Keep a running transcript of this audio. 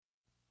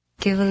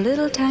Give a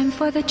little time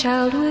for the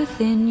child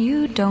within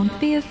you. Don't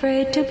be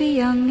afraid to be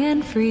young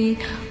and free.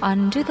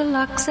 Undo the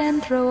locks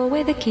and throw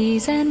away the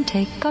keys and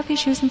take off your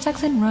shoes and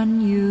socks and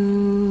run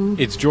you.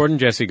 It's Jordan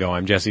Jesse Go.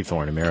 I'm Jesse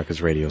Thorne,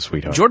 America's radio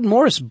sweetheart. Jordan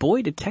Morris,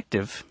 boy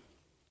detective.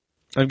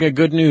 I've got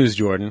good news,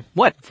 Jordan.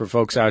 What? For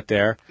folks out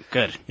there.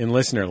 Good. In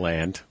listener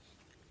land.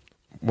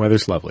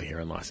 Weather's lovely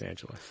here in Los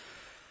Angeles.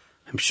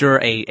 I'm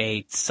sure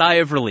a sigh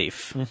of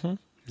relief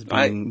is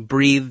being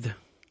breathed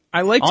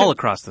all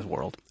across the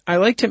world. I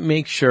like to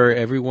make sure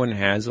everyone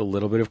has a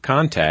little bit of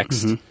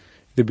context. Mm-hmm.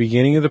 The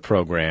beginning of the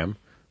program,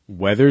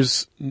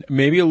 weather's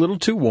maybe a little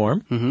too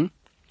warm. Mm-hmm.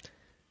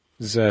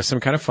 There's some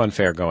kind of fun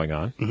fair going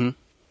on.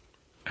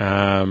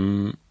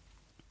 Mm-hmm.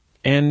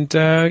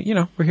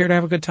 We're here to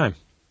have a good time.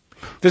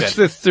 That's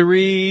the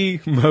three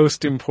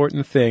most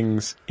important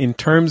things in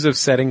terms of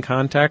setting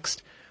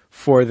context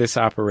for this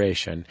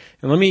operation.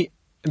 And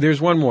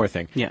there's one more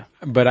thing. Yeah.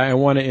 But I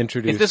want to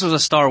introduce... If this was a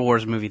Star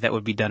Wars movie, that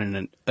would be done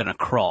in a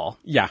crawl.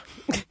 Yeah.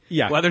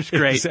 Yeah. Weather's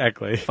great.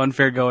 Exactly. Fun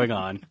fair going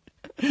on.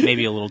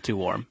 Maybe a little too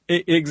warm.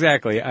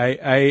 Exactly.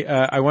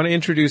 I want to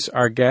introduce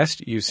our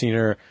guest. You've seen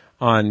her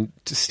on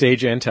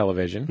stage and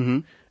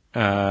television.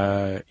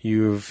 Mm-hmm.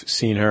 You've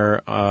seen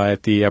her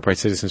at the Upright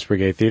Citizens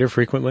Brigade Theater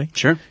frequently.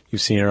 Sure.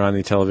 You've seen her on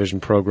the television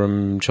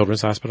program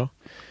Children's Hospital.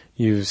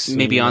 You've seen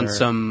maybe on her...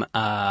 some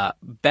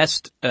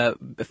best,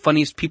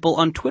 funniest people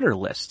on Twitter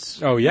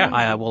lists. Oh, yeah.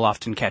 I will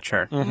often catch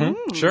her.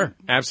 Mm-hmm. Sure.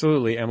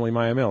 Absolutely. Emily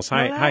Maya Mills.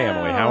 Hi,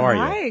 Emily. How are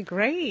you? Hi,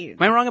 great.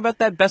 Am I wrong about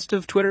that best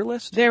of Twitter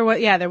list? There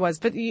was.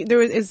 But the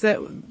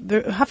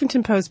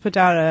Huffington Post put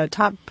out a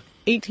top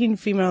 18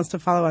 females to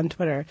follow on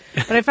Twitter.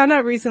 But I found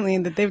out recently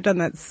that they've done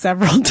that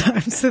several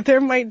times. So there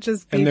might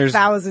just be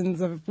thousands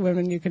of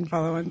women you can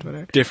follow on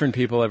Twitter. Different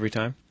people every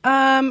time?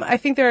 I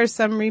think there are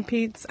some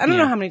repeats. I don't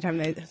know how many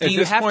times they... At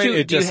this point,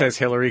 it just says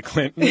Hillary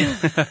Clinton.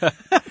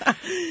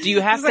 Do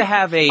you have to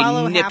have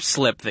a nip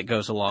slip that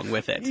goes along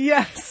with it?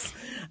 Yes.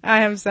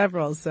 I have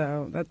several,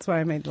 so that's why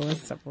I made the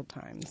list several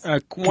times.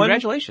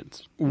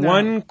 Congratulations.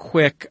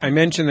 I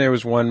mentioned there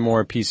was one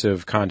more piece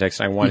of context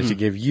I wanted to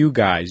give you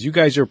guys. You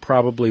guys are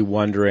probably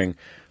wondering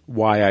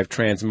why I've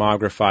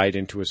transmogrified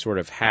into a sort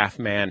of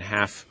half-man,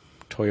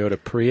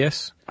 half-Toyota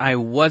Prius. I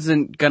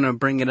wasn't going to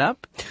bring it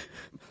up,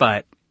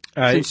 but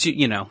since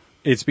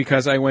It's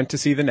because I went to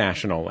see The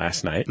National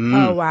last night.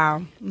 Oh,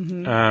 wow.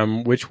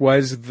 Mm-hmm. Which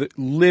was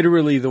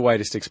literally the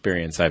whitest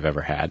experience I've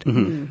ever had.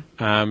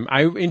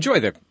 I enjoy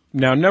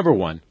Now, number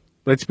one,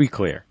 let's be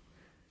clear.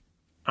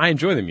 I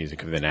enjoy the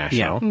music of The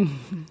National.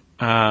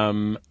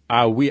 Yeah.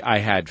 I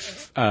had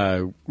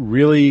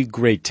really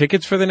great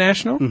tickets for The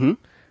National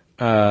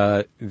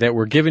that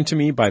were given to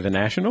me by The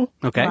National.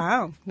 Okay.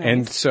 Wow. Nice.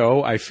 And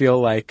so I feel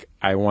like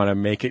I want to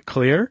make it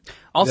clear.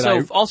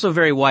 Also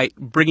very white,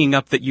 bringing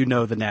up that you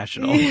know The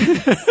National.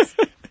 Yes.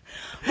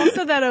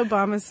 Also, that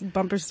Obama's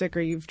bumper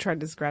sticker you've tried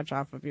to scratch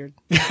off of your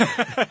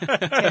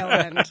tail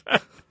end.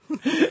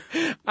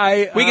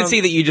 We can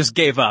see that you just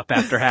gave up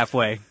after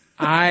halfway.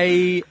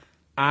 But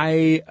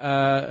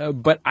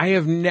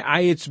I've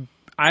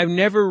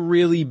never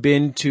really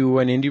been to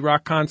an indie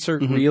rock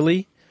concert,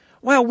 really.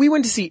 Well, we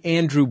went to see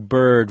Andrew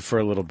Bird for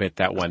a little bit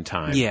that one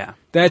time. Yeah.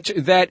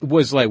 That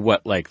was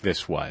like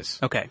this was.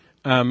 Okay.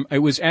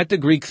 It was at the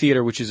Greek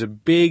Theater, which is a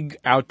big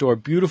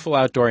beautiful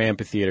outdoor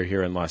amphitheater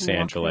here in Los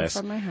Angeles.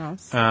 From my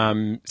house.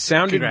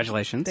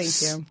 Congratulations.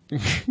 Thank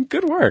you.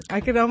 Good work.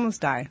 I could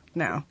almost die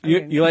now.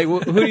 Who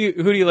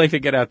do you like to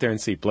get out there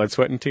and see? Blood,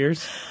 Sweat, and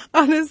Tears?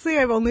 Honestly,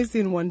 I've only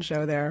seen one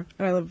show there,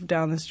 and I live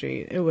down the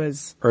street. It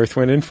was Earth,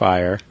 Wind, and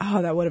Fire.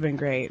 Oh, that would have been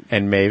great.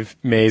 And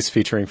Maze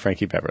featuring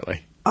Frankie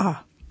Beverly. Oh.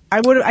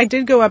 I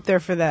did go up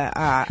there for the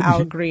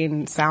Al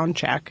Green sound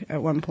check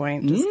at one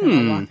point, just kind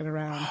of walking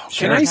around.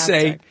 Can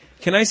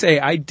I say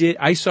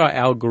I saw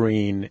Al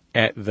Green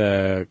at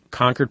the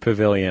Concord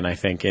Pavilion, I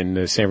think, in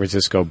the San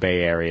Francisco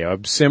Bay Area,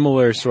 a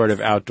similar sort of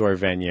outdoor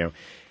venue.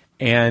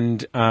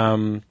 And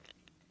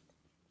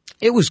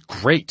it was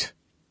great.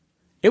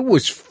 It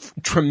was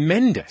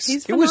tremendous.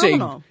 He's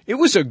phenomenal. It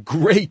was a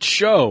great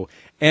show.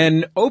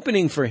 And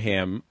opening for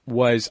him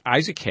was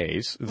Isaac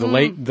Hayes, the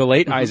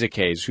late Isaac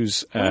Hayes,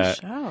 who's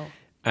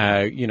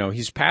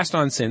he's passed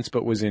on since,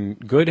 but was in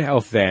good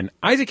health then.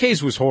 Isaac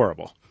Hayes was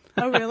horrible.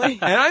 Oh, really?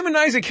 And I'm an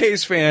Isaac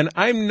Hayes fan.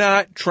 I'm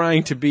not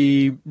trying to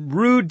be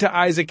rude to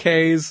Isaac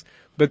Hayes,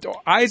 but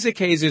Isaac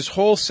Hayes'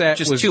 whole set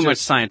was too much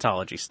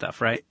Scientology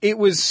stuff, right? It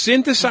was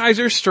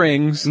synthesizer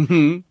strings,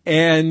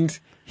 and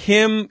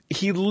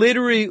he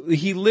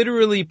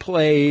literally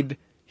played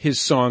his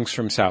songs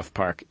from South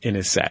Park in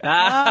his set. Oh,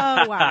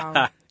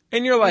 wow.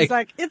 And you're like... He's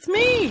like, it's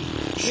me!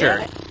 Sure.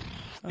 Yeah.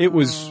 It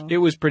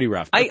was pretty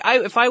rough.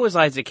 If I was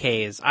Isaac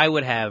Hayes, I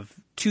would have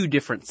two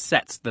different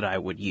sets that I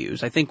would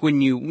use. I think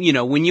when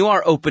you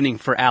are opening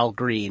for Al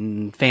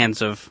Green,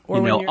 fans of,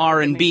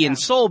 R&B and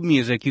soul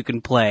music, you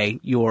can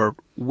play your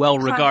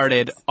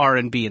well-regarded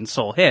R&B and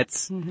soul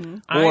hits.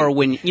 Or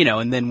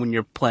and then when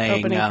you're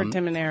playing... Opening for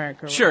Tim and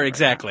Eric. Or sure, whatever.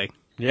 Exactly.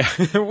 Yeah.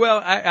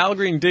 Well, Al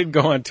Green did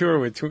go on tour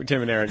with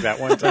Tim and Eric that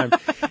one time.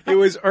 It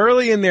was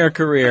early in their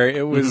career.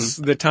 It was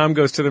the Tom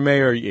Goes to the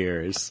Mayor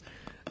years.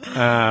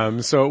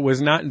 So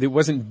it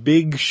wasn't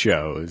big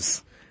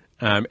shows.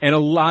 And a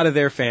lot of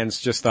their fans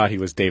just thought he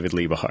was David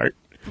Liebehart.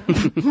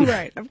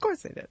 Right, of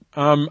course they did.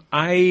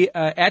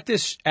 At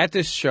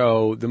this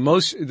show, the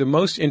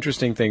most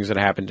interesting things that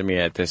happened to me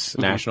at this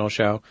national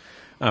show,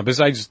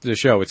 besides the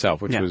show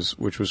itself,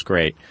 which was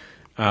great,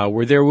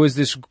 where there was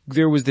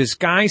this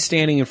guy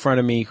standing in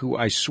front of me who,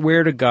 I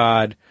swear to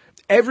God,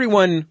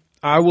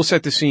 I will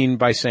set the scene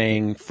by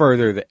saying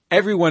further that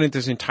everyone at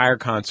this entire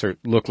concert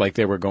looked like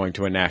they were going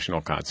to a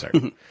national concert.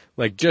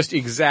 Like just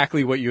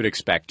exactly what you'd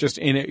expect. Just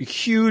in a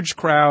huge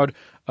crowd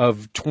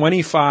of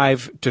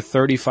 25 to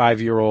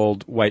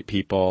 35-year-old white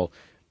people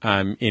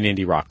in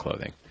indie rock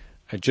clothing.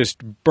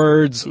 Just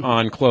birds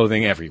on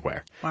clothing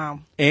everywhere.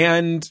 Wow.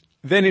 And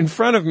then in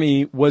front of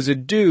me was a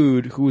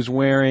dude who was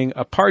wearing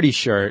a party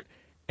shirt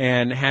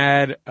and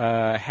had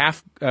I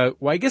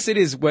guess it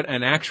is what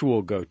an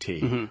actual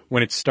goatee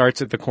when it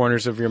starts at the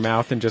corners of your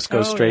mouth and just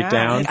goes straight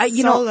down.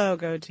 Solo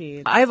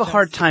goatee. I have a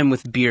hard time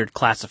with beard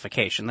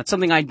classification. That's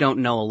something I don't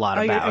know a lot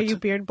about. Are you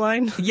beard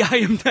blind? Yeah,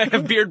 I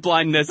have beard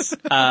blindness.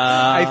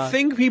 I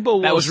think people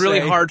will That was really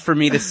hard for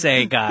me to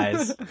say,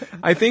 guys.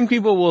 I think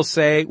people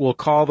will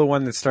call the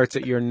one that starts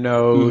at your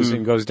nose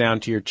and goes down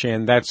to your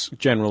chin. That's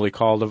generally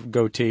called a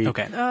goatee.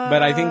 Okay.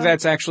 But I think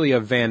that's actually a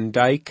Van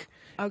Dyke.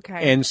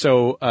 Okay. And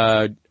so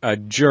a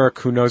jerk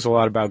who knows a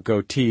lot about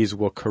goatees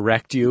will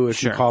correct you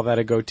if you call that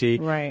a goatee.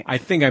 Right. I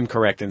think I'm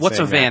correct in What's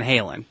saying a Van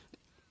Halen?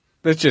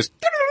 That's just...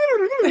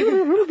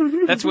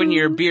 That's when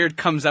your beard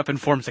comes up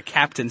and forms a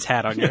captain's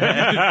hat on your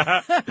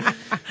head.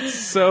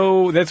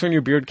 So that's when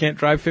your beard can't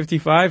drive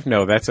 55?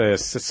 No, that's a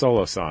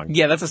solo song.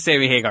 Yeah, that's a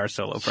Sammy Hagar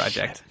solo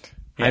project.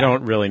 Yeah. I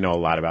don't really know a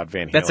lot about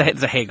Van Halen.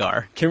 It's a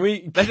Hagar.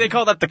 They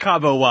call that the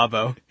Cabo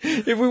Wabo.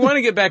 If we want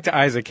to get back to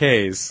Isaac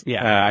Hayes,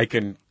 I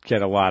can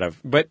get a lot of...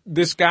 But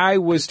this guy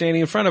was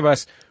standing in front of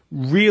us,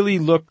 really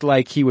looked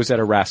like he was at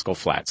a Rascal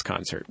Flatts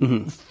concert.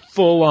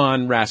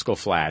 Full-on Rascal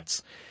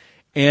Flatts.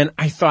 And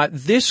I thought,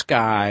 this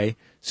guy,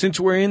 since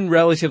we're in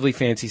relatively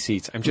fancy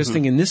seats, I'm just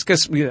thinking, this guy...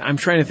 I'm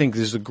trying to think,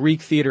 does the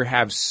Greek theater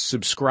have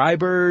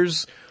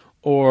subscribers?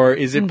 Or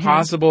is it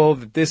possible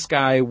that this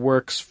guy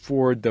works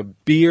for the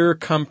beer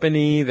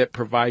company that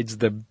provides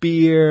the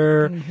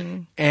beer?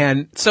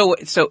 And so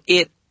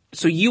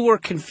you were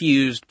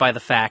confused by the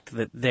fact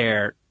that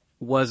there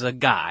was a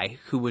guy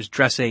who was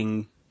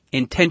dressing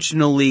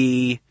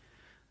intentionally.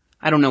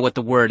 I don't know what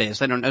the word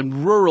is.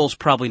 Rural's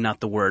probably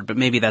not the word, but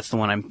maybe that's the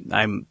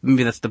one.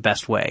 Maybe that's the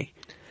best way.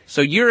 So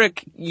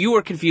you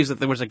were confused that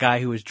there was a guy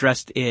who was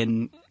dressed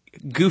in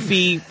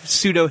goofy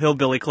pseudo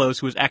hillbilly clothes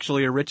who was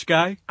actually a rich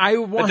guy.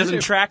 That doesn't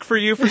track for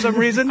you for some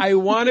reason. I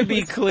want to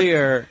be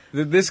clear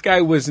that this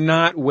guy was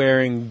not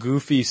wearing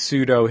goofy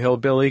pseudo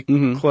hillbilly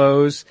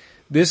clothes.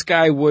 This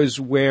guy was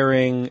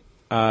wearing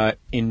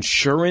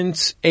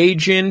insurance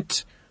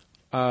agent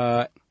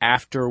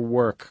after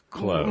work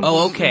clothes.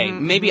 Oh, okay.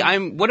 Maybe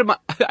I'm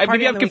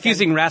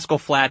confusing Rascal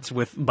Flatts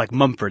with like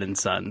Mumford and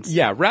Sons.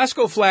 Yeah,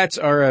 Rascal Flatts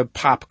are a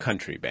pop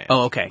country band.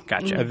 Oh, okay,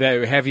 gotcha.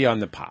 They're heavy on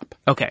the pop.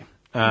 Okay.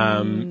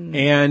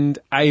 And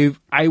I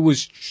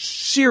was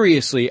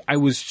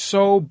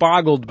so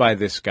boggled by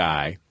this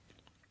guy.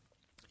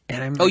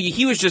 And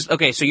he was just,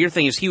 okay, so your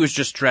thing is he was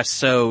just dressed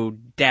so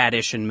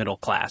daddish and middle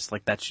class.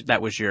 Like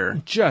that was your...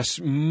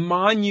 Just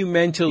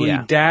monumentally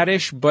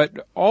daddish,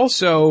 but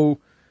also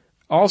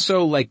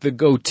like the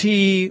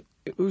goatee,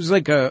 it was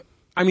like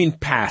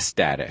past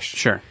daddish.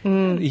 Sure.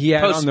 He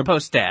had on the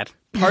post-dad.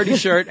 Party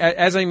shirt.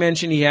 As I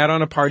mentioned, he had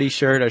on a party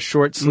shirt, a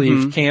short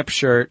sleeve camp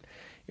shirt.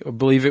 I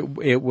believe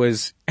it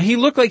was, he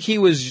looked like he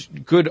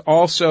could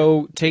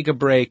also take a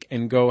break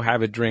and go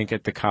have a drink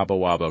at the Cabo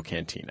Wabo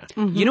Cantina.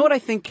 You know what I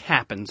think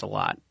happens a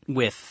lot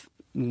with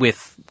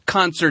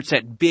concerts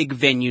at big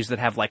venues that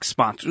have like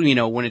sponsors,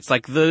 when it's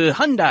like the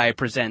Hyundai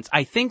presents,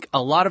 I think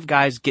a lot of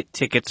guys get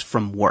tickets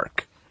from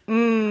work.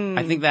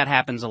 I think that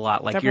happens a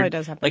lot. Like that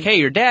does happen. Like, hey,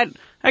 your dad,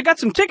 I got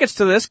some tickets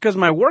to this because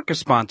my work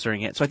is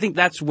sponsoring it. So I think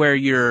that's where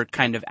your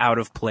kind of out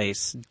of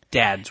place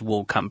dads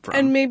will come from.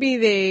 And maybe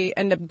they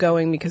end up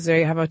going because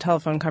they have a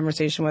telephone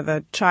conversation with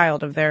a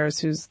child of theirs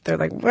they're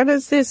like, what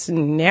is this,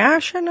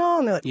 national?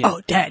 And they're like,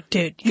 oh, Dad,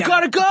 dude, you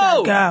gotta go! You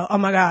gotta go. Oh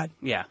my God.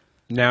 Yeah.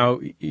 Now,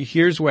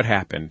 here's what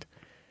happened.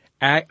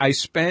 I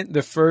spent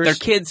the first... Their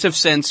kids have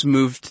since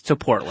moved to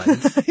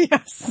Portland.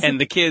 Yes. And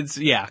the kids,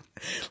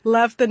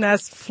 left the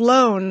nest,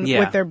 flown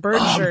with their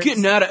bird shirts. I'm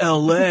getting out of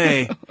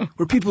L.A.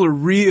 where people are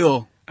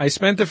real. I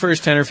spent the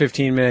first 10 or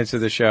 15 minutes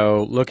of the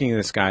show looking at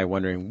this guy,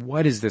 wondering,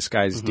 what is this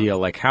guy's deal?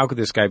 Like, how could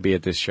this guy be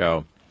at this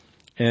show?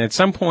 And at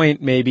some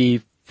point,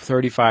 maybe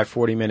 35,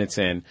 40 minutes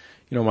in,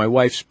 my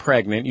wife's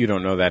pregnant. You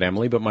don't know that,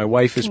 Emily, but my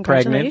wife is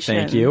pregnant.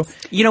 Thank you.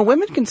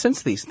 Women can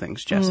sense these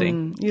things, Jesse.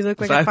 You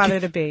look like a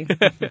father-to-be.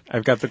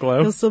 I've got the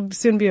glow. You'll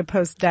soon be a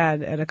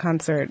post-dad at a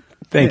concert.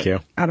 Thank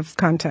you. Out of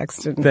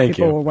context, and Thank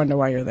people you. will wonder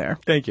why you're there.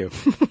 Thank you.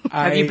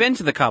 Have you been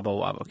to the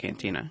Cabo Wabo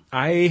Cantina?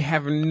 I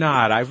have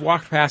not. I've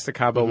walked past the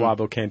Cabo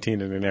Wabo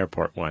Cantina in an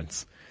airport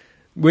once,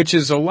 which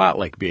is a lot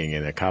like being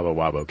in a Cabo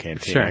Wabo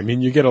Cantina. Sure. I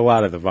mean, you get a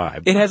lot of the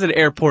vibe. It has an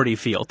airporty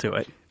feel to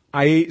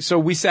it. So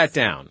we sat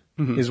down.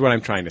 is what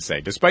I'm trying to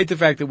say. Despite the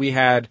fact that we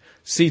had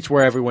seats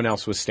where everyone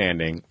else was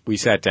standing, we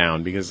sat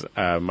down because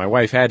my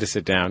wife had to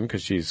sit down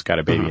because she's got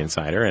a baby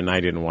inside her, and I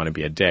didn't want to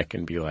be a dick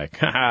and be like,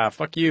 haha,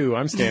 fuck you,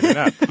 I'm standing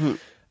up.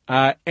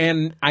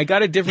 And I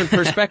got a different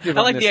perspective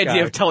I like on the this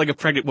idea guy. of telling a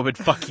pregnant woman,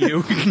 fuck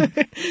you.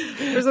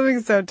 For something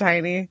so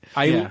tiny.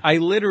 I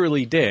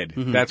literally did.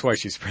 That's why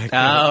she's pregnant.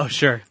 Oh,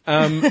 sure.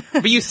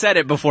 But you said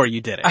it before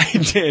you did it. I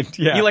did,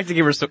 yeah. You like to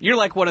give her you're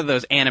like one of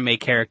those anime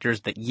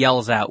characters that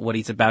yells out what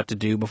he's about to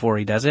do before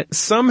he does it.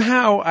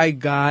 Somehow I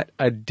got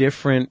a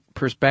different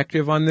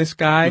perspective on this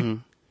guy.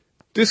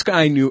 This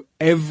guy knew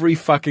every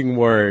fucking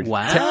word to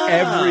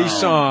every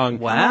song.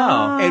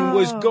 Wow. And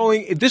was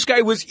going, this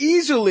guy was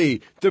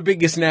easily the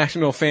biggest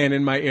national fan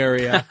in my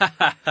area.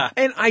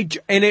 and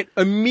it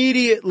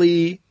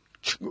immediately,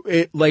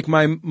 like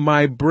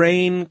my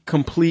brain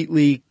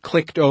completely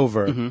clicked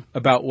over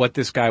about what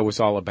this guy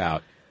was all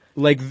about.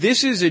 Like,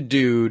 this is a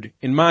dude,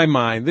 in my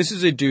mind, this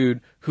is a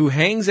dude who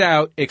hangs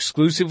out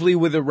exclusively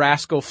with a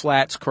Rascal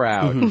Flatts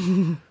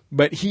crowd.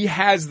 But he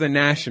has the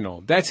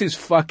National. That's his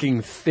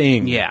fucking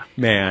thing. Yeah.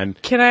 Man.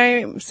 Can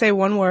I say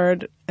one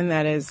word, and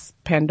that is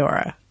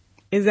Pandora?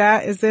 Is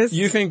this?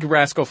 You think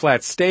Rascal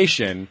Flatts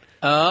Station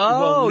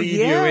will lead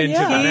you into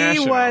the He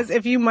National. was,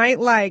 if you might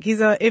like,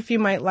 the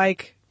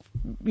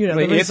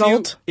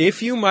result.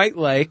 If you might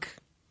like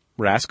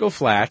Rascal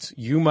Flatts,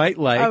 you might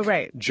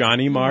like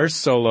Johnny Marr's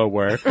solo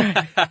work,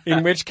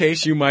 in which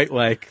case you might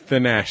like the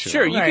National.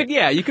 Sure,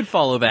 you could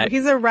follow that.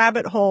 He's a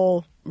rabbit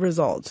hole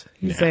result.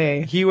 I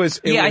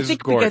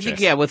think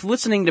gorgeous. With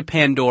listening to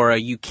Pandora,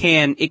 it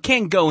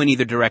can go in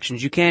either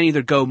directions. You can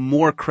either go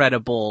more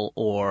credible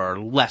or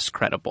less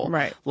credible.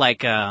 Right.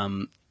 Like, I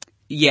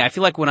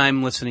feel like when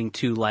I'm listening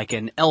to like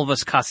an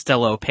Elvis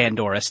Costello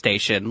Pandora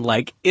station,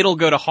 like it'll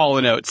go to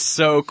Hall & Oates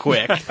so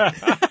quick.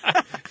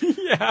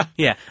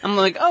 Yeah. I'm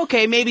like,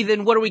 okay, maybe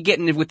then what are we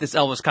getting with this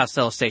Elvis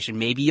Costello station?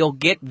 Maybe you'll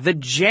get The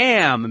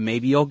Jam.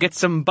 Maybe you'll get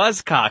some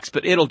Buzzcocks,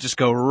 but it'll just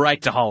go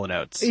right to Hall &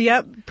 Oates.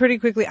 Yep, pretty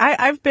quickly.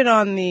 I've been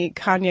on the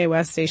Kanye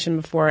West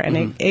station before,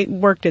 and it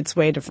worked its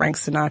way to Frank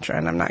Sinatra,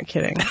 and I'm not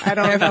kidding. I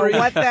don't know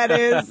what that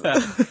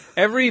is.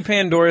 Every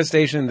Pandora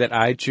station that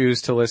I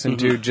choose to listen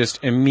to, just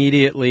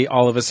immediately,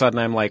 all of a sudden,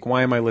 I'm like,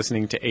 why am I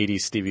listening to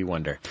 80s Stevie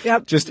Wonder?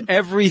 Yep. Just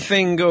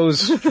everything goes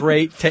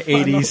straight to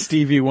 80s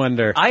Stevie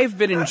Wonder. I've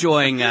been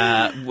enjoying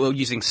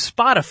using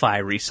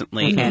Spotify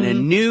recently, and a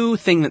new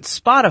thing that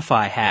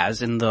Spotify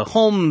has in the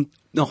home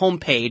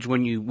page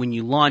when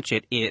you launch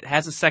it, it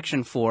has a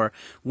section for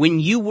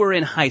when you were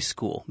in high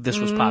school. This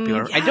was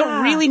popular. Yeah. I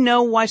don't really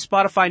know why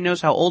Spotify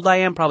knows how old I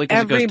am. Probably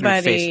because it goes through Facebook.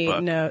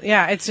 Everybody knows.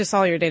 Yeah, it's just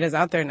all your data's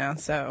out there now.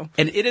 So,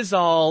 and it is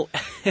all.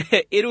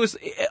 It was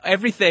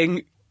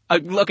everything.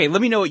 Okay, let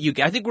me know what you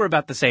get. I think we're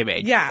about the same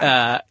age.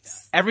 Yeah.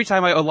 Every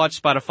time I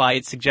launch Spotify,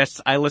 it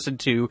suggests I listen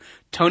to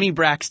Toni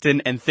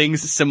Braxton and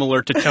things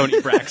similar to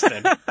Toni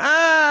Braxton.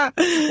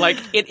 Like,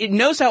 it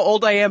knows how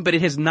old I am, but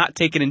it has not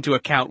taken into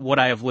account what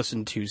I have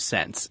listened to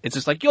since. It's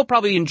just like, you'll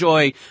probably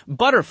enjoy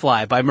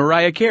Butterfly by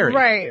Mariah Carey.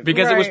 Right.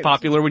 Because it was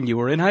popular when you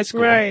were in high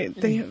school. Right.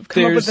 They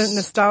come up with the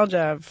nostalgia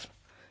of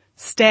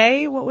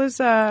Stay. What was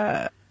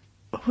that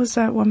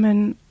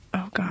woman?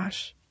 Oh,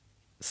 gosh.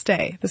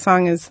 Stay. The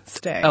song is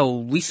Stay.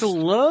 Oh, Lisa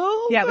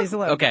Loeb? Yeah, Lisa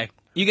Loeb. Okay.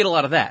 You get a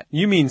lot of that.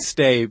 You mean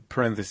stay,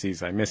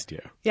 parentheses, I missed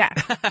you. Yeah.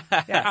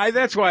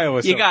 That's why I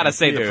was You gotta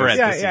say the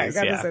parentheses. Yeah,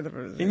 gotta say the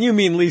parentheses. And you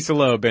mean Lisa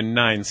Loeb in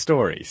 9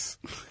 Stories.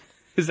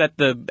 Is that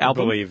the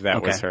album? I believe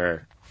that was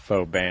her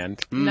faux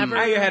band. Never.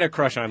 I had a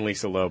crush on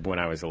Lisa Loeb when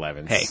I was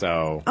 11,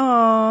 so...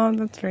 Oh,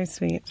 that's very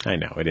sweet. I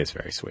know, it is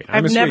very sweet.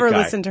 I've never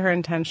listened to her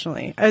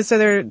intentionally. So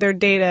their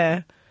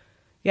data,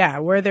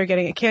 where they're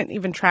getting it, can't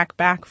even track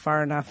back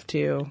far enough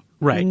to...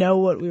 Right. Know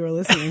what we were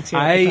listening to.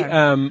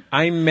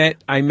 I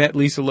met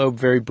Lisa Loeb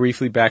very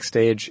briefly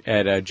backstage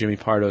at Jimmy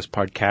Pardo's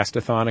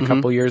Podcastathon a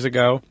couple years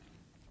ago,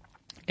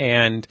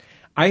 and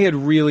I had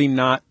really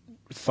not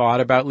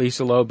thought about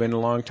Lisa Loeb in a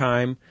long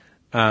time.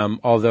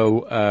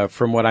 Although,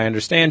 from what I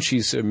understand,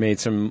 she's made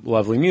some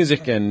lovely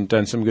music and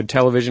done some good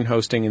television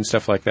hosting and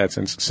stuff like that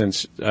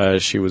since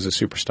she was a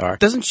superstar.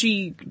 Doesn't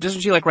she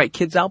like write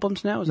kids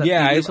albums now? Is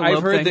that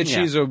I've heard that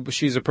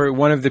she's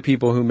one of the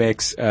people who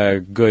makes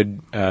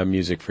good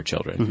music for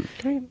children.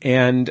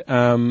 And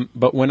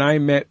but when I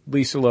met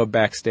Lisa Loeb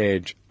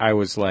backstage, I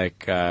was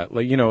like it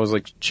was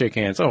like shake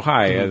hands. Oh,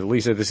 hi,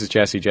 Lisa. This is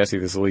Jesse. Jesse,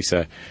 this is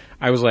Lisa.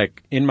 I was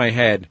like, in my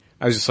head,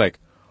 I was just like,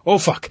 oh,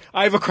 fuck.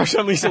 I have a crush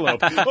on Lisa Loeb.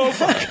 Oh,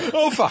 fuck.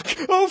 Oh, fuck.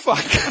 Oh,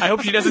 fuck. I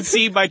hope she doesn't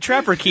see my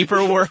Trapper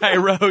Keeper where I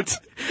wrote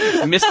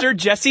Mr.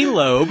 Jesse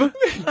Loeb.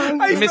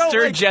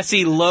 Mr.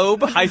 Jesse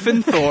Loeb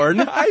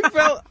 -Thorne.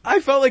 I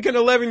felt like an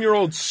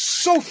 11-year-old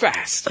so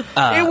fast.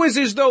 It was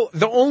as though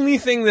the only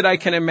thing that I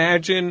can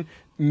imagine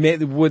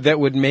that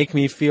would make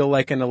me feel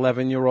like an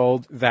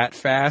 11-year-old that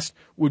fast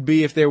would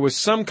be if there was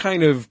some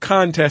kind of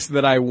contest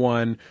that I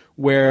won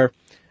where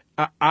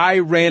I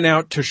ran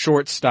out to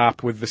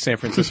shortstop with the San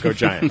Francisco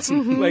Giants.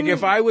 Like,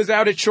 if I was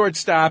out at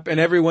shortstop and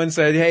everyone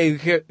said, hey,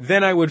 here,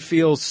 then I would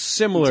feel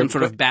similar. Some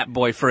sort of bat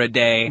boy for a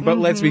day. But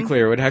let's be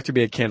clear, it would have to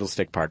be at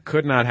Candlestick Park.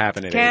 Could not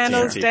happen at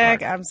Candlestick,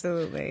 AT&T Park.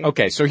 Absolutely.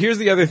 Okay, so here's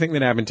the other thing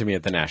that happened to me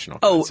at the National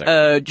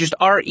concert. Just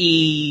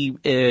early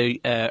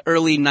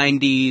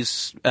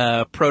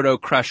 90s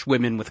proto-crush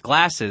women with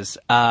glasses.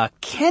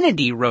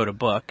 Kennedy wrote a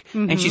book,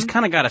 and she's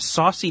kind of got a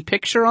saucy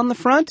picture on the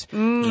front.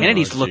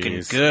 Kennedy's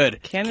looking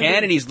good.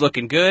 Kennedy's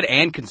looking good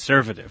and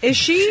conservative. Is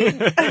she?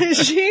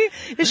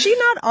 Is she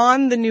not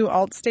on the new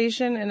alt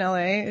station in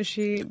LA? Is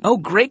she? Oh,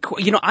 great!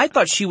 I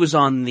thought she was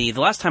on the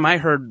last time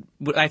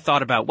I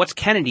thought about what's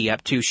Kennedy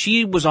up to.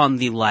 She was on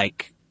the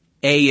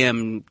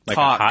AM like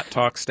talk, a hot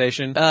talk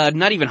station.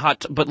 Not even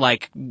hot, but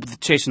like the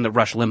station that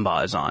Rush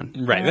Limbaugh is on.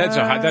 Right.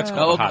 That's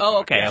called hot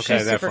talk. Okay.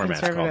 Yeah, that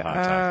format's called hot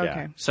talk. Yeah.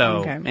 Okay.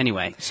 So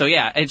anyway,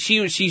 and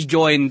she's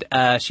joined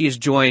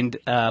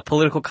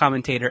political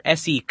commentator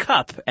S.E.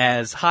 Cupp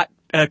as hot.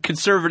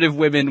 Conservative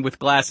women with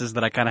glasses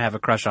that I kind of have a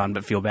crush on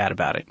but feel bad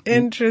about it.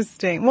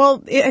 Interesting.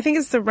 Well, I think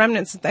it's the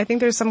remnants. I think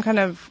there's some kind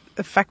of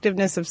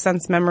effectiveness of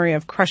sense memory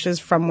of crushes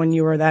from when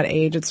you were that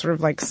age. It's sort of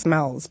like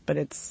smells, but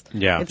it's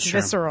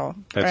visceral.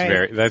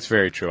 That's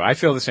very true. I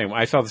feel the same.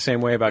 I felt the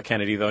same way about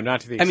Kennedy, though not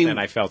to the extent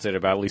I felt it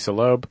about Lisa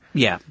Loeb.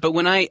 Yeah, but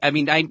when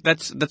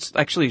that's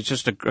actually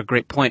just a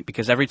great point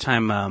because every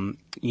time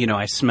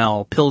I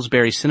smell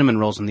Pillsbury cinnamon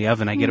rolls in the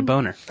oven, I get a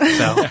boner.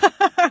 So.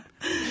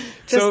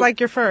 Just like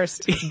your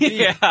first.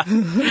 Yeah.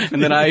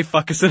 And then I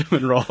fuck a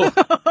cinnamon roll.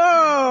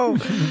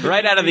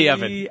 Right out of the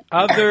oven. The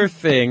other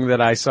thing that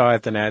I saw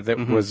at the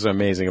that was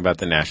amazing about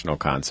the National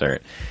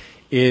concert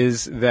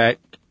is that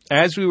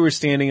as we were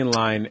standing in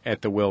line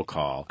at the will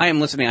call. I am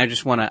listening. I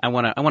want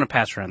to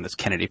pass around this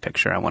Kennedy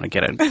picture. I want to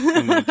get an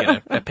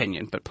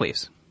opinion, but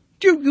please.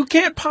 You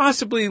can't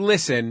possibly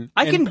listen.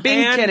 I can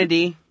bing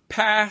Kennedy.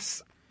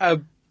 Pass a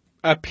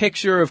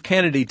picture of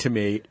Kennedy to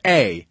me.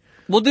 A.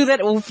 We'll do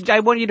that. I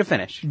want you to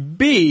finish.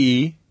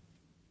 B,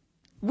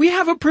 we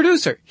have a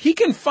producer. He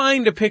can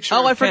find a picture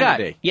of Kennedy. Oh, I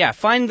forgot. Yeah,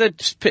 find the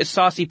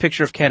saucy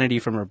picture of Kennedy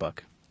from her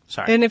book.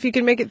 Sorry. And if you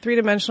can make it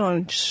three-dimensional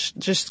and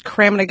just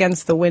cram it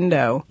against the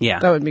window,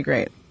 that would be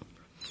great.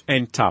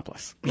 And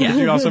topless. Yeah.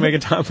 Could you also make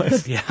it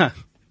topless? Yeah.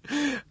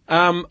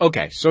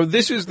 Okay, so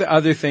this is the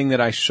other thing that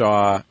I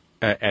saw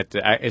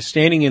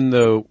standing in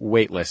the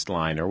wait list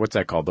line, or what's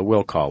that called? The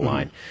will call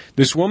line.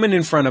 This woman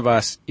in front of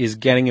us is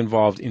getting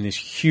involved in this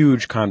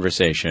huge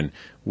conversation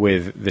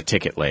with the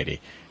ticket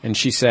lady. And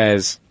she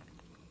says,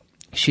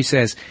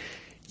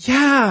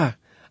 yeah,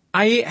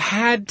 I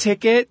had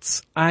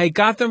tickets. I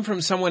got them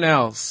from someone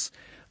else.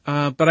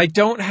 But I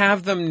don't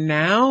have them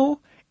now.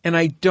 And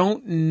I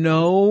don't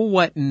know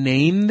what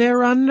name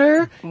they're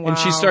under. Wow. And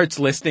she starts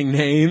listing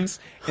names.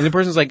 And the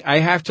person's like,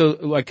 I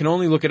can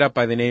only look it up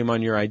by the name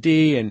on your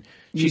ID. And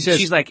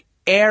she's like,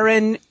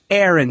 Aaron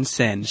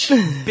Aronson.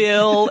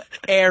 Bill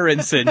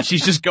Aronson.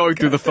 She's just going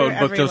through the phone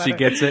book till she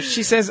gets it.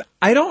 She says,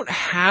 I don't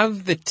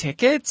have the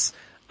tickets,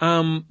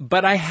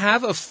 but I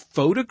have a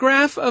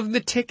photograph of the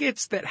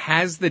tickets that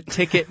has the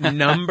ticket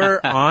number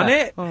on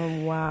it. Oh,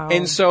 wow.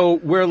 And so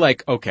we're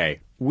like, okay.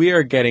 We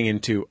are getting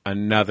into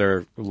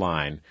another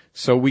line.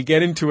 So we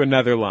get into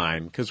another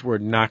line because we're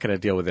not going to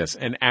deal with this.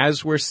 And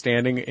as we're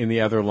standing in the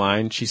other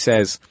line, she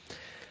says,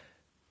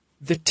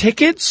 the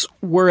tickets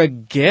were a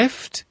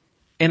gift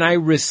and I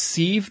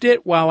received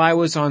it while I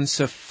was on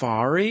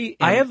safari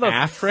in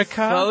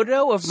Africa.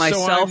 Photo of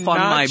myself so on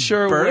my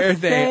sure birthday. Where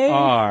they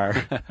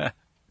are.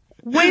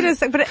 Wait a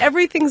sec, but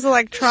everything's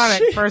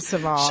electronic, first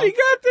of all. She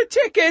got the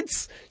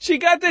tickets. She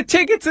got the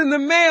tickets in the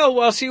mail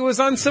while she was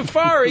on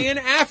safari in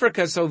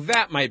Africa, so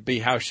that might be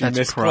how she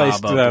misplaced them.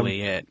 That's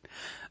probably it.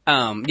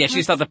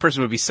 She thought the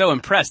person would be so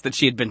impressed that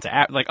she had been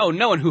to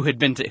no one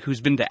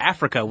who's been to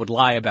Africa would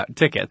lie about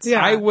tickets.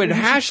 Yeah. I would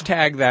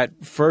hashtag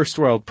that first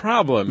world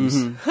problems.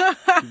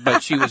 Mm-hmm.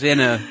 But she was in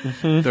a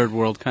third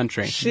world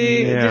country.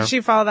 Did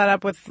she follow that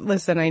up with,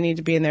 listen, I need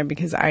to be in there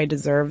because I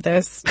deserve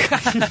this?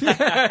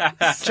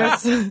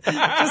 just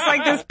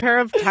like this pair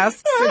of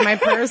tusks in my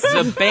purse.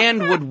 The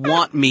band would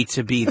want me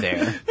to be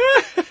there.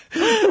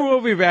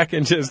 We'll be back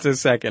in just a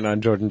second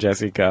on Jordan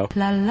Jesse Go.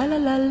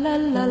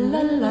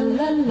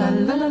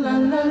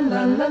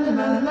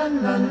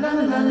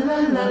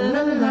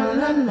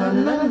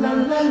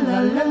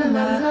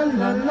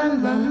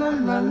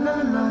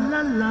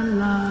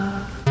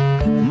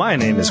 My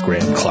name is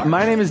Graham Clark.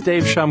 My name is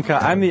Dave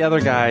Shumka. I'm the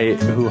other guy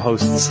who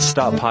hosts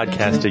Stop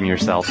Podcasting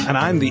Yourself. And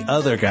I'm the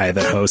other guy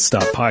that hosts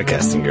Stop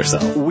Podcasting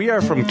Yourself. We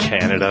are from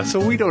Canada,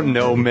 so we don't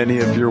know many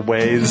of your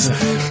ways.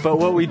 But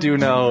what we do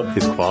know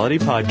is quality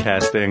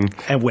podcasting.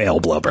 And whale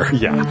blubber.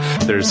 Yeah.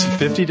 There's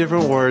 50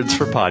 different words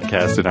for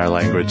podcast in our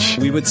language.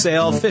 We would say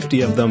all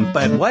 50 of them,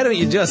 but why don't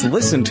you just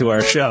listen to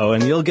our show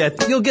and you'll get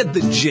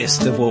the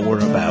gist of what we're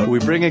about. We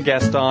bring a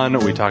guest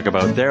on, we talk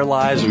about their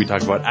lives, we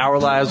talk about our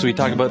lives, we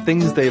talk about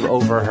things they've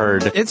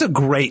overheard. It's a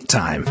great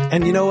time.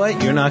 And you know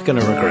what? You're not going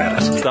to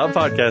regret it. Stop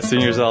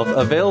Podcasting Yourself.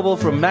 Available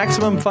from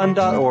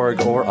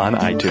MaximumFun.org or on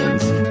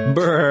iTunes.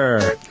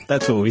 Brr.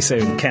 That's what we say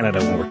in Canada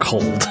when we're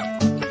cold.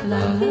 It's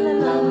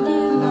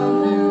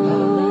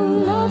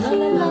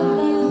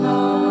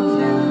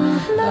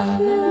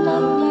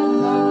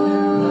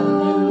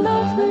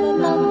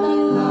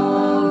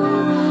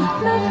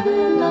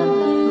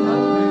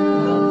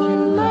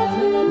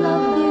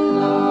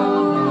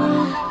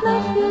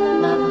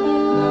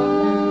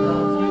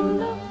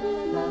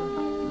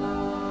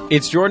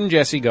Jordan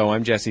Jesse Go.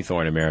 I'm Jesse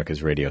Thorne,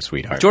 America's radio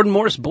sweetheart. Jordan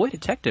Morris, boy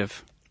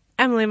detective.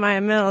 Emily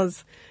Maya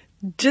Mills,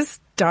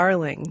 just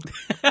darling.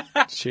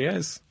 She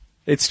is.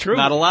 It's true.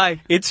 Not a lie.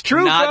 It's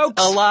true, Not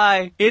folks. a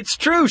lie. It's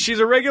true. She's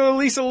a regular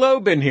Lisa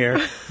Loeb in here.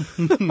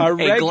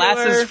 A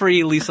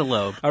glasses-free Lisa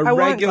Loeb. A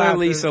regular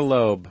Lisa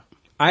Loeb.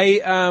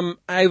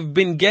 I've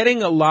been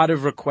getting a lot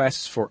of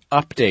requests for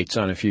updates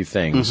on a few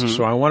things,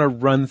 so I want to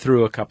run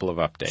through a couple of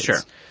updates. Sure.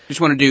 Just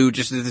want to do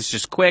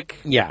just quick?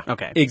 Yeah.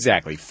 Okay.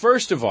 Exactly.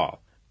 First of all,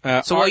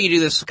 so while you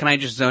do this, can I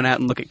just zone out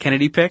and look at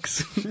Kennedy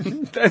pics?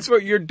 That's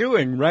what you're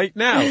doing right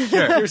now.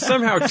 Sure. You're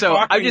somehow So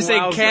I'm just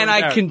saying, can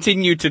I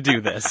continue to do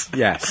this?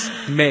 Yes.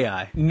 May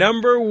I?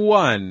 Number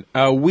one,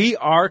 we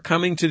are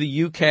coming to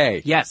the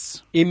UK.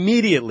 Yes.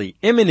 Immediately,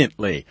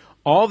 imminently.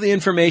 All the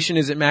information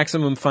is at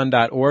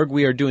MaximumFun.org.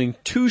 We are doing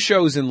 2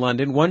 shows in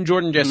London, one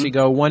Jordan Jesse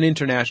Go, one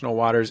International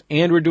Waters,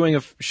 and we're doing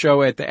a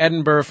show at the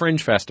Edinburgh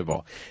Fringe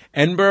Festival.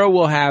 Edinburgh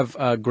will have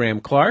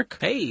Graham Clark.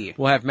 Hey.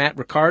 We'll have Matt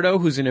Ricardo,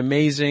 who's an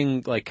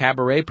amazing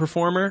cabaret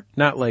performer.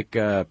 Not like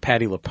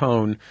Patti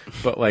LuPone,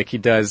 but he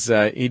does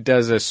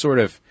a sort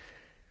of,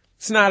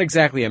 it's not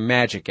exactly a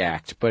magic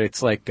act, but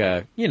it's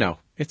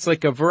it's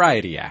like a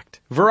variety act.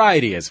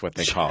 Variety is what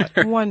they call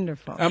it.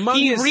 Wonderful.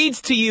 He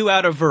reads to you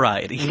out of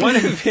Variety. One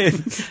of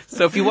his.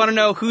 So if you want to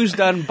know who's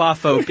done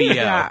Bophophobia.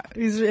 Yeah,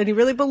 and he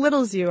really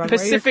belittles you on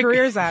where your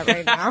career's at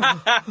right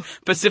now.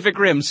 Pacific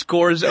Rim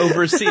scores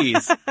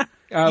overseas.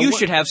 You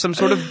should have some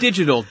sort of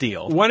digital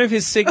deal. One of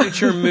his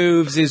signature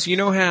moves is, you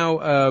know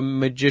how a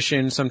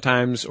magician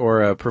sometimes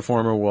or a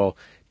performer will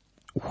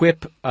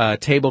whip a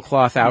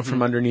tablecloth out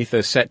from underneath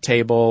a set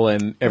table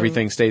and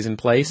everything stays in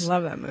place?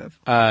 Love that move.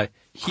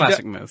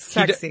 Classic move.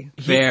 Sexy.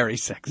 Very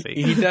sexy.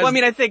 He does. Well, I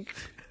mean,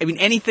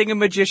 anything a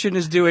magician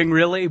is doing,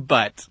 really,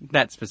 but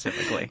that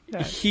specifically.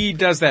 He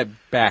does that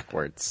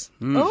backwards.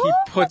 He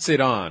puts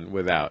it on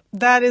without.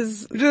 That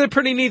is It's a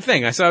pretty neat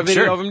thing. I saw a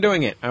video of him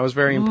doing it. I was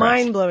very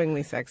impressed.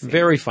 mind-blowingly sexy.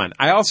 Very fun.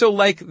 I also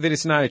like that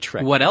it's not a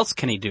trick. What else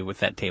can he do with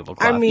that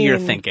tablecloth? You're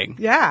thinking.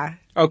 Yeah.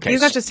 Okay.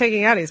 He's not just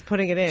taking it out, he's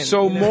putting it in.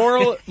 So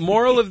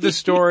moral of the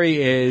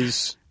story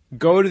is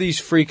go to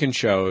these freaking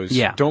shows.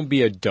 Yeah. Don't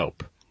be a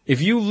dope. If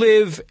you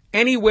live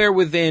anywhere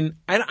within,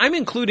 and I'm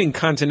including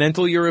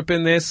continental Europe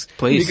in this,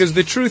 Please. because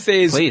the truth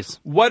is, Please.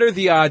 What are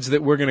the odds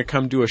that we're going to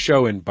come to a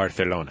show in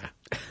Barcelona?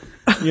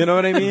 You know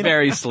what I mean?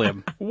 Very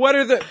slim.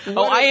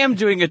 I am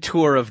doing a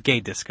tour of gay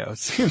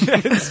discos.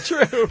 That's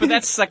true. But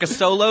that's like a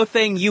solo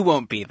thing. You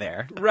won't be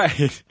there.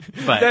 Right.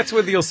 But that's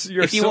with your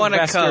if you want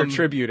to Sylvester come,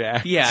 tribute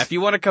act. Yeah, if you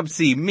want to come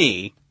see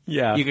me,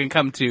 Yeah. you can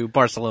come to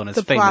Barcelona's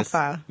the famous.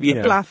 Plaza. Yeah.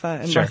 The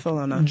Plaza in Sure.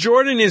 Barcelona.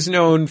 Jordan is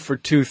known for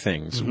 2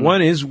 things.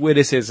 One is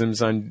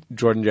witticisms on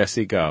Jordan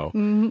Jesse Go.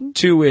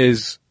 2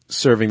 is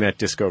serving that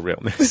disco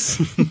realness.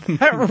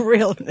 That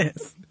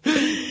realness.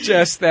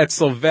 Just that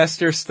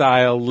Sylvester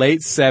style,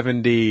 late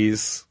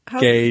 70s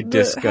gay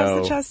disco.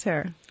 How's the chest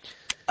hair?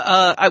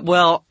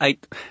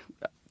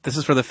 This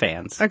is for the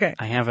fans. Okay.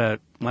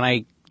 When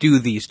I do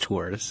these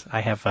tours, I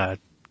have a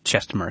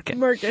chest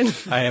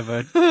merkin. I have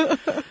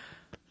a.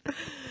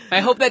 I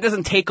hope that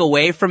doesn't take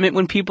away from it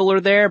when people are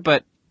there,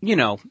 but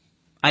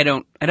I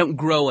don't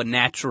grow a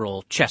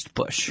natural chest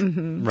push.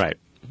 Right.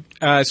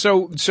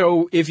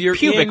 So if you're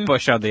Pubic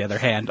bush, on the other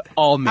hand,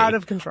 all me. Out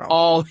of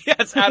control.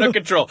 Yes, out of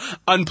control.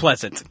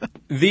 Unpleasant.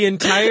 The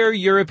entire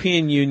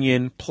European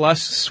Union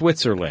plus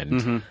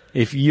Switzerland,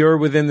 if you're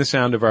within the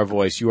sound of our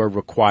voice, you are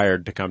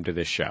required to come to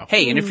this show.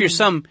 Hey, and if you're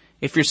some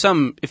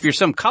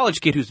college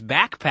kid who's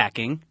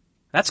backpacking,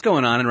 that's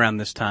going on around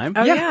this time.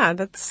 Oh, yeah,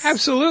 that's...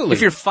 Absolutely.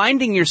 If you're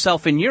finding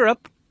yourself in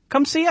Europe,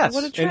 come see us.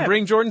 What a trip. And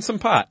bring Jordan some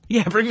pot.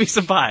 Yeah, bring me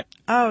some pot.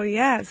 Oh,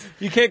 yes.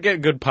 You can't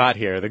get good pot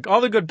here.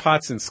 All the good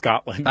pot's in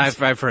Scotland.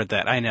 I've heard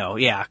that. I know.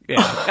 Yeah.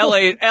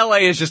 LA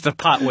is just a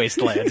pot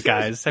wasteland,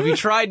 guys. Have you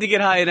tried to get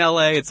high in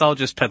LA? It's all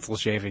just pencil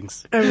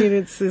shavings. I mean,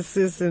 it's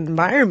this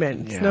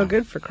environment. It's no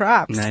good for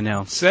crops. I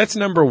know. So that's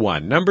number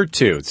 1. Number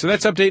 2. So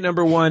that's update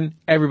number 1.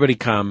 Everybody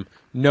come.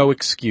 No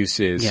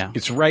excuses. Yeah.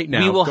 It's right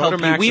now. We will Go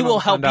help to you. We will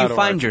help you MaximumFun.org.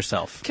 find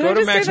yourself. Can I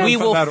just say that? We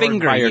will MaximumFun.org,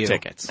 finger buy your you.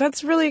 tickets.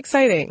 That's really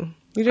exciting.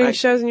 You're doing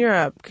shows in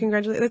Europe.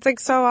 Congratulations. That's like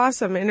so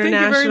awesome. International.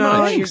 Thank you very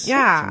much. Thanks.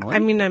 Yeah. Emily. I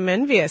mean, I'm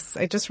envious.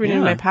 I just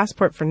renewed my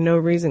passport for no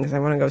reason because I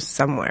want to go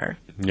somewhere.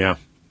 Yeah.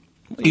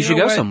 You should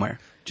know go what? somewhere.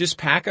 Just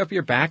pack up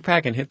your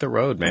backpack and hit the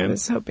road, I man.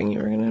 was hoping you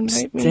were going to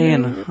invite me. Stay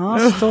in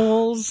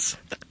hostels.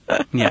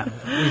 Yeah.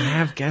 We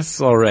have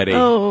guests already.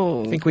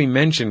 Oh. I think we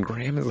mentioned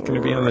Graham is going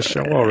to be on the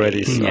show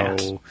already, so... Yeah.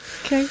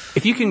 Okay.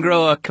 If you can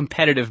grow a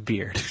competitive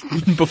beard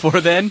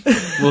before then,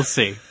 we'll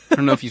see. I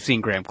don't know if you've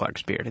seen Graham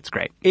Clark's beard. It's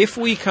great. If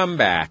we come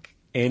back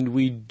and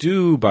we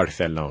do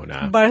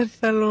Barcelona,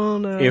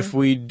 If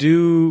we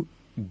do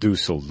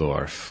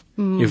Dusseldorf,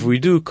 if we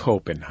do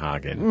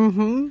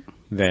Copenhagen,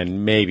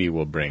 then maybe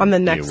we'll bring on the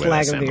you next with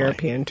leg us, of the Emily.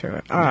 European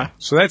tour.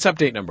 So that's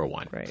update number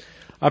 1. Right.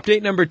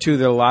 Update number 2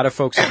 that a lot of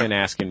folks have been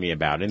asking me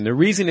about, and the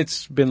reason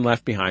it's been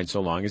left behind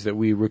so long is that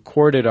we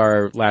recorded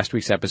our last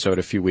week's episode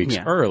a few weeks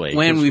early.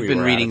 When 'cause we've we been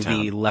were out reading of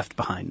town. the Left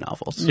Behind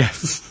novels.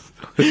 Yes.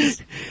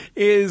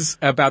 is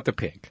about the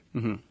pig.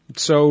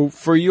 So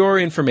for your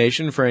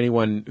information, for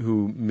anyone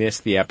who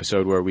missed the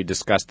episode where we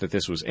discussed that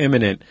this was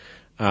imminent,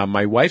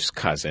 my wife's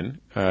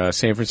cousin, a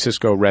San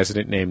Francisco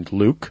resident named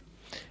Luke,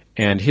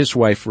 and his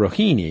wife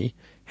Rohini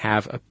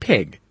have a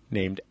pig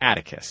named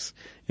Atticus.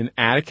 And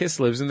Atticus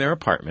lives in their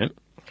apartment,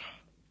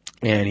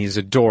 and he's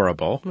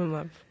adorable.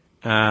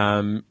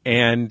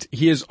 And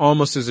he is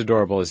almost as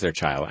adorable as their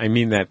child. I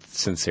mean that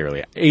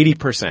sincerely.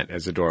 80%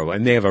 as adorable.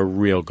 And they have a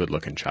real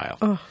good-looking child.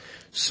 Oh.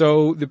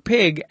 So the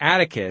pig,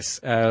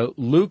 Atticus,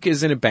 Luke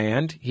is in a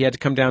band. He had to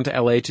come down to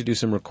L.A. to do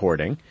some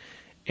recording.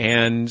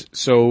 And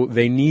so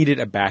they needed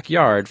a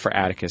backyard for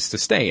Atticus to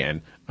stay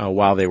in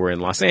while they were in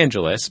Los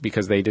Angeles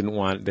because they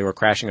were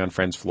crashing on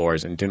friends'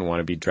 floors and didn't want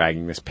to be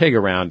dragging this pig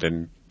around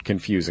and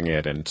confusing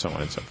it and so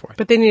on and so forth.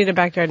 But they needed a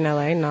backyard in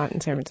L.A., not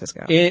in San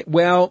Francisco. It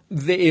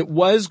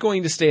was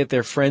going to stay at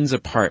their friend's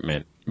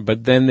apartment,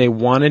 but then they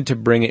wanted to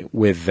bring it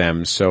with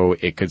them so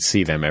it could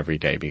see them every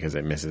day because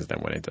it misses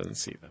them when it doesn't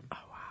see them. Oh,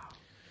 wow.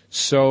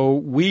 So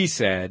we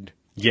said,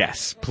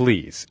 yes,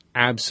 please,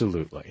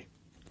 absolutely.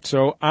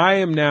 So I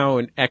am now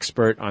an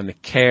expert on the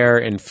care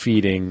and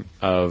feeding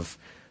of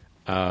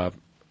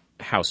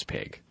house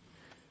pig.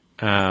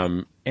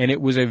 And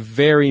it was a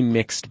very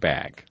mixed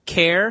bag.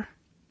 Care,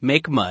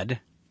 make mud.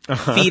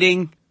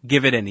 Feeding,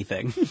 give it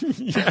anything.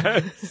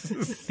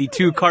 Yes. The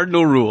 2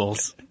 cardinal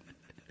rules.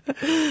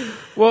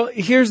 Well,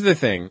 here's the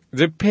thing.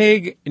 The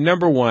pig,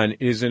 number 1,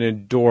 is an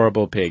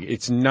adorable pig.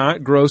 It's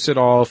not gross at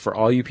all for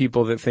all you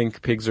people that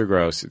think pigs are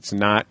gross. It's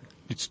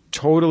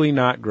totally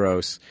not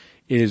gross.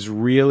 It is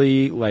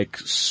really like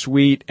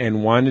sweet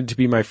and wanted to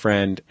be my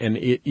friend. And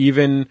it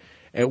even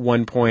at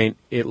one point,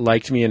 it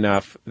liked me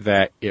enough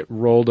that it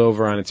rolled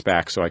over on its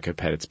back so I could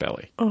pet its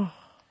belly. Oh.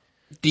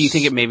 Do you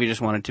think it maybe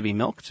just wanted to be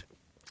milked?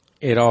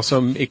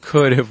 It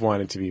could have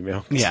wanted to be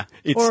milked. Yeah.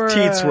 Its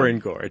teats were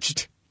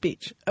engorged.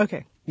 Beach.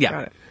 Okay.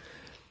 Yeah.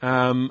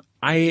 Got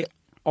it.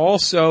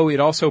 It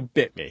also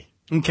bit me.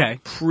 Okay.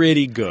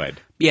 Pretty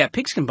good. Yeah,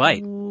 pigs can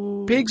bite.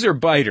 Pigs are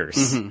biters.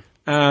 Mm-hmm.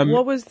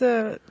 What was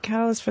the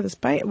catalyst for this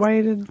bite?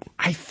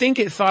 I think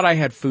it thought I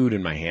had food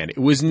in my hand. It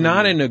was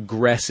not an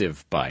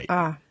aggressive bite.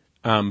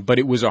 But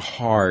it was a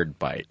hard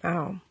bite.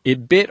 Oh.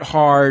 It bit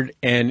hard,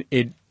 and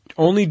it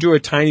only drew a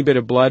tiny bit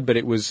of blood, but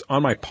it was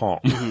on my palm.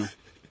 Mm-hmm.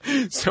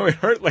 So it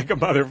hurt like a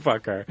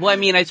motherfucker. Well, I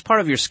mean, it's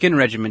part of your skin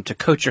regimen to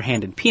coat your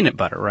hand in peanut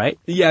butter, right?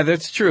 Yeah,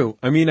 that's true.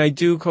 I mean, I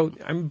do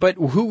but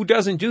who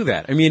doesn't do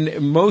that? I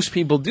mean, most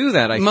people do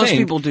that, I think. Most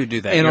people do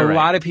that, and you're right.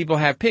 lot of people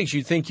have pigs.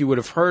 You'd think you would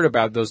have heard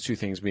about those 2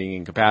 things being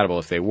incompatible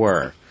if they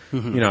were.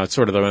 Mm-hmm. You know, it's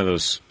sort of one of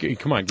those,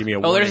 come on, give me a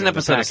warning. Oh, there's an on the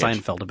episode of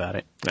package. Seinfeld about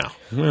it. No.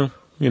 Well,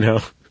 you know.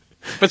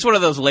 But it's one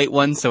of those late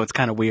ones, so it's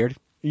kind of weird.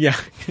 Yeah.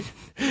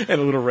 And a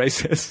little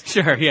racist.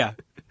 Sure, yeah.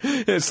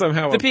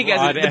 Somehow The pig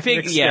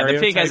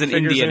has an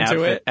Indian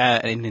outfit,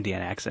 an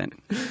Indian accent.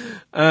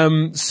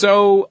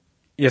 So,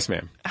 yes,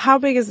 ma'am. How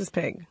big is this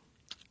pig?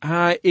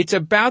 It's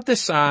about the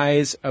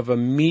size of a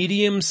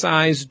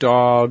medium-sized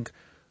dog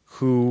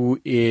who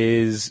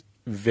is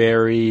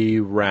very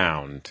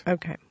round.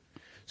 Okay.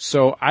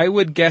 So I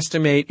would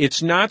guesstimate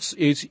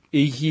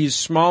he's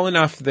small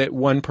enough that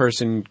one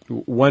person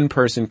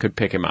could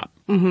pick him up.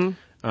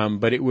 Mm-hmm.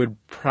 But it would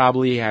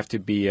probably have to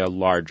be a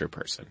larger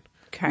person.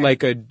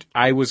 Okay.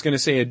 I was going to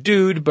say a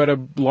dude, but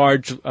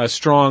a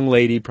strong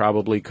lady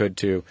probably could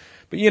too.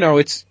 But you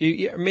know,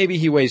 maybe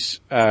he weighs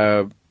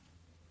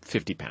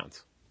 50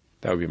 pounds.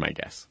 That would be my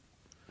guess.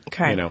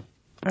 Okay. You know,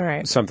 all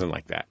right, something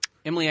like that.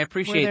 Emily, I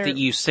appreciate that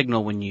you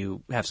signal when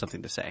you have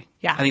something to say.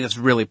 Yeah. I think that's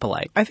really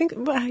polite. I think,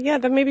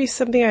 that may be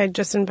something I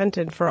just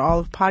invented for all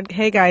of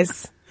Hey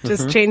guys,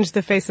 just change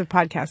the face of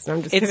podcasts. No,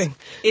 I'm just kidding.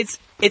 It's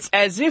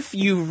as if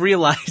you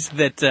realize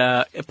that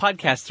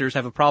podcasters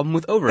have a problem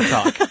with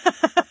overtalk.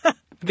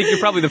 I think you're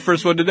probably the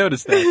first one to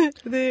notice that.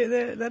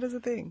 That is a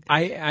thing.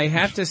 I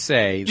have to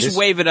say, just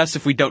wave at us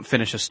if we don't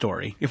finish a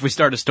story. If we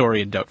start a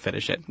story and don't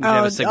finish it, we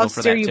have a signal I'll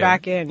for steer that you too.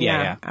 back in.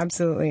 Yeah, Yeah,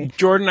 absolutely.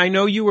 Jordan, I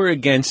know you were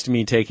against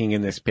me taking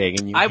in this pig,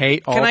 and you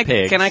hate all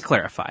pigs. Can I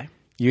clarify?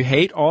 You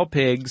hate all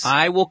pigs.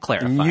 I will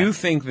clarify. And you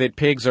think that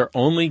pigs are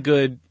only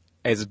good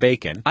as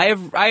bacon. I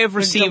have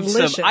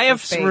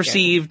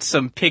received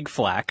some pig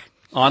flack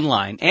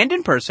online and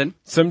in person.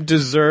 Some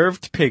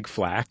deserved pig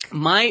flack.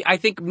 I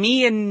think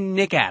me and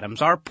Nick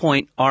Adams, our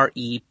point,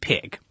 R.E.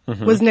 pig.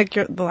 Mm-hmm. Was Nick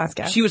the last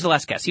guest? She was the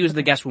last guest. He was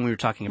the guest when we were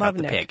talking about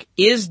the Nick. pig.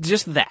 Is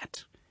just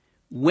that.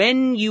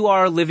 When you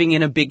are living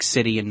in a big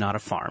city and not a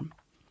farm,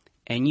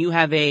 and you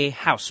have a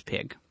house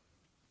pig,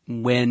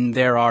 when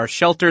there are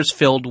shelters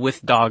filled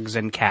with dogs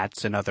and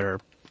cats and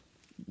other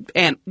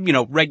and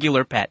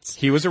regular pets.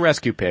 He was a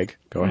rescue pig.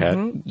 Go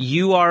ahead.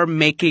 You are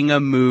making a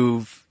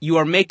move. You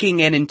are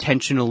making an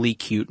intentionally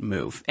cute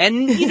move.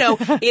 And,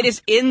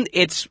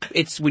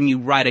 it's when you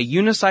ride a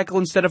unicycle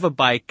instead of a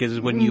bike, is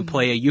when you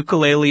play a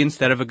ukulele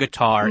instead of a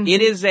guitar.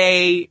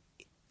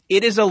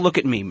 It is a look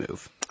at me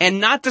move. And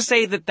not to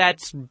say that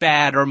that's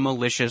bad or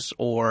malicious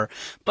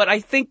but I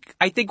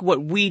think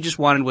what we just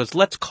wanted was,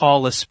 let's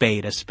call a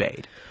spade a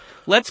spade.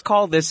 Let's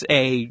call this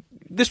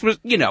was,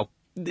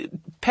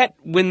 pet,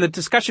 when the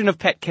discussion of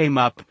pet came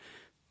up,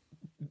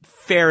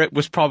 ferret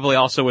was probably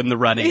also in the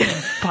running.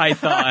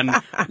 Python,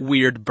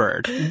 weird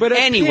bird. But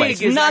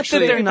anyways, not that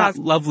they're not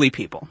lovely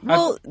people.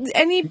 Well,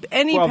 any well,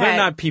 pet, they're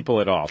not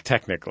people at all,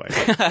 technically.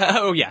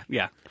 Oh,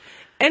 yeah.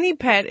 Any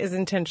pet is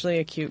intentionally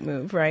a cute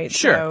move, right?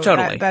 Sure, so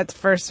totally. That's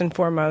first and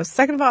foremost.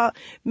 Second of all,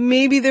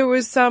 maybe there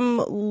was some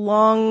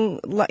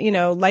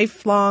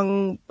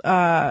lifelong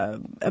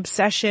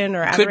obsession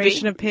or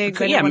adoration of pigs.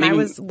 When I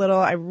was little,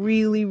 I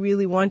really,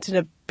 really wanted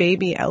a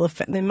baby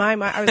elephant. In my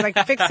mind, I was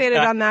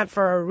fixated on that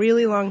for a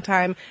really long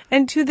time.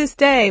 And to this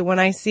day, when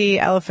I see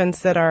elephants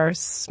that are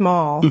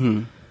small,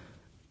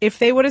 if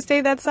they would have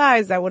stayed that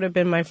size, that would have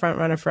been my front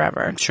runner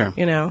forever. Sure.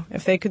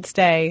 If they could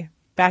stay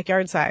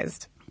backyard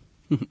sized.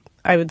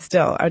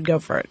 I'd go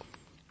for it.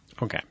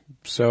 Okay.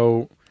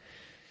 So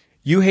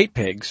you hate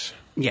pigs.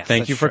 Yes.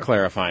 Thank you for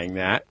clarifying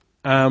that.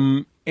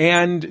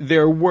 And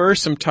there were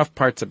some tough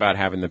parts about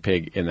having the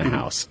pig in the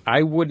house.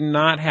 I would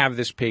not have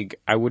the pig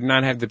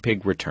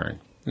return.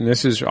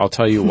 And I'll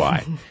tell you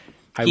why.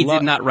 He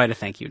did not write a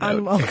thank you note.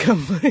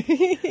 Unwelcome.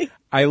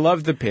 I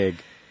love the pig.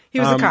 He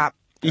was a cop.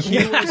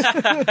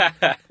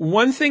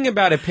 One thing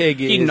about a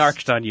pig is... He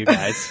narked on you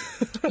guys.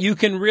 You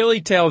can really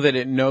tell that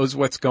it knows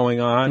what's going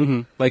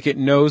on. Like, it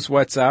knows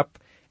what's up.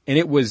 And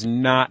it was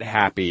not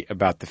happy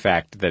about the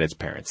fact that its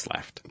parents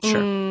left.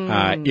 Sure.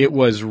 It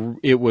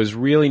was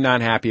really not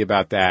happy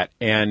about that.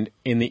 And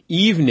in the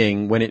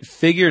evening, when it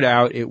figured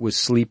out it was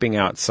sleeping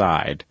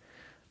outside,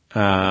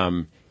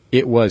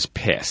 it was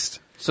pissed.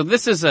 So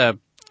this is a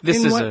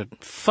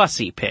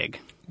fussy pig.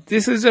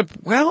 This is a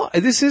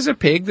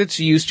pig that's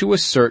used to a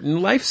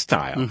certain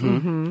lifestyle.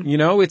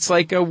 It's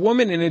like a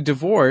woman in a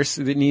divorce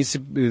that needs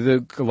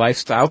the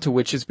lifestyle to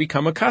which has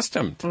become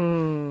accustomed.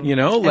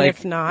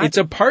 If not, it's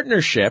a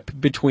partnership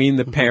between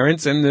the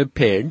parents and the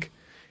pig,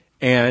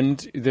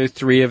 and the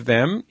three of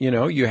them.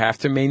 You have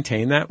to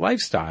maintain that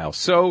lifestyle.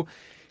 So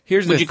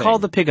here's the thing. Would you call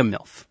the pig a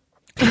MILF?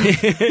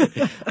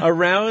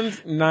 Around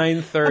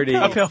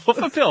 9:30. A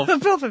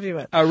pilf, if you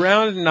would.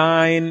 Around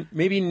 9,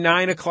 maybe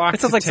 9 o'clock. It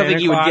sounds like something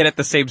you would get at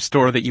the same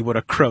store that you would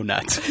a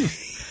cronut.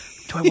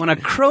 Do I want a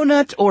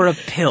cronut or a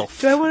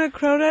pilf? Do I want a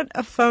cronut,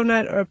 a faux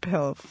nut, or a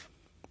pilf?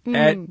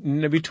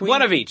 Between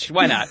one of each.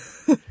 Why not?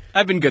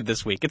 I've been good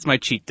this week. It's my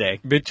cheat day.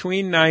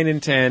 Between 9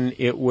 and 10,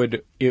 it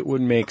would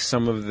make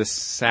some of the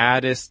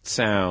saddest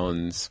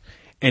sounds.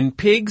 And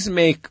pigs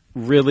make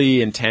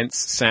really intense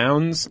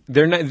sounds.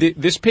 They're not.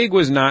 This pig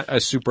was not a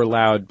super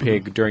loud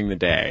pig during the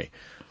day,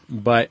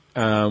 but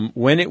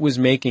when it was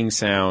making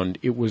sound,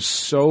 it was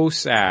so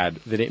sad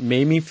that it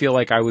made me feel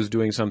like I was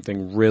doing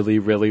something really,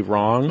 really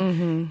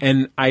wrong.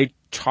 And I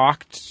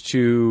talked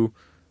to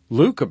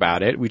Luke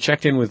about it. We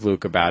checked in with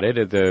Luke about it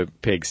at the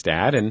pig's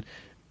dad, and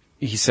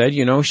he said,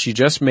 she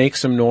just makes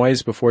some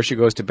noise before she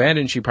goes to bed,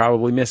 and she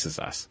probably misses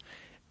us.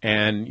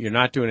 And you're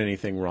not doing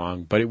anything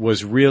wrong, but it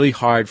was really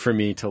hard for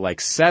me to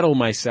settle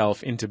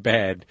myself into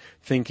bed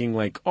thinking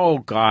oh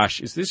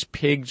gosh, is this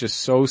pig just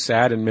so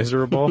sad and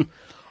miserable?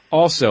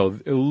 Also,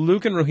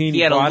 Luke and Rohini he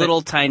had a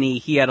little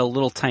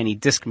tiny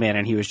Discman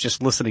and he was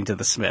just listening to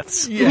the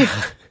Smiths. Yeah.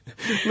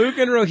 Luke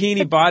and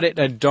Rohini bought it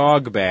a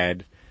dog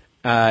bed,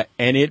 and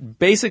it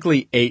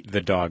basically ate the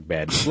dog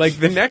bed.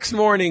 The next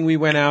morning we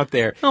went out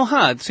there.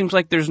 It seems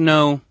like there's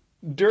no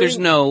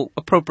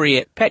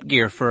appropriate pet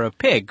gear for a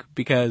pig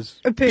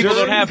because people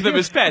don't have them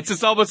as pets.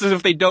 It's almost as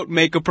if they don't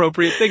make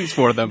appropriate things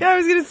for them. Yeah, I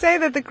was going to say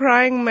that the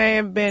crying may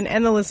have been,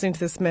 and the listening to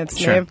the Smiths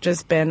may have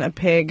just been a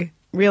pig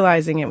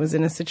realizing it was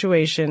in a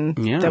situation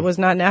that was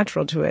not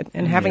natural to it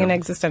and having an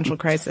existential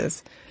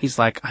crisis. He's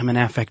like, I'm an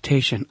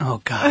affectation.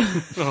 Oh, God.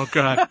 Oh,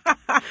 God.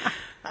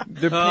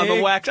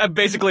 I'm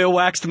basically a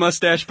waxed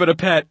mustache, but a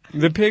pet.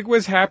 The pig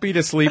was happy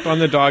to sleep on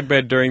the dog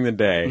bed during the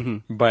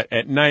day, but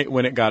at night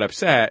when it got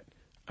upset,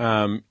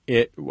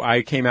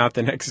 I came out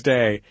the next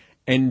day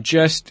and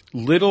just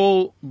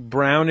little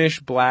brownish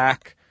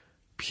black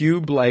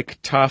pube-like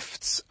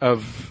tufts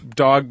of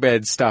dog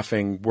bed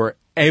stuffing were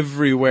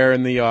everywhere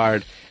in the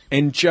yard,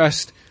 and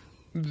just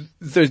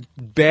the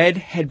bed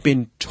had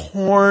been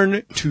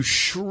torn to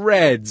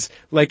shreds,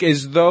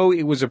 as though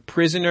it was a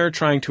prisoner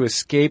trying to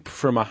escape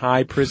from a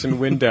high prison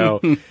window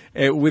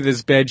with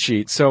his bed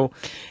sheet. So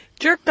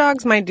jerk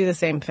dogs might do the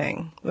same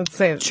thing. Let's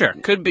say sure,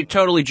 could be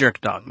totally jerk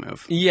dog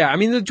move. Yeah,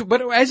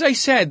 but as I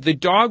said, the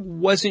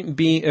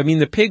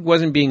pig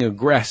wasn't being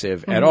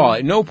aggressive at all.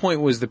 At no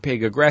point was the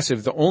pig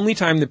aggressive. The only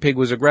time the pig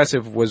was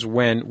aggressive was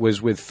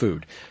with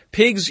food.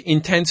 Pigs'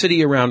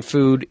 intensity around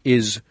food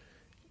is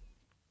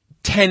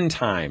 10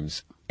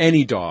 times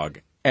any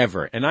dog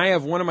ever. And I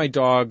have one of my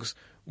dogs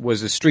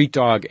was a street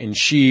dog, and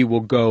she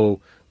will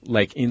go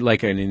like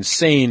an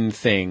insane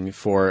thing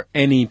for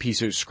any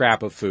piece of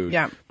scrap of food.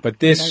 Yeah. But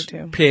this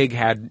pig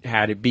had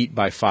it beat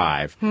by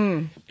 5.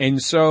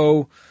 And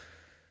so,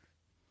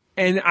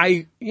 and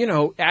I,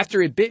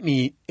 after it bit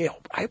me,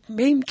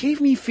 it gave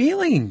me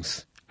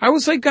feelings. I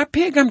was like,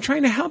 pig, I'm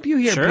trying to help you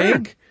here,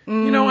 pig.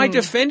 I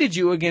defended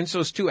you against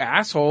those 2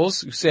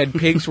 assholes who said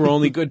pigs were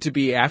only good to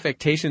be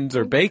affectations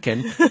or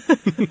bacon.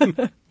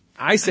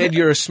 I said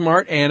you're a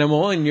smart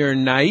animal and you're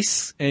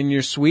nice and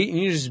you're sweet and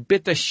you just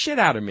bit the shit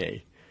out of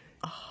me.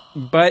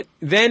 But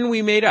then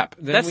we made up.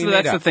 That's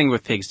the thing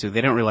with pigs, too.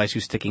 They don't realize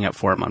who's sticking up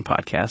for them on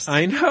podcasts.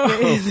 I know.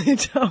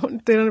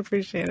 They don't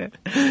appreciate it.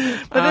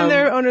 But then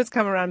their owners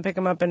come around and pick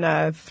them up in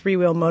a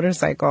 3-wheel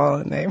motorcycle,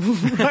 and they put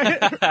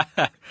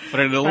it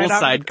in a little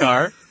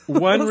sidecar.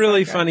 One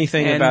really funny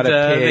thing about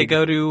a pig. They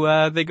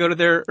go to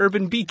their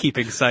urban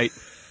beekeeping site.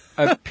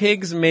 A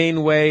pig's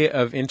main way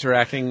of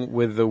interacting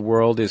with the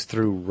world is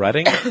through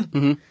rutting.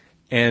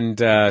 And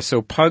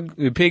so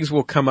pigs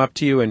will come up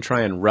to you and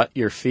try and rut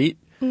your feet.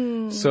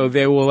 So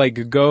they will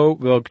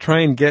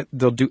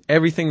they'll do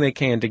everything they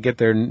can to get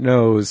their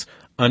nose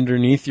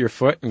underneath your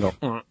foot and go,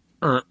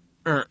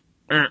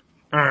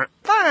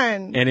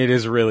 fun. And it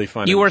is really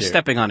fun. You were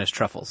stepping on his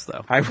truffles,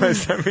 though. I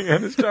was stepping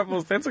on his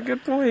truffles. That's a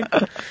good point.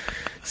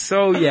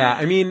 So yeah,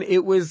 I mean,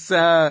 it was,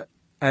 the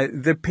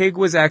pig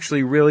was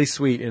actually really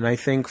sweet. And I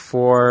think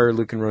for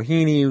Luke and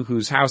Rohini,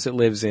 whose house it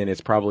lives in, it's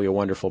probably a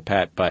wonderful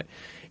pet, but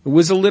it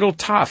was a little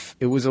tough.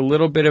 It was a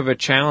little bit of a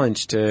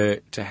challenge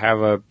to have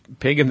a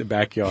pig in the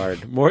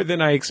backyard, more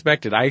than I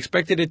expected. I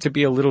expected it to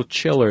be a little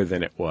chiller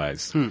than it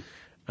was. Do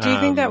you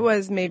think that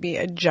was maybe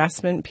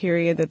adjustment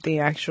period, that the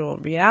actual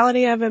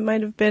reality of it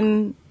might have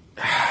been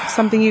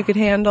something you could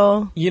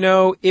handle?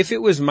 If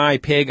it was my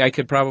pig, I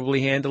could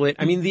probably handle it.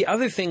 I mean, the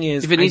other thing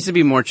is, if it needs to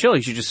be more chill,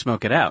 you should just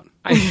smoke it out.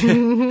 Put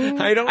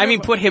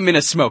him in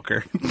a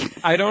smoker.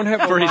 I don't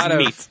have for a lot his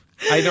of meat.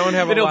 I don't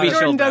have a lot of...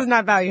 Jordan does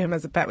not value him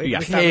as a pet. We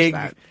established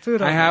that.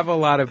 Food I have a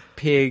lot of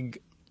pig...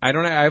 I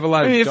have a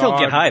lot of dog... If he'll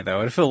get high,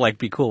 though. If he'll,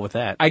 be cool with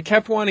that. I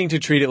kept wanting to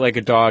treat it like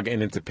a dog,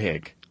 and it's a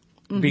pig.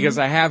 Because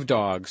I have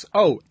dogs.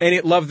 Oh, and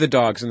it loved the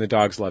dogs, and the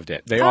dogs loved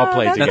it. They all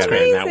played together,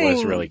 and that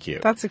was really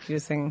cute. That's the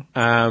cutest thing.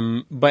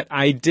 But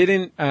I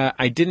didn't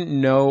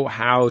know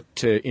how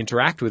to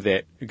interact with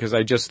it, because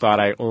I just thought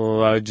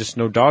I just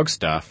know dog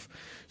stuff.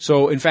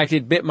 So, in fact,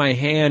 it bit my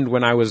hand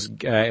when I was,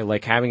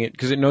 having it,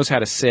 because it knows how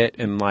to sit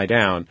and lie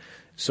down.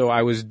 So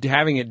I was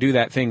having it do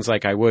that things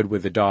like I would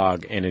with the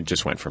dog, and it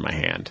just went for my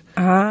hand.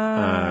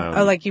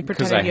 Like you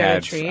pretended you had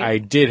a treat? I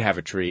did have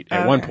a treat.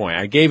 At one point,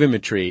 I gave him a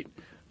treat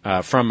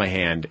from my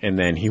hand, and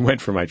then he went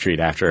for my treat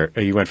after.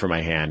 He went for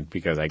my hand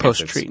because I guess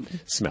it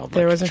smelled like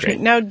there was a treat.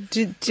 Now,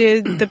 did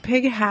the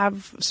pig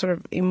have sort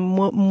of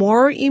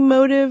more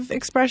emotive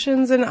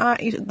expressions and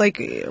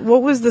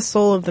what was the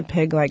soul of the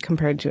pig like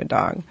compared to a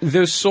dog?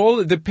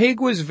 The pig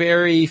was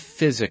very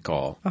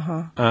physical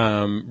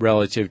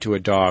relative to a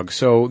dog.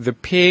 So the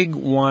pig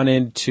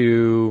wanted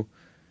to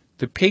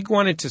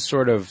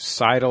sort of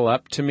sidle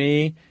up to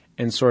me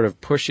and sort of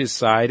push his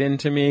side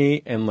into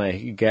me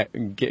and get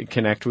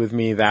connect with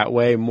me that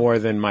way more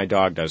than my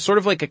dog does. Sort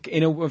of like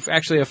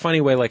actually a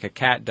funny way like a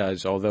cat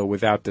does, although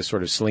without the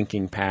sort of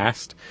slinking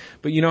past.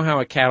 But you know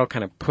how a cat will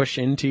kind of push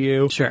into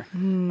you? Sure.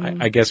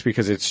 I guess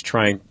because it's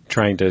trying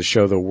to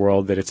show the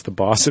world that it's the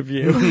boss of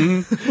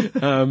you.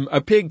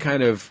 A pig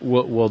kind of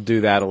will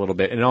do that a little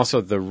bit, and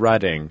also the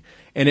rutting.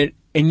 And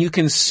you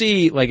can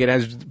see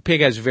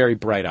pig has very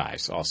bright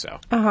eyes also.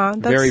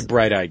 Very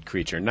bright-eyed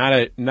creature. Not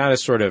a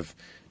sort of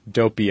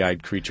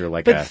dopey-eyed creature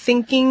like a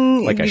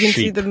thinking like a you can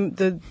sheep.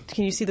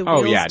 Can you see the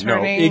wheels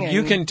turning?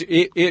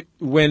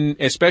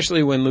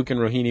 Especially when Luke and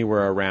Rohini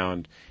were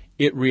around,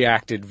 it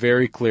reacted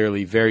very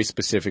clearly, very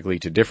specifically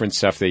to different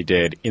stuff they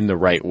did in the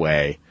right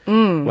way.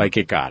 Like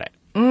it got it.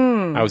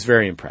 I was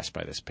very impressed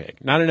by this pig.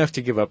 Not enough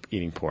to give up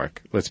eating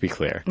pork, let's be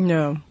clear.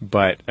 No.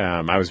 But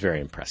I was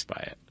very impressed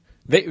by it.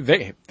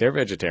 They're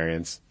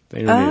vegetarians.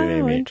 They don't need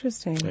any meat.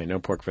 Interesting. No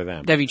pork for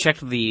them. Have you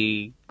checked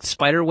the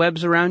spider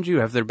webs around you?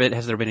 Has there been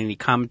any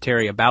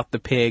commentary about the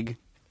pig?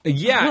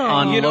 Yeah,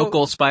 on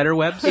local spider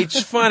webs.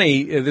 It's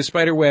funny. The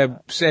spider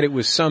web said it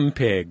was some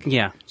pig.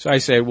 Yeah. So I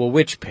said, "Well,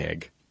 which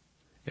pig?"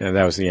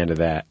 That was the end of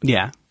that.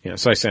 Yeah.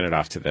 So I sent it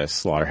off to the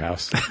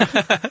slaughterhouse.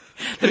 That'd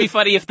be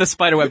funny if the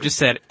spider web just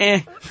said,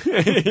 "Eh."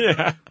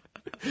 Yeah.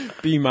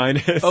 B-.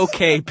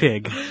 Okay,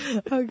 pig.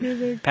 Okay,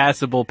 pig.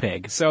 Passable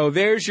pig. So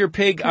there's your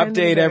pig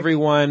update,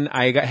 everyone.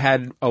 I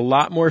had a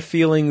lot more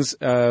feelings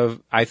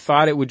of, I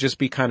thought it would just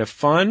be kind of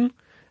fun,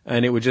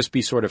 and it would just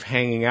be sort of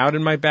hanging out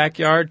in my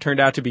backyard. Turned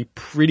out to be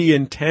pretty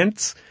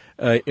intense,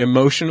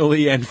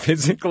 emotionally and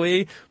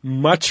physically,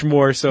 much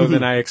more so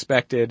than I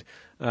expected.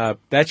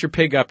 That's your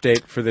pig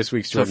update for this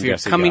week's Jordan Jesse Go.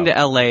 So if you're coming to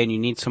LA and you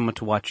need someone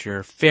to watch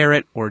your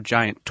ferret or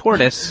giant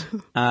tortoise,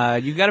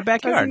 you got a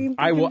backyard.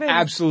 I will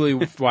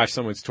absolutely watch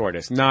someone's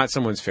tortoise, not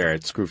someone's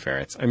ferret. Screw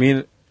ferrets. I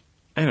mean,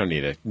 I don't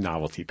need a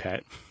novelty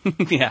pet.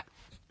 Yeah.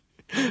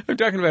 I'm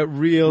talking about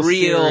real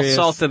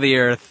salt of the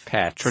earth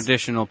pets,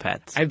 traditional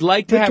pets. I'd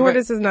like to the have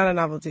tortoise is not a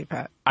novelty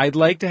pet. I'd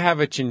like to have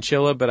a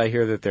chinchilla, but I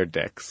hear that they're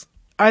dicks.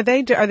 Are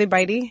they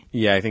bitey?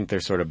 Yeah, I think they're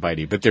sort of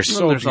bitey, but they're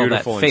there's beautiful all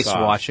that and face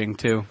soft. washing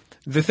too.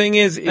 The thing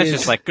is That's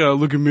just like, oh,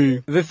 look at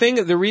me.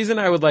 The reason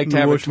I would like to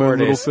have a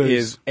tortoise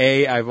is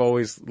A, I've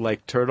always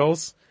liked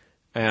turtles,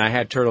 and I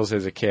had turtles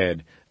as a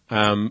kid.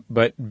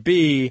 But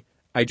B,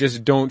 I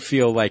just don't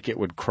feel like it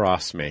would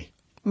cross me.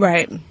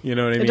 Right. You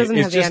know what I mean? It doesn't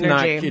have the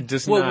energy.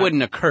 It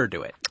wouldn't occur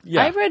to it.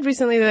 Yeah. I read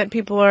recently that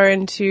people are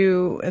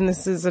into, and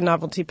this is a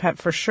novelty pet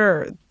for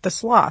sure, the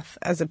sloth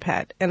as a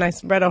pet. And I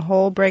read a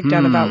whole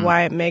breakdown about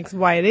why it makes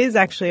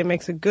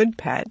a good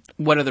pet.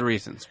 What are the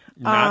reasons?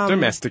 Not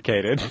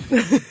domesticated.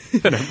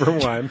 Number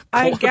one.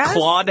 I guess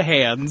clawed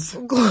hands.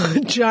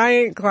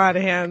 Giant clawed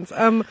hands.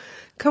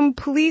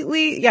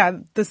 Completely,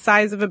 the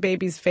size of a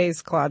baby's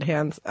face, clawed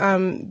hands.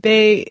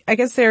 I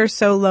guess they're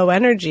so low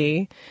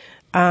energy.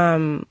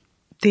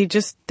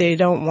 They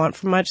don't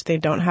want much. They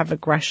don't have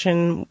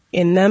aggression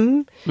in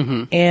them.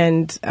 Mm-hmm.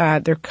 And,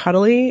 they're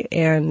cuddly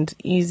and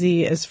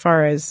easy as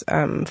far as,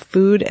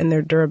 food and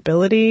their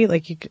durability. I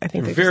think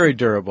they're very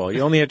durable.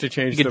 You only have to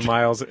change the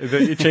miles.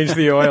 You change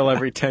the oil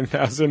every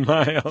 10,000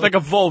 miles. Like a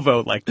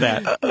Volvo like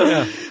that.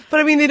 Yeah. But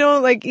I mean, they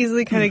don't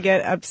easily kind of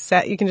get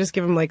upset. You can just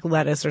give them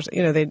lettuce or,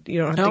 you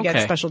don't have to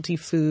get specialty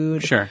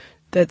food. Sure.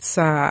 That's,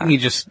 you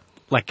just,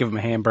 give them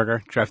a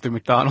hamburger, drive through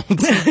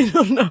McDonald's. I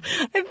don't know.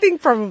 I think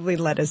probably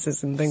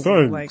lettuces and things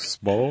Thanks,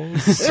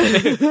 boss.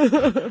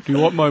 Do you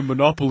want my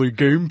Monopoly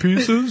game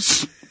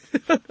pieces?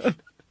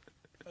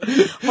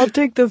 I'll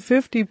take the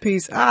 50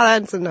 piece.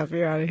 That's enough.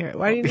 You're out of here.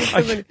 Why do you need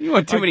so many? You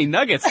want too many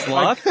nuggets,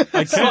 Sloth.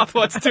 Sloth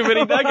wants too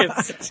many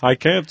nuggets. I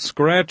can't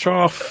scratch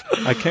off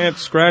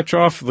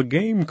the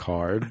game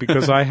card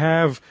because I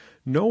have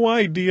no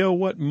idea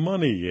what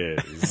money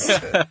is.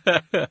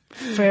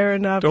 Fair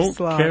enough, Don't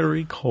Sloth.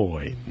 carry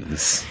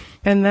coins.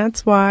 And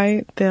that's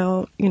why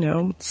they'll,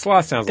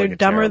 Sloth sounds they're like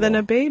dumber than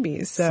a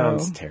baby, so.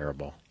 Sounds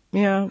terrible.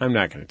 Yeah. I'm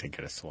not going to take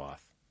it a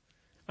sloth.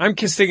 I'm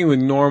sticking with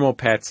normal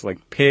pets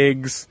like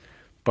pigs,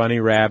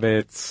 bunny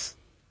rabbits.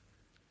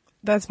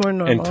 That's more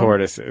normal. And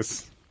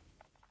tortoises.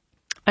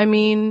 I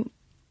mean,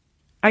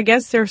 I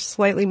guess they're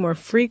slightly more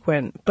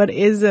frequent, but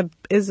is a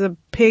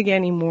pig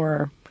any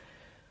more,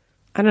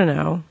 I don't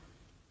know.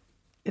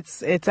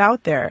 It's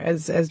out there,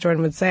 as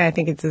Jordan would say. I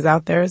think it's as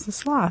out there as a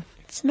sloth.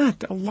 It's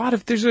not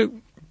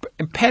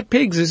pet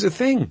pigs is a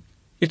thing.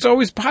 It's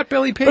always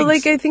potbelly pigs. But I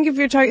think if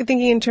you're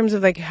thinking in terms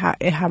of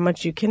how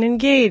much you can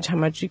engage, how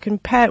much you can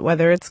pet,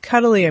 whether it's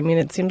cuddly. I mean,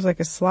 it seems like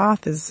a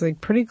sloth is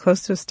pretty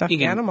close to a stuffed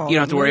animal. You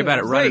don't have to worry about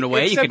it running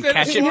away. You can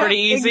catch it pretty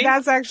easy.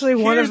 That's actually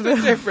one of the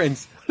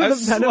difference. You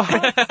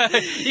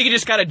can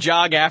just kind of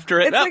jog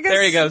after it. It's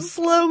there he goes.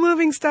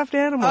 Slow-moving stuffed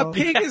animal. A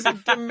pig is a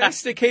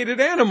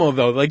domesticated animal,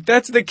 though.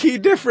 That's the key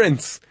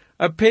difference.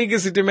 A pig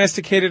is a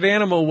domesticated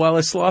animal, while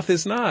a sloth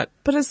is not.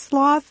 But a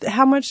sloth,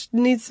 how much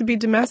needs to be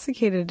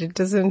domesticated? It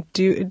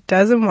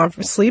doesn't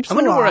want sleeps a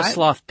lot. I wonder where a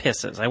sloth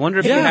pisses. I wonder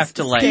if you have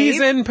to pees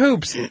and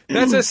poops.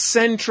 That's a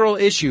central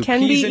issue.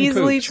 Can pees be and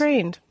easily poops.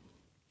 trained.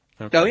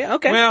 Okay. Oh yeah,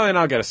 okay. Well, then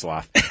I'll get a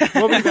sloth.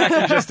 We'll be back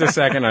in just a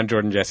second on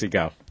Jordan Jesse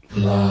Go.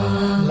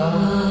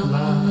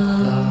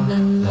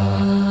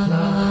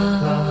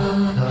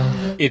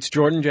 It's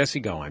Jordan Jesse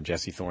Go. I'm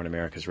Jesse Thorne,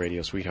 America's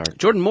radio sweetheart.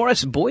 Jordan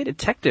Morris, boy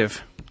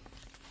detective.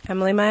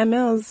 Emily Maya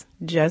Mills,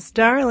 just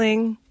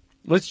darling.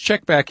 Let's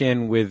check back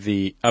in with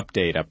the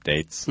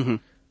updates.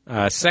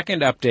 Mm-hmm.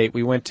 Second update,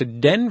 we went to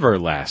Denver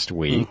last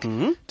week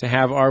to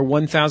have our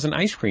 1,000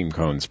 ice cream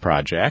cones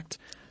project.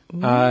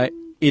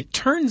 It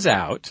turns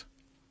out,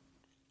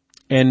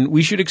 and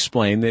we should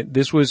explain that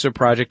this was a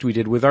project we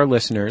did with our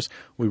listeners.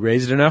 We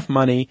raised enough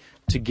money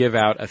to give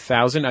out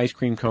 1,000 ice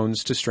cream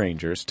cones to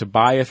strangers, to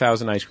buy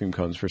 1,000 ice cream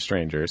cones for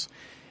strangers.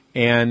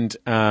 And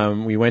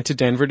we went to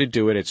Denver to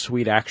do it at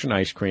Sweet Action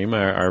Ice Cream.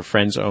 Our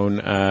friends own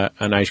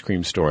an ice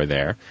cream store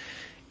there.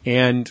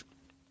 And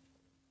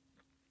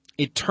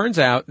it turns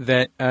out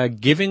that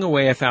giving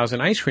away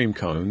 1,000 ice cream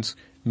cones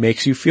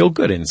makes you feel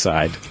good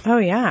inside. Oh,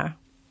 yeah.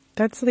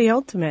 That's the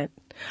ultimate.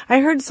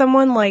 I heard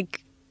someone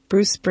like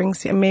Bruce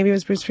Springsteen, maybe it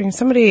was Bruce Springsteen,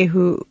 somebody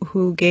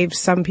who gave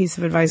some piece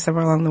of advice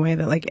somewhere along the way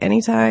that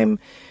anytime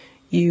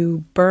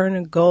you burn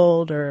a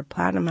gold or a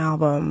platinum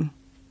album,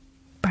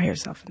 buy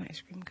yourself an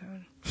ice cream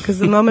cone. Because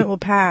the moment will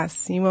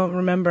pass. You won't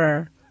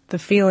remember the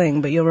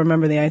feeling, but you'll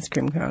remember the ice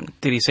cream cone.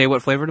 Did he say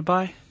what flavor to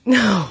buy?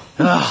 No.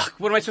 Ugh,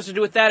 what am I supposed to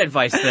do with that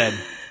advice then?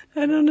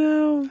 I don't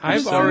know. I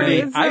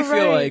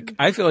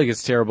feel like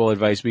it's terrible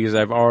advice because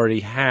I've already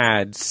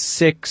had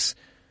 6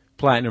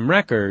 platinum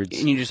records.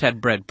 And you just had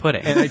bread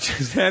pudding. And I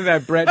just had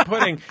that bread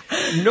pudding.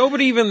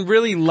 Nobody even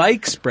really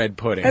likes bread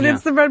pudding. And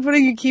it's the bread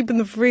pudding you keep in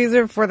the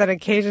freezer for that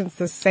occasion. It's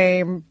the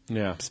same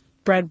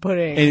bread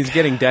pudding. And it's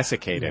getting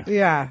desiccated.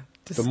 Yeah.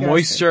 Disgusting. The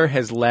moisture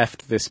has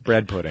left this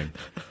bread pudding.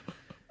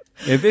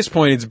 At this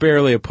point, it's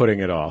barely a pudding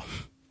at all.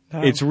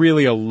 Oh. It's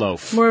really a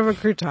loaf. More of a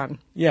crouton.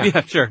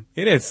 Yeah, sure.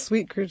 It is.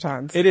 Sweet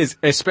croutons. It is,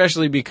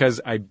 especially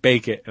because I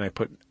bake it and I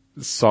put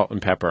salt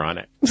and pepper on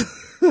it.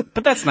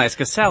 But that's nice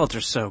because salads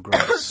are so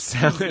gross.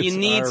 You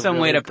need some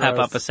way to pep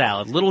up a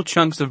salad. Little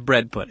chunks of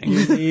bread pudding.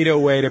 You need a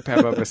way to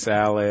pep up a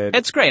salad.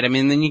 It's great. I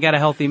mean, then you got a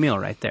healthy meal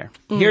right there.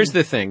 Here's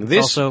the thing.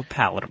 This also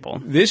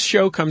palatable. This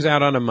show comes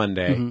out on a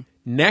Monday. Mm-hmm.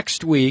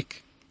 Next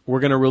week, we're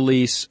going to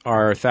release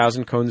our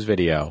 1,000 Cones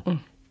video.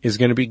 Is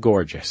going to be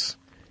gorgeous.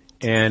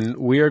 And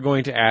we are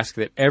going to ask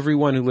that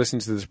everyone who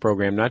listens to this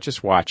program not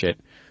just watch it,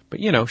 but,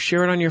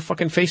 share it on your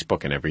fucking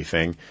Facebook and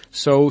everything.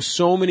 So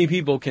many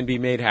people can be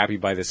made happy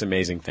by this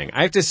amazing thing.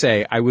 I have to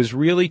say, I was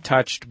really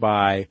touched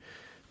by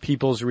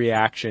people's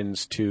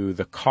reactions to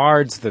the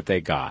cards that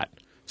they got.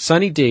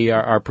 Sunny D,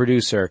 our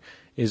producer,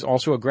 is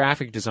also a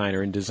graphic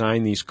designer and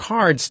designed these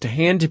cards to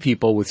hand to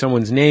people with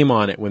someone's name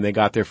on it when they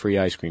got their free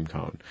ice cream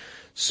cone.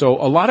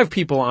 So a lot of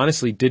people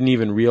honestly didn't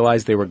even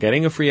realize they were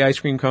getting a free ice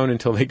cream cone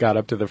until they got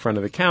up to the front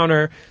of the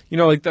counter.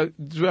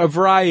 A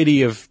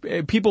variety of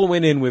people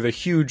went in with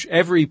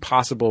every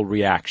possible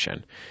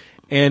reaction.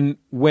 And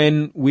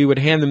when we would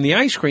hand them the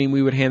ice cream,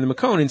 we would hand them a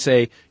cone and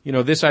say,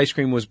 this ice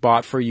cream was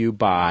bought for you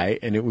by,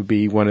 and it would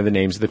be one of the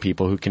names of the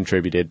people who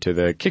contributed to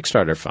the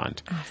Kickstarter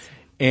fund. Awesome.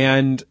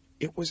 And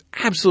it was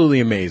absolutely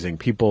amazing,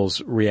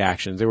 people's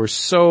reactions. They were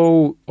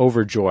so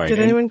overjoyed. Did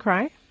anyone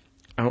cry?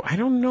 I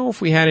don't know if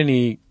we had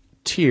any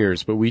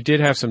tears, but we did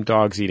have some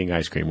dogs eating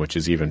ice cream, which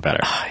is even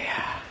better. Oh,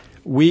 yeah.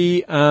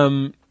 We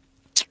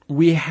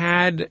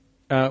had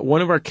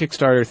one of our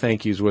Kickstarter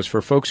thank yous was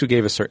for folks who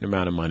gave a certain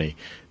amount of money.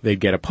 They'd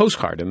get a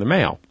postcard in the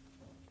mail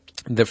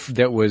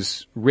that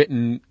was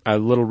a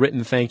little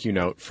written thank you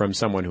note from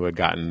someone who had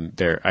gotten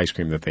their ice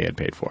cream that they had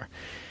paid for.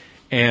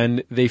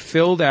 And they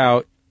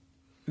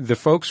the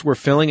folks were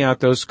filling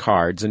out those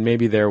cards, and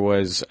maybe there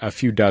was a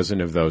few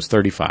dozen of those,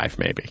 35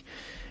 maybe.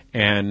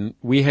 And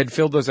we had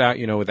filled those out,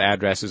 with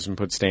addresses and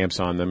put stamps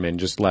on them and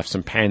just left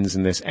some pens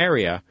in this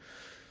area.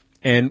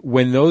 And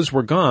when those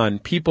were gone,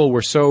 people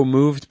were so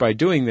moved by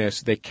doing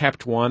this, they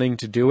kept wanting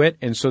to do it.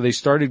 And so they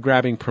started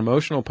grabbing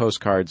promotional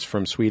postcards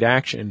from Sweet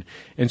Action.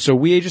 And so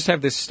we just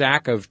have this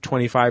stack of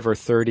 25 or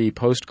 30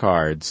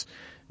 postcards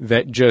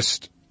that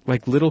just,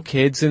 like little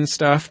kids and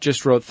stuff,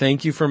 just wrote,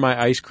 "Thank you for my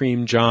ice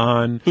cream,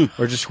 John,"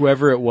 or just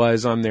whoever it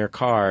was on their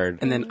card.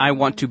 And then, "I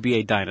want to be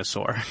a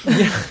dinosaur."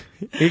 Yeah,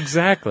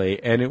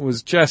 exactly. And it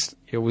was just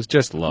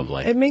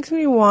lovely. It makes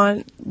me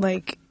want,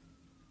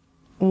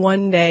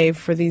 one day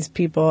for these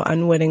people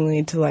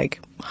unwittingly to,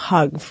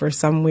 hug for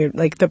some weird,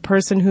 the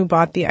person who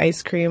bought the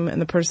ice cream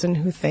and the person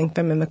who thanked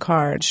them in the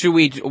card.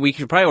 We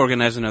could probably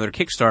organize another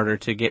Kickstarter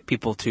to get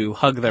people to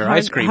hug their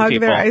ice cream people.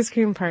 Hug their ice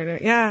cream partner,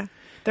 yeah.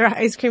 Their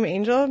ice cream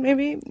angel,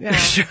 maybe? Yeah.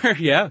 Sure,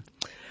 yeah.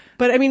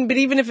 But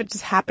even if it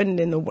just happened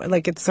in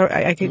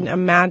I can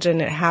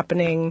imagine it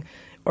happening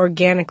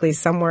organically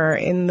somewhere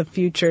in the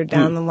future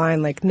down the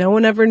line. No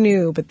one ever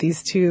knew, but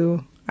these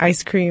two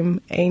ice cream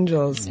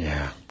angels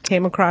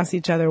came across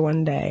each other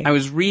one day. I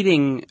was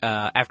reading,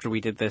 after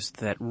we did this,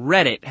 that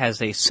Reddit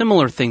has a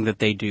similar thing that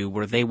they do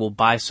where they will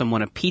buy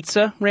someone a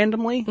pizza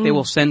randomly. They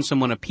will send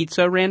someone a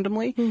pizza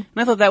randomly. And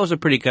I thought that was a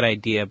pretty good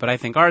idea, but I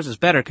think ours is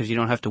better because you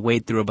don't have to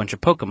wade through a bunch of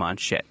Pokemon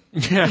shit.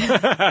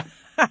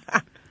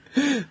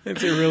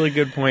 That's a really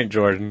good point,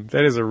 Jordan.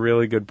 That is a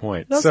really good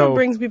point. It also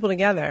brings people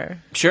together.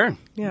 Sure.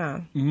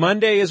 Yeah.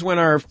 Monday is when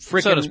our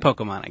frickin'... So does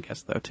Pokemon, I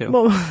guess, though, too.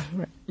 Well,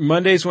 right.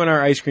 Monday's when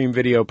our ice cream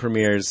video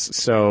premieres,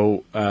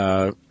 so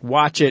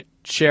watch it,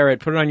 share it,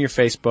 put it on your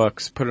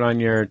Facebooks, put it on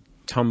your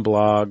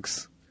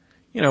Tumblr,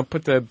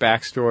 put the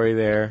backstory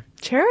there.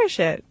 Cherish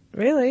it,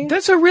 really.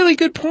 That's a really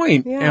good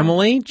point,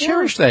 Emily.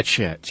 Cherish that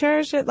shit.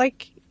 Cherish it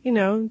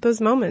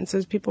those moments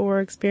as people were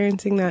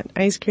experiencing that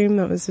ice cream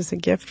that was just a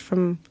gift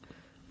from...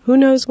 who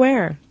knows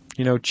where?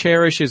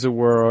 Cherish is a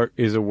word,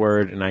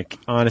 and I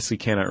honestly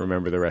cannot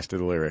remember the rest of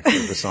the lyrics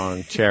of the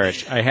song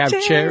Cherish. I have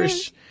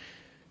cherish.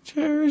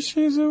 Cherish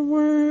is a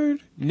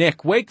word.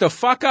 Nick, wake the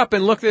fuck up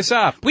and look this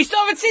up. We still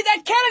haven't seen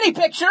that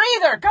Kennedy picture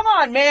either. Come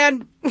on,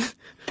 man.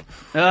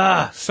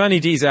 Sunny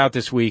D's out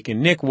this week,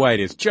 and Nick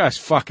White is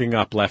just fucking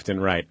up left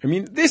and right. I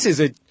mean,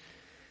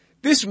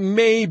 this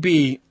may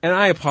be, and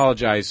I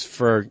apologize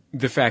for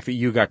the fact that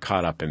you got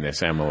caught up in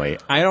this, Emily.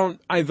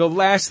 The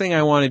last thing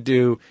I want to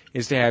do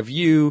is to have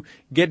you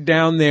get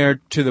down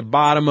there to the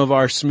bottom of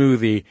our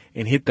smoothie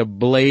and hit the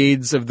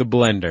blades of the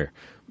blender.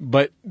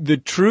 But the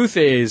truth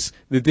is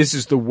that this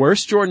is the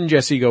worst Jordan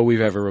Jesse Go we've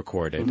ever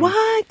recorded.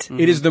 What? Mm-hmm.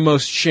 It is the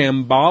most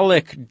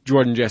shambolic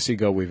Jordan Jesse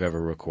Go we've ever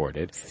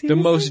recorded. Seriously? The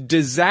most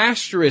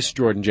disastrous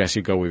Jordan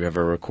Jesse Go we've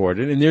ever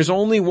recorded. And there's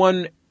only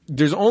one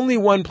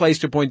place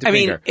to point the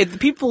finger. I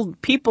mean,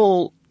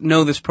 people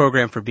know this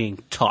program for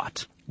being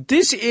taught.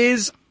 This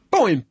is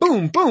boom,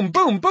 boom, boom,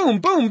 boom, boom,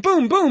 boom,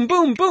 boom, boom,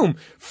 boom, boom.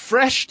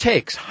 Fresh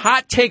takes,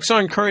 hot takes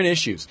on current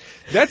issues.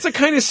 That's the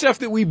kind of stuff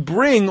that we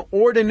bring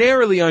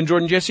ordinarily on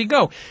Jordan Jesse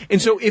Go.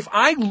 And so if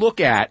I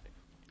look at,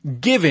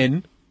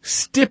 given,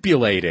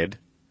 stipulated,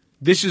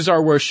 this is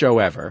our worst show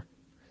ever,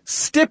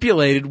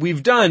 stipulated,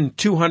 we've done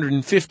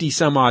 250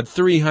 some odd,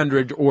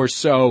 300 or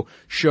so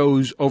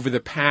shows over the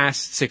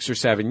past 6 or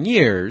 7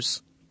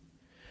 years.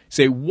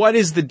 Say, what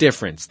is the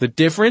difference? The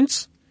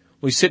difference?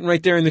 Well, he's sitting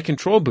right there in the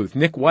control booth,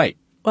 Nick White.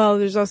 Well,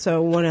 there's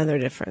also one other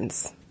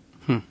difference.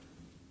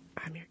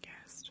 I'm your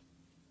guest.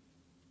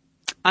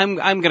 I'm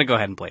going to go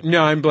ahead and blame Nick.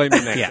 No, I'm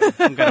blaming Nick. Yeah,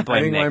 I'm going to blame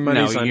I think Nick. my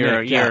money's on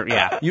Nick.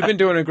 Yeah. You've been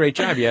doing a great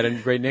job. You had a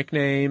great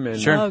nickname. And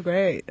Sure. Oh,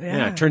 great.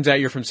 Yeah, it turns out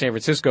you're from San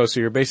Francisco, so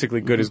you're basically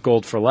good as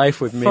gold for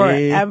life with me.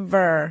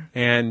 Forever.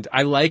 And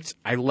I liked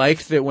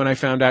that when I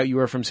found out you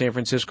were from San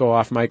Francisco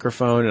off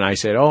microphone, and I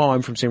said, "Oh,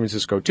 I'm from San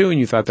Francisco too," and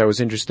you thought that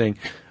was interesting.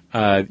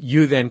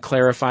 You then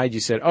clarified. You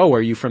said, "Oh,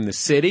 are you from the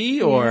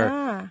city,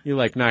 or you're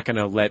like not going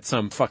to let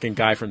some fucking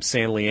guy from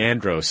San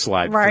Leandro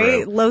slide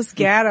Right? through?" Los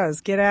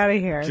Gatos, get out of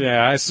here.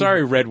 Yeah,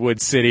 sorry,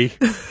 Redwood City.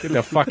 Get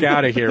the fuck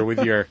out of here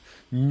with your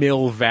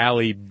Mill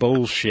Valley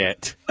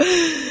bullshit.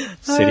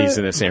 Cities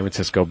in the San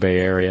Francisco Bay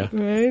Area.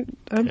 Right?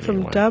 I'm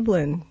from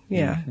Dublin.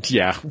 Yeah.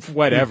 Yeah,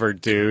 whatever,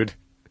 dude.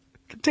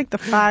 Take the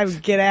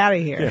 5, get out of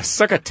here. Yeah,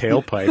 suck a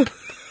tailpipe.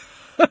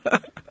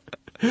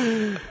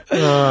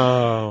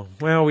 Oh,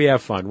 well, we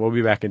have fun. We'll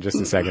be back in just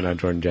a second on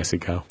Jordan Jesse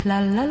Go. La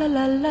la la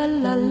la la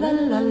la la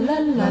la la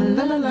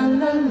la.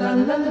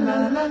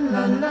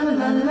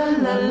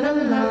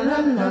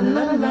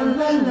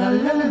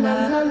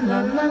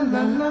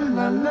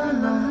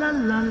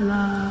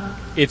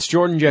 It's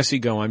Jordan Jesse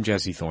Go. I'm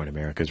Jesse Thorne,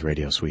 America's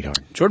radio sweetheart.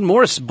 Jordan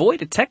Morris, boy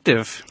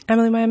detective.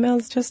 Emily Maya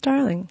Mills, just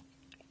darling.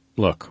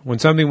 Look, when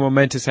something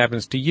momentous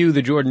happens to you,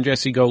 the Jordan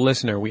Jesse Go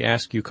listener, we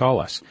ask you call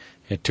us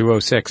at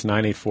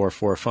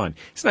 206-9844-FUN.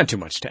 It's not too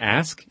much to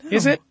ask,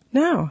 is it?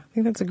 No, I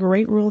think that's a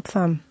great rule of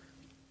thumb.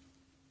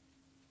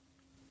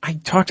 I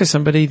talked to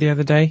somebody the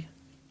other day.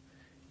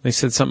 They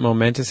said something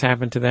momentous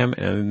happened to them,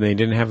 and they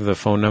didn't have the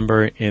phone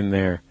number in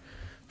their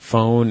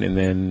phone, and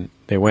then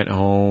they went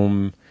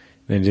home,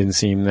 and it didn't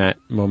seem that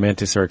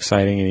momentous or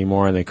exciting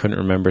anymore, and they couldn't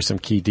remember some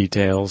key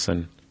details,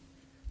 and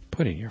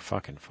put in your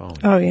fucking phone.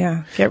 Oh,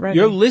 yeah. Get ready.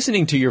 You're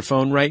listening to your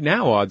phone right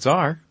now, odds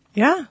are.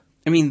 Yeah.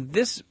 I mean,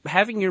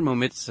 having your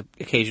momentous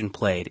occasion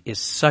played is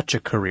such a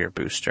career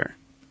booster.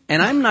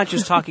 And I'm not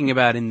just talking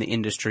about in the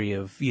industry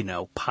of,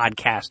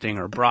 podcasting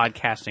or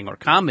broadcasting or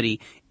comedy,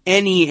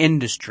 any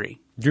industry.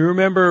 Do you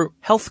remember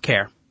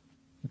Healthcare.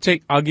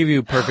 I'll give you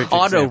a perfect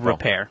Auto example.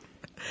 repair.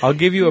 I'll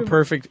give you a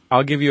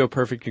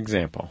perfect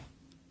example.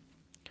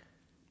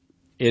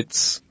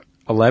 It's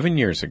 10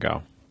 years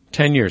ago,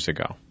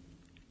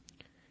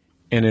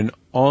 and an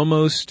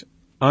almost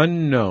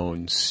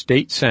unknown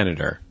state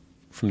senator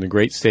from the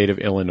great state of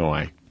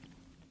Illinois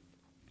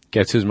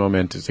gets his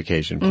momentous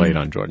occasion played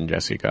on Jordan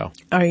Jesse Go.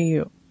 Are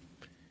you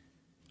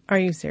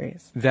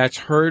serious? That's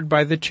heard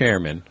by the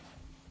chairman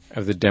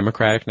of the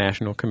Democratic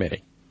National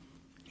Committee.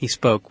 He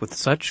spoke with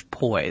such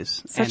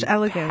poise, Such and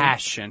elegance.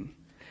 passion.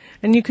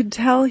 And you could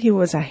tell he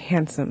was a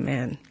handsome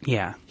man.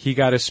 Yeah. He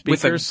got a With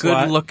speaker a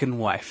slot. good-looking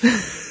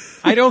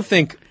wife. I don't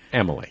think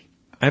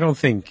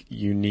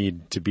you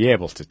need to be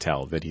able to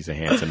tell that he's a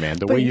handsome man.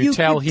 The But way you you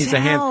tell could he's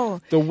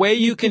tell. the way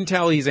you can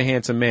tell he's a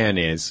handsome man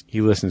is he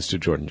listens to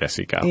Jordan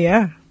Jesse Go.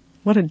 Yeah.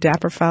 What a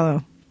dapper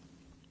fellow.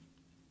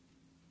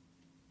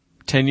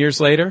 10 years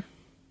later,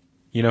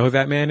 you know who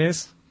that man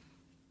is?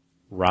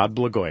 Rod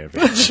Blagojevich.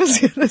 I was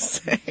just going to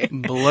say.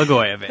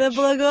 Blagojevich. The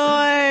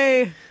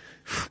Blagoj.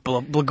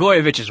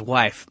 Blagojevich's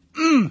wife.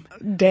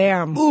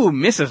 Damn. Ooh,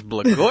 Mrs.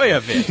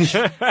 Blagojevich.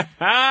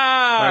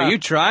 Are you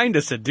trying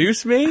to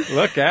seduce me?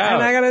 Look out.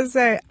 And I got to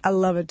say, I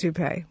love a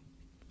toupee.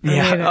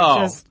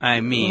 Yeah.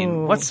 mean,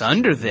 ooh. What's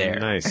under there?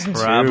 Nice.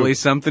 Probably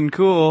something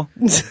cool.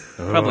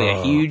 Probably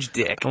a huge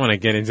dick. I want to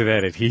get into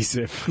that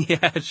adhesive.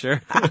 Yeah,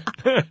 sure.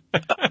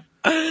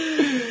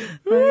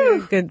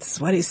 Good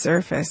sweaty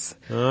surface.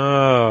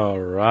 Oh,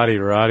 Rod.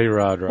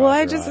 Well,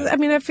 I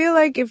feel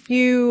like if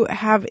you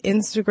have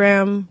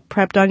Instagram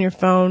prepped on your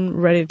phone,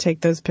 ready to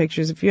take those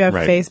pictures, if you have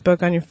Right.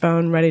 Facebook on your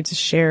phone, ready to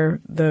share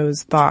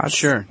those thoughts,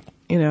 Sure.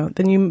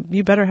 Then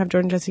you better have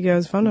Jordan Jesse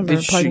Go's phone number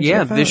plugged into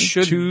your phone. This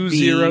should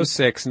be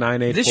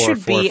 206-9844-FUN. This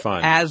should be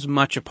as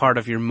much a part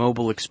of your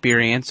mobile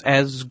experience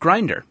as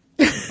Grindr,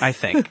 I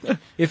think.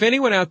 If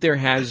anyone out there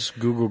has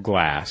Google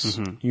Glass,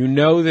 you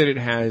know that it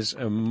has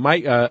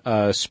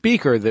a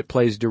speaker that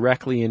plays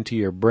directly into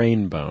your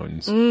brain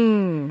bones.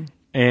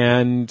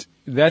 And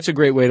that's a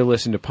great way to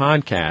listen to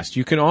podcasts.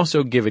 You can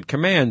also give it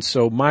commands.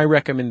 So my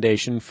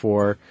recommendation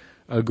for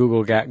a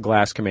Google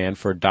Glass command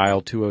for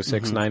dial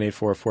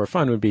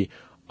 206-9844-FUN would be,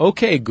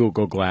 okay,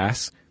 Google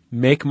Glass,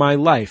 make my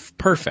life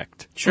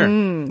perfect. Sure.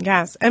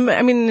 Yes. And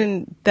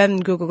then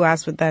Google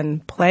Glass would then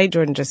play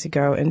Jordan Jesse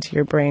Go into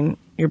your brain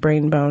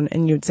bone,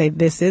 and you would say,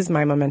 this is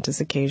my momentous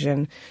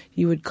occasion.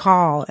 You would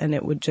call, and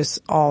it would just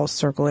all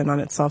circle in on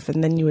itself,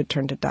 and then you would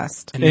turn to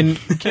dust. And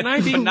can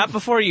I be... But not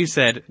before you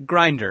said,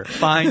 Grindr,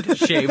 find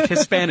shaved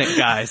Hispanic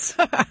guys.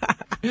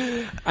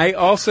 I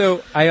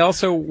also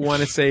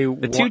want to say...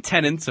 The two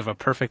tenets of a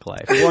perfect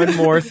life. One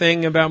more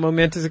thing about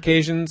momentous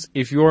occasions.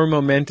 If your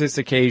momentous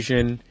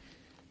occasion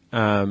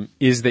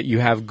is that you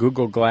have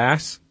Google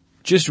Glass,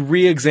 just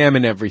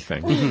re-examine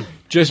everything.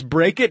 Just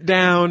break it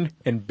down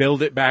and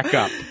build it back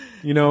up.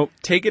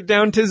 Take it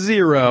down to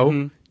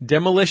zero,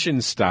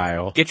 demolition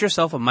style. Get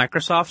yourself a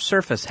Microsoft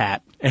Surface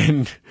hat.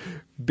 And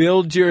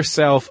build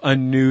yourself a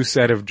new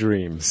set of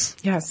dreams.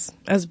 Yes.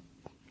 As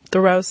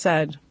Thoreau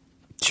said,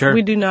 Sure.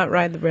 We do not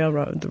ride the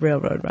railroad. The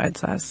railroad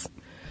rides us.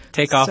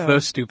 Take off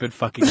those stupid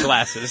fucking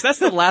glasses. That's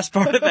the last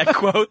part of that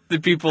quote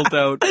that people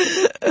don't.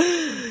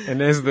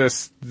 And as the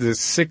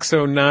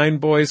 609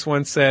 boys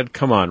once said,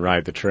 come on,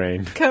 ride the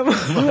train. Come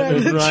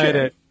on, ride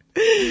it.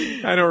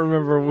 I don't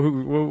remember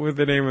what was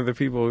the name of the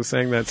people who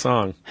sang that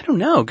song. I don't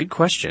know. Good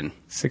question.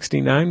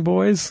 69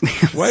 Boys?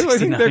 Why do I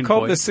think they're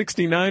called the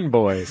 69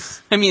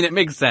 Boys? I mean, it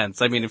makes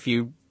sense. I mean, if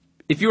you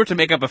were to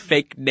make up a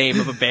fake name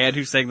of a band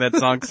who sang that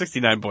song,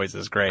 69 Boys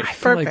is great. I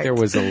feel like there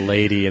was a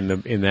lady in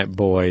that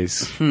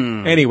Boys.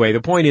 Anyway,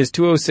 the point is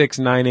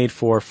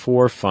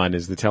 206-984-4FUN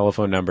is the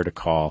telephone number to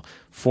call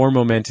for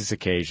momentous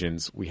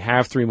occasions. We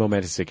have 3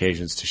 momentous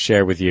occasions to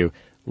share with you.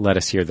 Let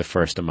us hear the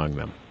first among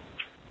them.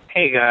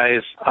 Hey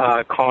guys,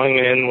 calling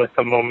in with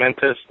a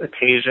momentous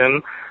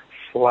occasion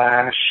 /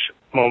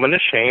 moment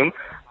of shame.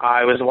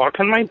 I was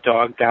walking my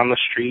dog down the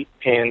street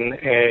in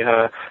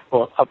a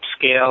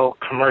upscale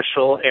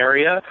commercial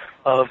area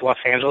of Los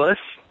Angeles,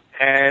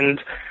 and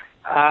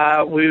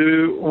we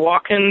were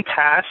walking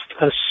past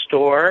a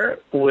store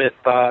with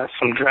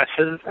some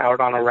dresses out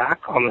on a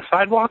rack on the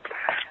sidewalk,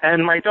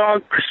 and my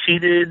dog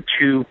proceeded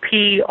to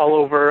pee all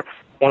over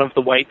one of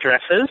the white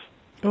dresses.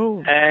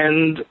 Oh.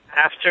 And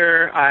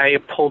after I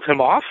pulled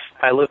him off,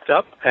 I looked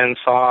up and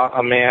saw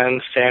a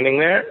man standing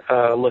there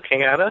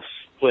looking at us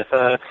with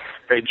a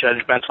very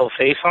judgmental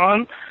face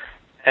on,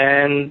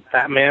 and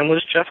that man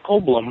was Jeff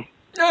Goldblum.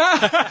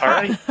 All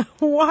right.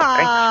 Wow.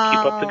 Thanks.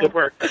 Keep up the good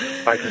work.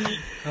 Bye, guys.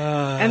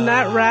 And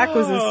that rack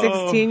was a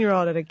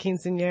 16-year-old at a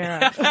quinceañera.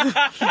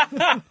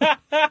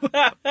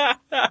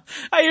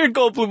 I hear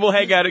Goldblum will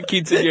hang out at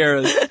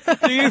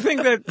quinceañeras. Do you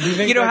think that...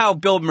 You know how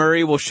Bill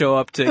Murray will show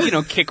up to,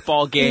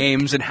 kickball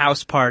games and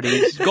house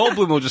parties?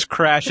 Goldblum will just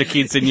crash a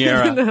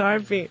quinceañera. In a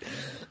heartbeat.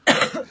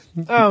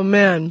 Oh,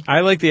 man. I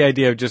like the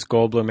idea of just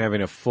Goldblum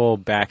having a full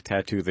back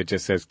tattoo that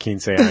just says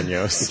 15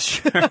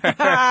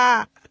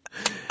 años.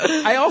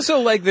 I also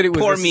like that it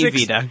was Poor mi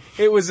vida.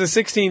 It was a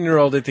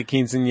 16-year-old at the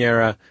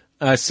quinceañera,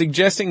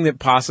 suggesting that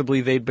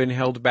possibly they'd been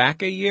held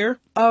back a year.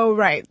 Oh,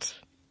 right.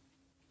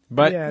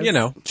 But,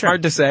 Yes.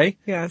 hard to say.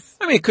 Yes.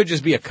 I mean, it could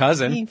just be a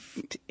cousin.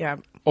 Yeah.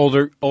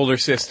 Older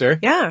sister.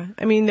 Yeah.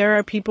 I mean, there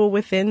are people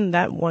within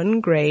that one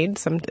grade.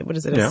 What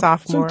is it, a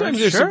sophomore? Sometimes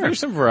there's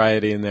some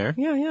variety in there.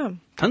 Yeah.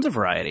 Tons of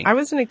variety. I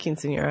was in a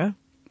quinceañera.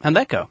 How'd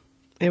that go?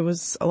 It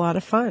was a lot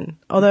of fun.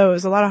 Although it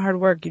was a lot of hard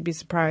work. You'd be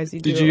surprised.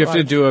 Did you have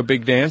to do a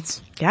big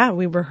dance? Yeah,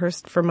 we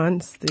rehearsed for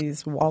months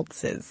these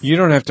waltzes. You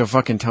don't have to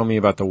fucking tell me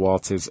about the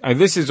waltzes.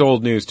 This is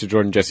old news to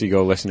Jordan Jesse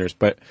Go listeners,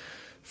 but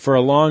for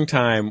a long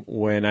time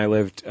when I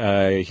lived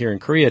here in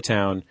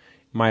Koreatown,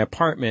 my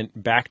apartment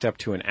backed up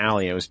to an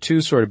alley. It was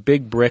 2 sort of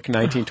big brick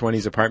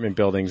 1920s apartment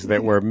buildings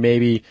that were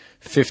maybe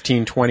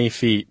 15, 20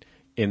 feet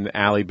in the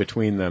alley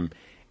between them.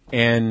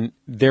 And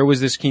there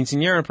was this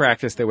quinceañera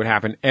practice that would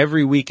happen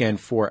every weekend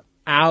for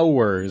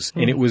hours,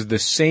 and it was the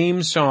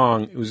same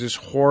song. It was this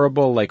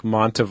horrible, like,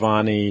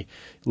 Mantovani,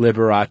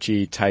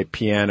 Liberace type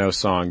piano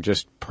song,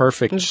 just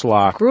perfect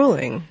schlock.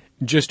 Grueling.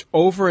 Just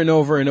over and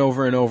over and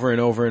over and over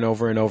and over and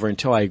over and over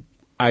until I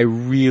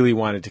really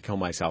wanted to kill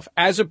myself.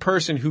 As a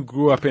person who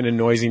grew up in a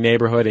noisy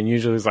neighborhood and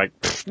usually was like,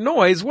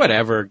 noise,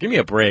 whatever, give me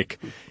a break,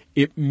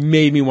 it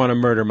made me want to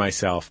murder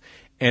myself.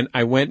 And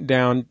I went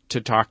down to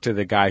talk to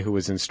the guy who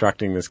was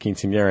instructing this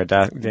quinceañera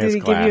dance class. Did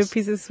he give you a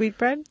piece of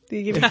sweetbread? Did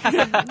he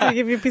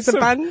give you a piece of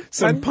pan?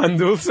 Some pan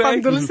dulce?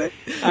 Pan dulce?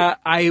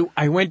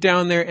 I went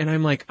down there and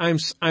I'm like,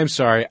 I'm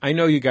sorry. I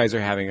know you guys are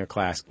having a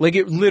class. Like,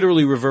 it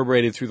literally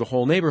reverberated through the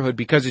whole neighborhood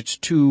because it's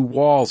 2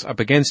 walls up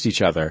against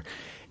each other.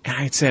 And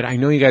I said, I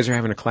know you guys are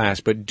having a class,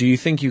 but do you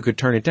think you could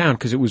turn it down?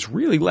 Because it was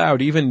really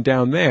loud even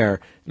down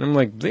there. And I'm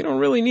like, they don't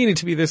really need it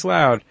to be this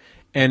loud.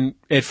 And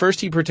at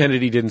first he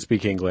pretended he didn't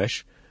speak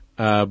English.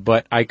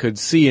 But I could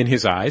see in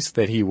his eyes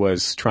that he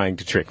was trying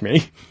to trick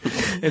me.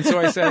 And so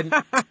I said,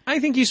 I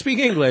think you speak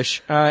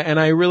English, and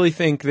I really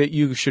think that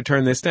you should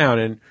turn this down.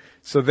 And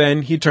so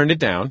then he turned it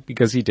down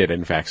because he did,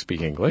 in fact,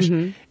 speak English.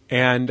 Mm-hmm.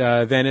 And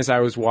then as I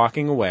was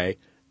walking away,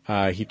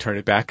 he turned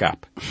it back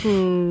up.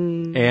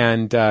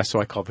 And so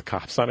I called the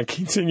cops on a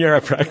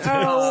quinceañera practice.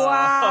 Oh,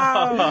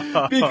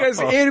 wow. Because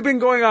it had been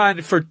going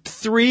on for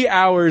 3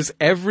 hours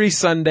every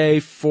Sunday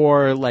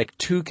for like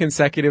 2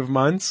 consecutive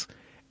months.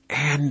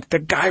 And the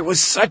guy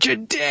was such a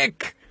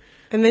dick.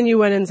 And then you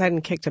went inside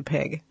and kicked a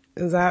pig.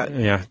 Is that?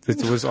 Yeah,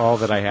 it was all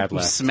that I had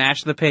left.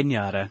 Smashed the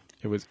pinata.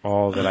 It was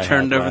all that I had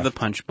Turned over left. the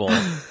punch bowl.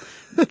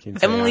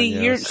 Emily,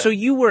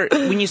 you were,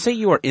 when you say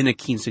you are in a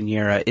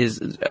quinceañera,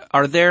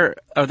 are there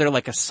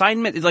like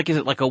assignment, is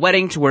it like a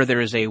wedding to where there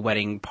is a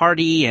wedding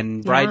party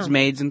and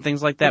bridesmaids and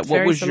things like that? It's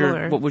very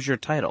similar. What was your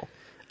title?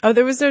 Oh,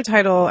 there was their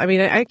title. I mean,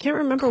 I can't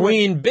remember.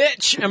 Queen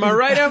bitch. Am I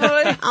right,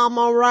 Emily? I'm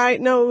all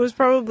right. No, it was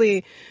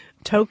probably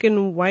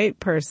token white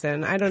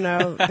person. I don't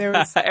know. There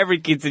was every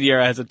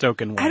quinceañera has a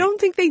token white. I don't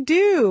think they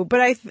do,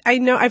 but I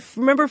know I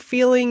remember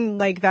feeling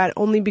like that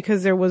only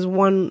because there was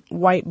one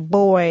white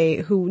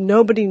boy who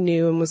nobody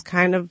knew and was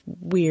kind of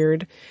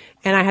weird,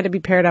 and I had to be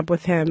paired up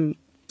with him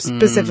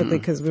specifically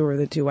because we were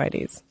the 2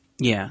 whiteys.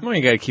 Yeah. Well,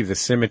 you got to keep the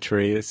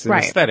symmetry. It's an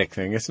aesthetic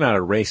thing. It's not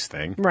a race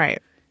thing.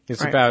 Right.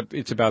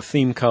 It's about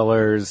theme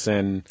colors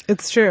and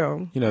it's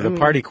true. The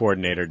party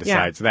coordinator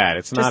decides that.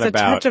 It's just not a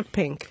about touch of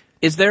pink.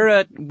 Was there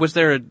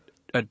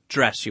a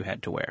dress you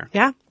had to wear?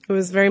 Yeah. It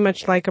was very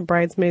much like a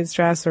bridesmaid's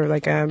dress or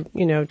like a,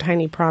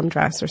 tiny prom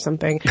dress or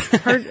something.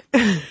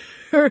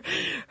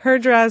 Her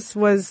dress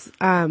was,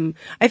 I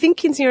think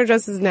quinceañera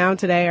dresses now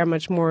today are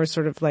much more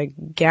sort of like,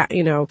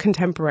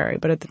 contemporary.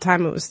 But at the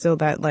time it was still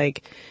that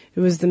like, it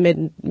was the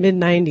mid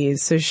 90s.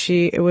 So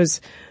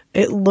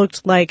it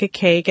looked like a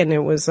cake and it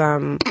was,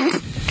 full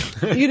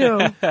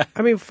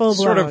blown.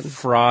 Sort of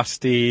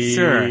frosty.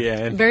 Sure.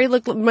 And very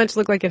much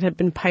looked like it had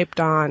been piped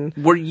on.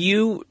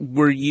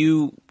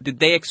 Did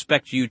they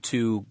expect you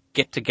to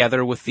get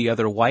together with the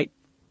other white?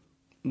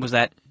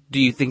 Do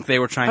you think they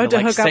were trying to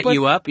like set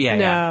you up? Yeah,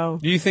 no.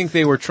 Do you think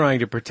they were trying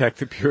to protect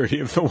the purity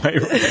of the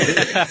white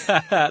race?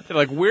 They're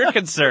like, we're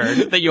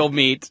concerned that you'll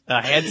meet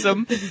a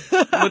handsome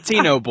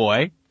Latino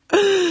boy.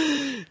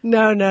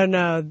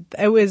 No.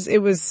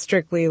 It was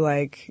strictly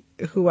like,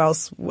 who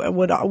else what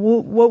would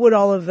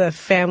all of the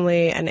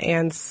family and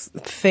aunts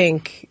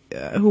think?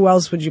 Who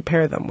else would you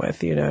pair them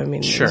with? You know what I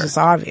mean? Sure. It's just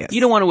obvious.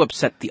 You don't want to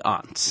upset the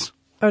aunts.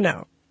 Oh,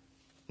 no.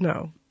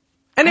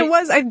 And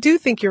I do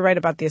think you're right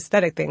about the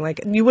aesthetic thing.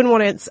 Like, you wouldn't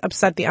want to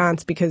upset the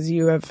aunts because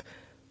you have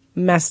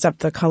messed up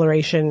the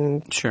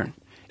coloration. Sure.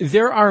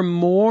 There are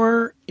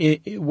more,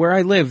 where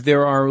I live,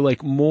 there are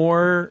like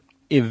more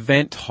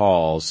event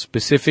halls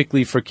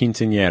specifically for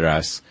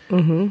quinceañeras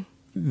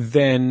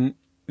than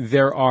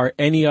there are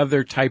any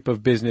other type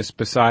of business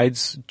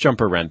besides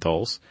jumper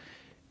rentals.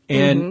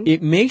 And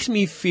it makes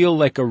me feel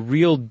like a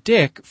real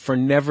dick for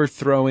never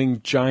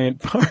throwing giant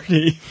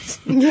parties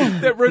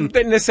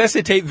that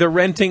necessitate the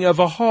renting of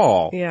a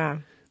hall. Yeah.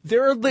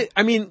 There are,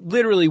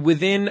 literally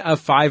within a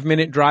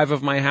 5-minute drive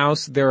of my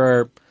house, there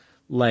are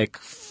like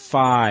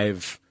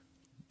 5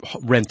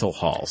 rental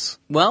halls.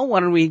 Well, why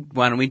don't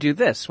we do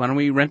this? Why don't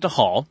we rent a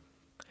hall?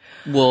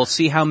 We'll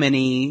see how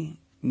many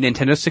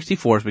Nintendo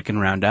 64s we can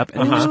round up,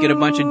 and then just get a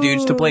bunch of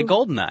dudes to play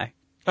GoldenEye.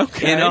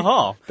 Okay. In a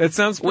hall. That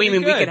sounds pretty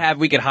good.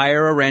 We could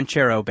hire a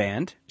ranchero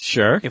band.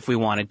 Sure. If we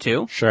wanted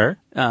to. Sure.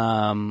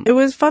 It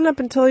was fun up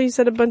until you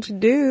said a bunch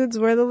of dudes.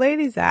 Where are the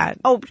ladies at?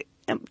 Oh,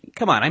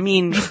 come on. I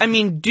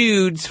mean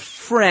dudes,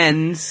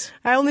 friends.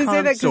 I only say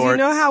that because you consorts.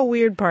 know how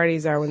weird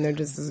parties are when there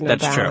just is no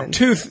That's balance.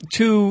 true.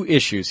 Two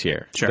issues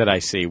here that I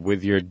see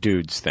with your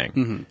dudes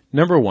thing.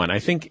 Number one, I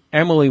think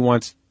Emily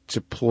wants to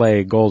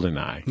play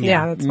GoldenEye.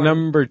 Yeah, that's fine.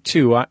 Number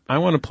two, I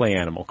want to play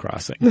Animal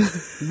Crossing.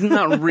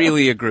 Not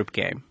really a group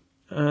game.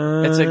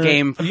 It's a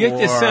game for you have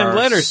to send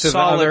letters to the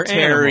other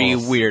solitary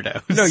animals.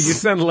 weirdos. No, you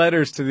send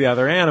letters to the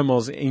other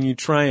animals and you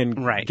try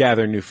and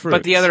gather new fruits.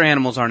 But the other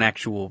animals aren't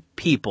actual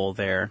people.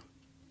 They're,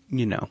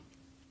 well,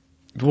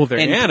 they're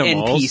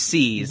animals.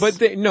 NPCs. But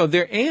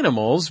they're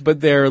animals, but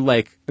they're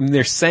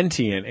they're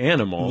sentient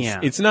animals.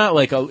 Yeah. It's not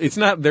like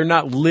they're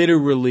not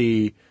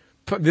literally,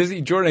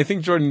 I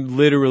think Jordan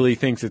literally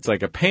thinks it's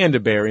like a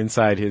panda bear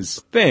inside his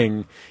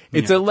thing.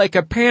 It's like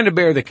a panda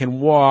bear that can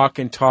walk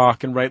and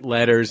talk and write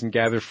letters and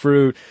gather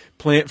fruit,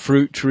 plant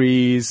fruit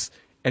trees,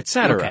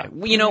 etc. Okay.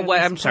 Well, you know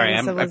what? I'm sorry.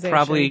 I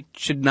probably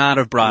should not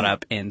have brought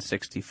up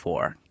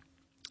N64.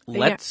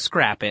 Let's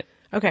scrap it.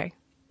 Okay.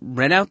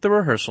 Rent out the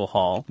rehearsal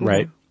hall.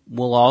 Right.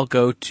 We'll all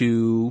go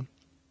to,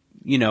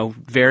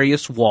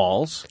 various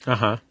walls.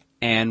 Uh-huh.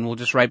 And we'll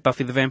just write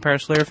Buffy the Vampire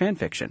Slayer fan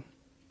fiction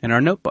in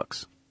our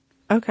notebooks.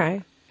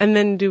 Okay. And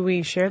then do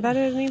we share that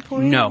at any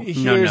point? No.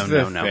 Here's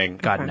the No. thing.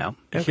 God, Okay. no.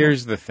 Okay.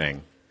 Here's the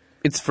thing.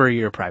 It's for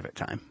your private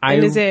time.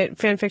 And is it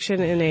fan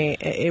fiction in a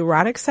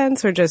erotic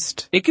sense or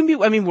just... It can be,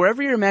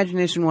 wherever your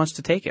imagination wants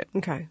to take it.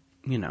 Okay.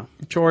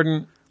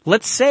 Jordan,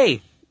 Let's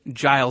say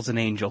Giles and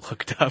Angel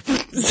hooked up.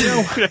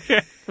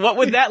 What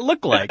would that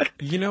look like?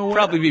 you know what?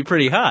 Probably be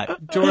pretty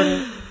hot.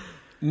 Jordan,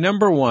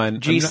 number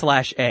one,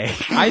 G/A.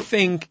 I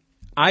think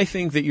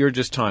that you're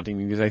just taunting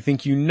me because I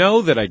think you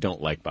know that I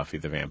don't like Buffy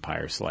the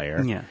Vampire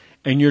Slayer. Yeah.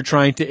 And you're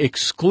trying to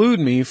exclude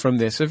me from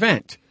this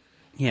event.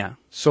 Yeah.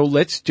 So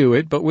let's do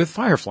it, but with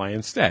Firefly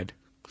instead.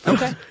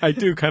 Okay. I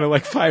do kind of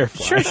like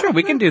Firefly. Sure,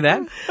 we can do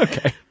that.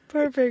 Okay.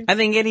 Perfect. I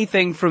think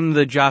anything from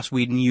the Joss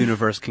Whedon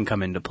universe can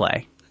come into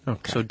play.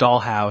 Okay. So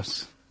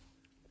Dollhouse,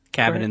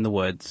 Cabin Right. in the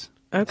Woods.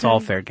 Okay. It's all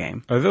fair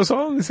game. Are those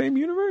all in the same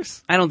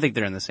universe? I don't think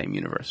they're in the same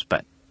universe,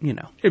 but,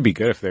 It'd be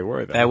good if they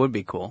were, though. that would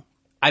be cool.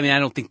 I mean, I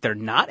don't think they're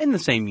not in the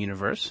same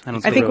universe. I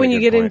think when really you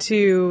good get point.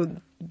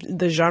 into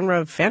the genre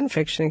of fan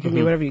fiction, it can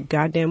be whatever you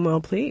goddamn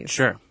well please.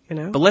 Sure.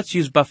 But But let's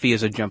use Buffy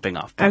as a jumping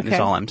off point, is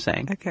Okay. all I'm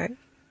saying. Okay.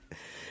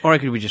 Or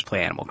could we just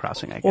play Animal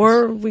Crossing, I guess?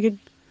 Or we could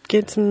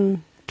get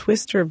some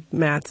Twister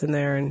mats in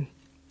there and...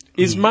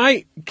 As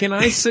my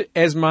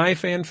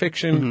fan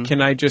fiction,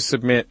 can I just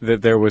submit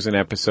that there was an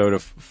episode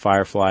of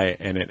Firefly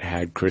and it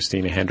had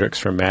Christina Hendricks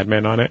from Mad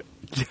Men on it?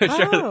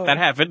 Sure, Oh. that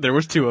happened. There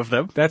was 2 of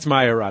them. That's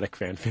my erotic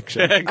fan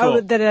fiction. Cool.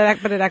 Oh, but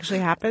it actually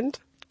happened?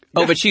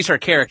 Oh, but she's her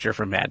character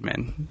from Mad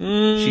Men.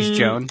 She's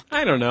Joan.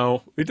 I don't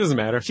know. It doesn't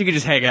matter. She could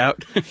just hang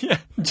out. Yeah,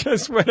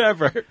 just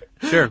whatever.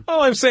 Sure.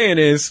 All I'm saying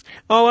is,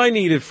 all I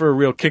needed for a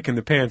real kick in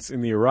the pants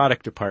in the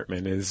erotic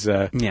department is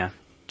Yeah.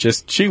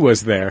 just she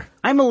was there.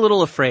 I'm a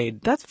little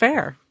afraid. That's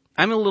fair.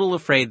 I'm a little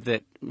afraid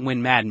that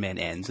when Mad Men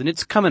ends, and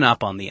it's coming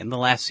up on the end, the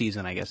last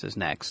season, I guess, is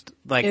next.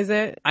 Like, is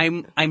it?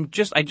 I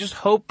just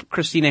hope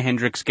Christina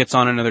Hendricks gets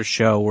on another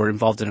show or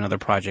involved in another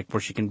project where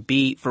she can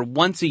be, for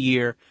once a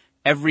year,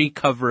 every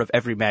cover of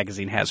every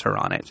magazine has her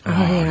on it. Oh,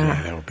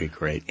 yeah, that would be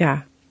great.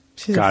 Yeah.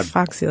 She's a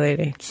foxy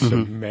lady. She's a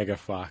mega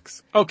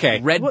fox.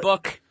 Okay. Red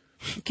Book.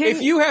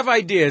 If you have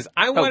ideas,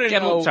 I want to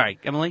know. Sorry,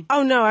 Emily?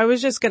 Oh, no, I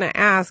was just going to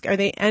ask, are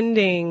they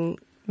ending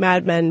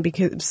Mad Men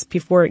because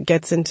before it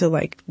gets into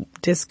like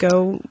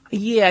disco?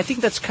 Yeah, I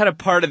think that's kind of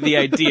part of the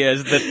idea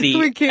is that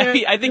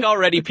I think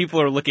already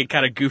people are looking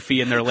kind of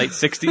goofy in their late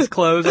 60s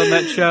clothes on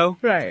that show.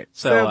 Right.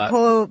 So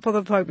pull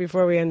the plug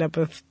before we end up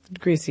with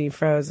greasy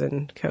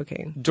frozen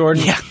cocaine.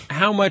 Jordan,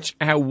 how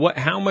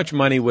much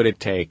money would it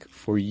take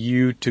for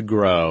you to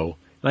grow?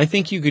 And I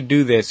think you could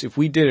do this if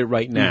we did it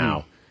right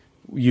now.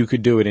 You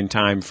could do it in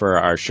time for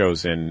our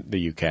shows in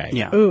the UK.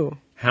 Yeah. Ooh.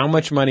 How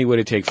much money would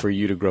it take for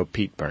you to grow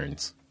Pete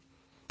Burns?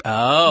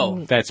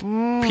 Oh. That's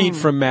Pete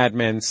from Mad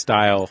Men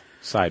style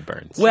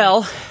sideburns.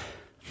 Well,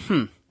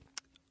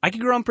 I could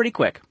grow them pretty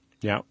quick.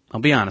 Yeah. I'll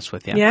be honest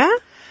with you. Yeah?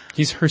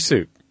 He's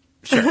hirsute.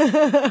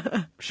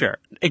 Sure.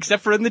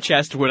 Except for in the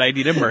chest when I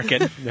need a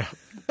merkin. Yeah.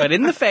 But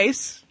in the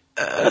face,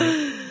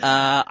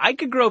 I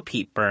could grow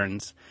Pete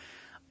Burns.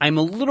 I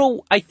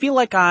feel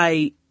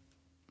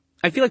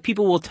like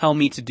people will tell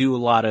me to do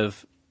a lot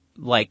of,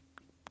 like,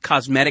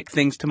 cosmetic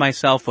things to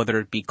myself, whether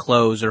it be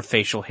clothes or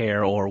facial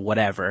hair or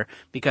whatever,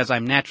 because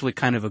I'm naturally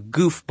kind of a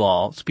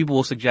goofball. So people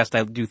will suggest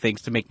I do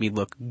things to make me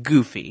look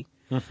goofy.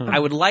 I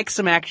would like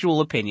some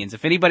actual opinions.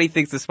 If anybody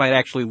thinks this might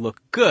actually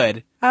look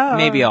good,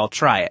 maybe I'll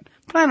try it.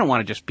 But I don't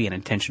want to just be an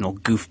intentional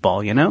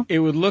goofball, you know? It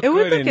would look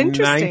good in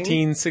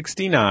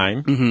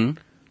 1969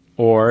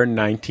 or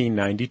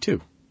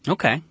 1992.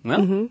 Okay,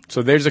 well.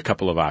 So there's a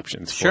couple of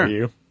options for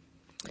you.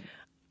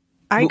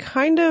 I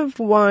kind of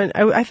want...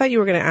 I thought you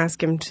were going to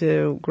ask him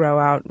to grow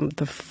out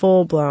the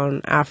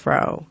full-blown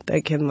afro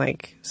that can,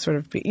 like, sort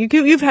of be...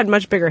 You've had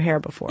much bigger hair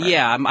before.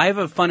 Yeah, I have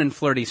a fun and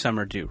flirty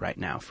summer do right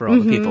now for all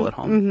the people at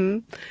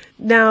home.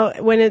 Now,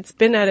 when it's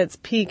been at its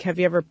peak, have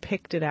you ever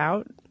picked it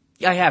out?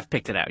 I have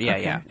picked it out,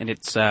 yeah. And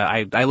it's...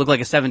 I look like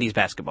a 70s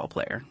basketball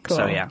player. Cool.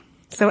 So, yeah.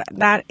 So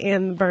that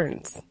and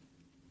Burns.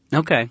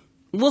 Okay.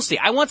 We'll see.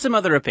 I want some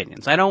other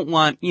opinions. I don't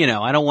want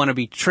to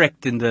be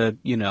tricked into,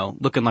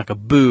 looking like a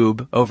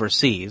boob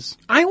overseas.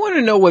 I want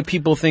to know what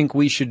people think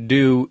we should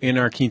do in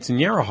our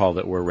quinceañera hall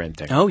that we're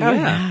renting. Oh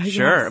yeah,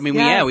 sure. Yes, I mean,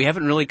 we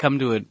haven't really come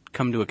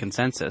to a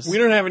consensus. We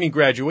don't have any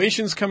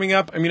graduations coming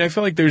up. I mean, I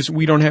feel like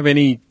we don't have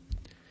any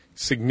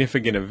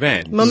significant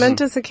events.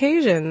 Momentous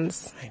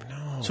occasions. I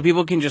know. So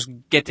people can just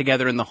get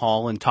together in the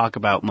hall and talk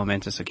about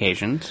momentous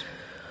occasions.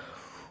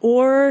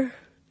 Or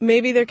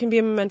maybe there can be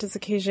a momentous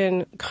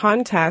occasion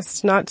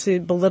contest, not to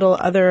belittle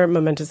other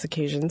momentous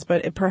occasions,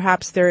 but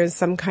perhaps there is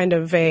some kind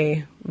of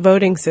a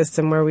voting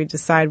system where we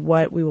decide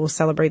what we will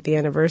celebrate the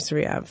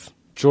anniversary of.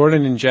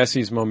 Jordan and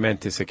Jesse's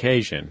momentous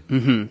occasion.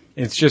 Mm-hmm.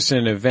 It's just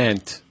an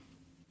event.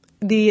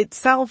 The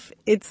itself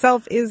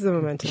is the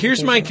momentous Here's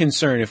occasion. my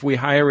concern. If we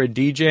hire a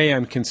DJ,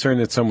 I'm concerned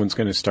that someone's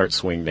going to start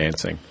swing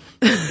dancing.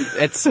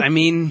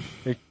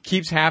 It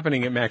keeps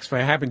happening at Max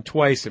Fun. It happened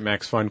twice at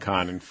Max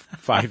FunCon in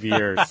 5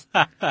 years.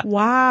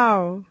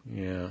 Wow.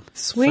 Yeah.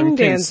 Swing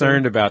dancing. I'm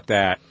concerned about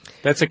that.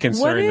 That's a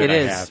concern that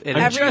I have. It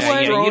I'm is. just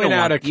You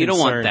don't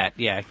want that.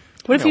 Yeah.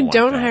 What if you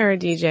don't hire a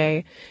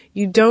DJ?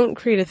 You don't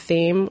create a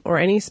theme or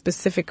any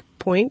specific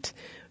point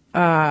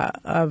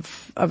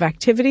of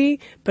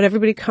activity, but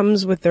everybody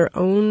comes with their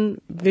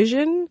own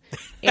vision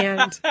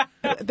and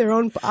their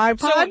own iPod.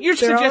 So you're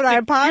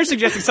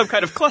suggesting some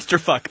kind of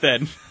clusterfuck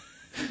then.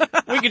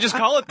 We could just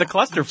call it the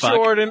clusterfuck.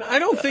 Jordan, I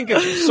don't think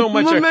it's so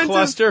much a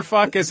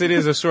clusterfuck as it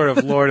is a sort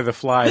of Lord of the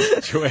Flies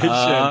situation.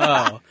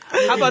 Oh.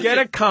 How about get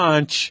a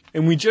conch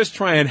and we just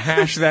try and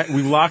hash that.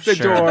 We lock the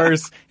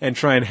doors and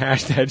try and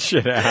hash that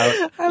shit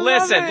out.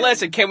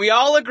 Listen. Can we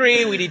all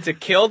agree we need to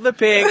kill the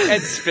pig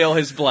and spill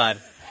his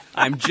blood?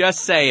 I'm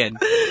just saying.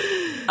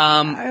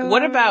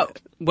 What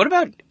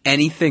about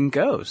Anything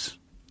Goes?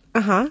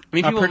 Uh-huh. I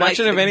mean, a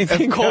production of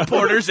Anything Goes. Cole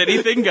Porter's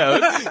Anything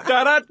Goes.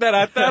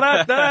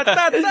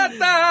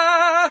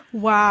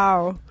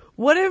 Wow.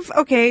 What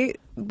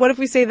if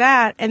we say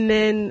that and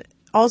then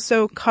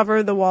also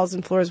cover the walls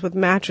and floors with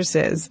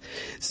mattresses?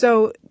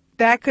 So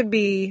that could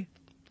be,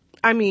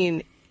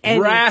 anything.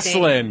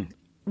 Wrestling?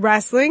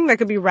 That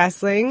could be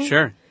wrestling.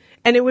 Sure.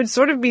 And it would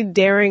sort of be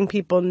daring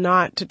people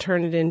not to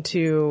turn it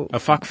into a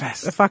fuck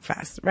fest. A fuck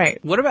fest,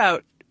 right. What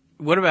about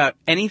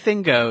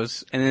Anything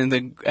Goes, and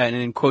then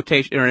in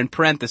quotation or in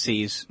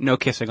parentheses, no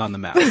kissing on the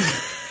mouth?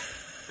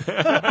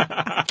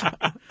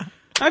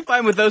 I'm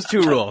fine with those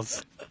two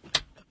rules.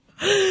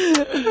 But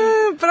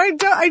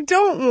I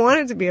don't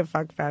want it to be a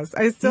fuck fest.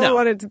 I still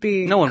want it to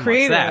be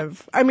creative.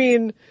 Wants that. I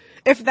mean,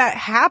 if that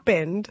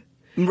happened,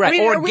 right?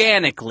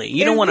 Organically,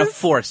 you don't want to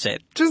force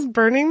it. Just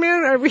Burning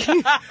Man? Are we?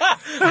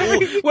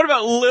 What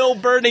about Lil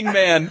Burning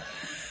Man?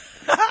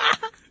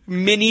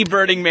 Mini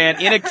Burning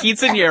Man in a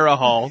quinceañera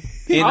hall.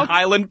 in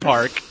Highland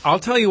Park. I'll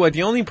tell you what,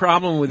 the only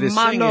problem with this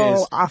thing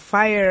is... a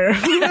fire.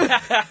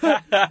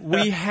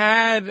 We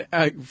had...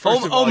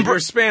 first of all, your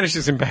Spanish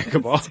is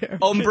impeccable.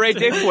 Hombre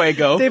de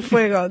fuego. De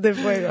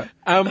fuego.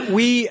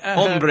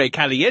 Hombre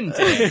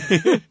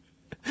caliente.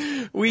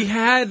 We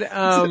had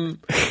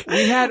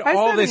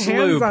all this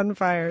lube. On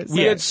fire, so.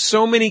 We had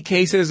so many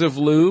cases of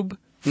lube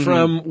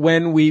from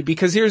when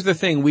because here's the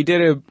thing, we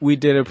did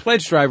a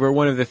pledge drive where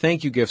one of the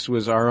thank you gifts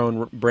was our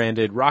own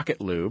branded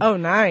Rocket Lube. Oh,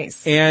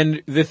 nice.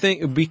 And the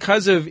thing,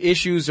 because of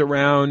issues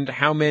around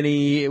how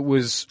many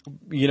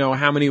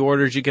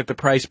orders you get the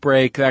price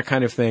break, that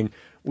kind of thing,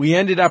 we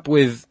ended up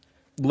with,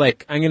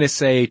 like, I'm going to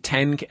say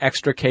 10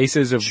 extra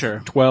cases of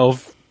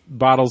 12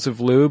 bottles of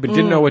lube and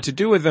didn't know what to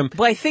do with them.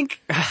 Well, I think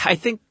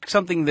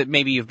something that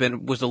maybe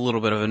was a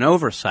little bit of an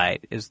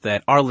oversight is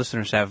that our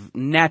listeners have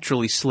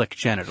naturally slick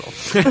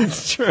genitals.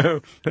 That's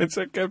true. That's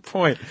a good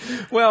point.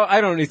 Well,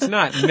 it's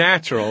not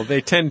natural.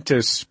 They tend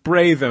to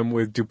spray them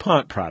with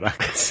DuPont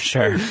products.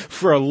 Sure.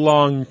 For a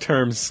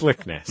long-term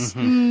slickness.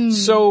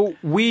 So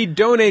we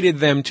donated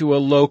them to a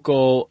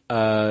local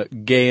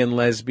gay and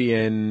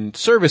lesbian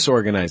service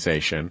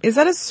organization. Is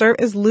that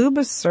is lube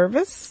a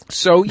service?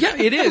 So yeah,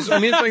 it is. I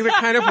mean, it's like the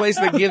kind of place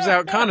that gives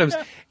out condoms.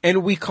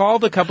 And we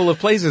called a couple of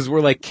places.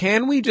 We're like,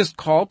 can we just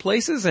call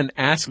places and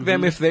ask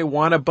them if they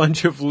want a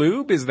bunch of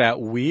lube? Is that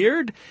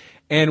weird?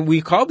 And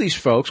we called these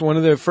folks, one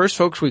of the first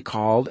folks we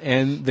called,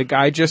 and the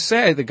guy just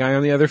said, the guy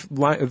on the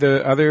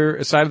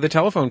other side of the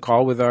telephone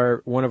call with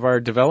one of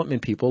our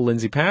development people,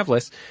 Lindsay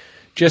Pavlis,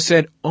 just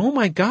said, oh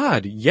my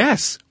God,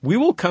 yes, we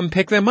will come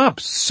pick them up.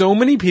 So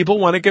many people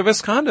want to give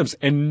us condoms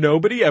and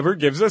nobody ever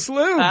gives us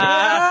lube.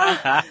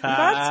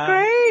 That's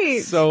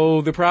great.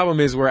 So the problem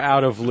is we're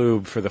out of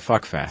lube for the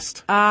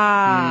Fuckfest.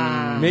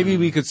 Maybe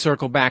we could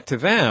circle back to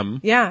them.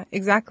 Yeah,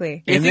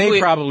 exactly. And they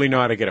probably know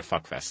how to get a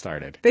Fuckfest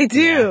started. They do.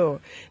 Yeah.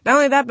 Not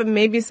only that, but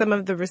maybe some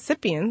of the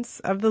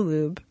recipients of the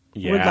lube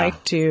would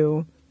like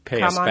to pay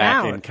come us on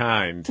back out. in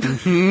kind.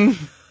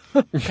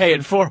 Pay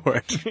it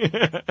forward.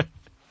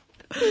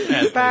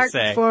 Back,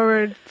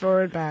 forward,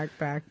 back.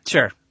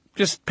 Sure.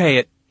 Just pay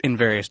it in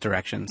various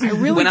directions.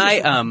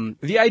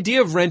 The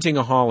idea of renting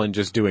a hall and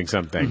just doing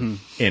something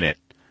in it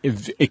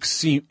is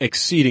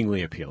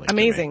exceedingly appealing.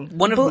 Amazing.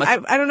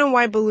 I don't know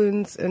why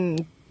balloons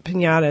and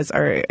piñatas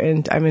are,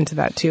 and I'm into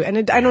that too.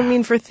 And I don't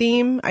mean for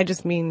theme. I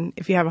just mean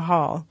if you have a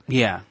hall.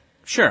 Yeah.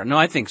 Sure. No,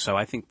 I think so.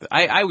 I think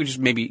I would just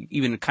maybe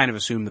even kind of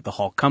assume that the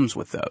hall comes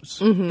with those.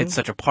 It's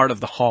such a part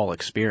of the hall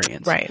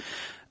experience. Right.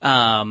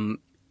 On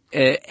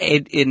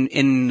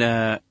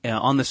the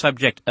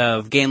subject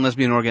of gay and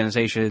lesbian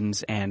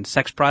organizations and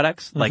sex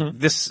products, like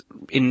this,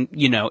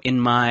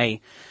 in my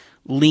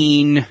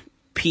lean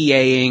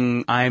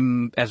PAing,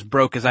 I'm as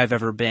broke as I've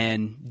ever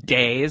been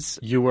days.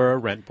 You were a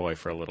rent boy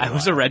for a little while. I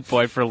was a rent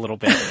boy for a little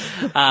bit.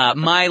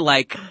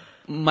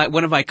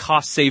 One of my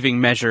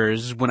cost-saving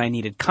measures when I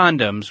needed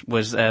condoms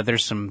was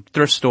there's some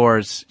thrift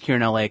stores here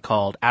in LA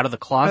called Out of the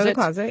Closet. Out of the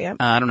Closet, yeah.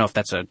 I don't know if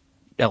that's a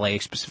LA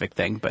specific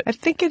thing, but I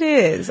think it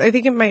is. I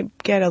think it might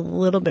get a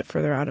little bit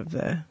further out of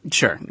the...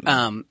 Sure.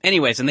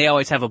 Anyways, and they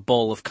always have a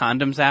bowl of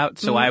condoms out,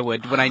 so I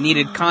would, when I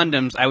needed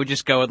condoms, I would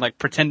just go and like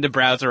pretend to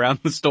browse around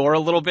the store a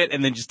little bit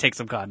and then just take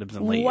some condoms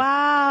and leave.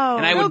 Wow.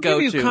 And I would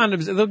they'll give you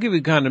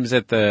condoms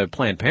at the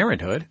Planned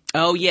Parenthood.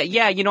 Oh,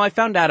 yeah. I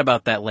found out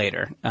about that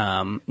later.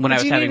 When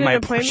I was having my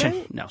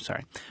abortion. No,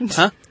 sorry.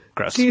 Huh?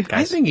 Gross.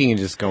 I think you can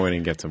just go in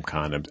and get some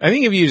condoms. I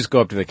think if you just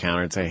go up to the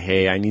counter and say,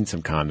 hey, I need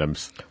some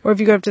condoms. Or if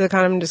you go up to the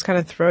condom and just kind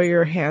of throw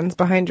your hands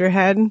behind your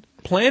head.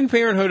 Planned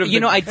Parenthood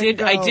I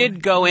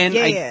did go in.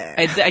 Yeah.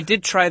 I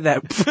did try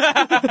that.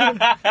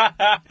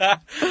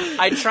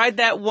 I tried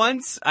that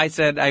once.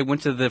 I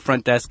went to the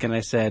front desk and I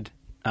said,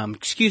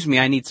 excuse me,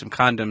 I need some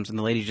condoms. And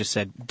the lady just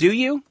said, do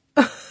you?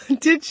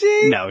 Did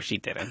she? No, she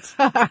didn't.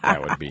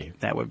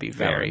 That would be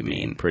very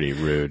mean. Pretty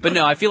rude. But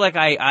no, I feel like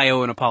I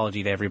owe an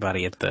apology to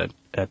everybody at the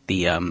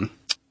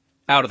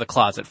Out of the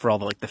Closet for all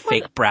the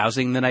fake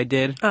browsing that I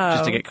did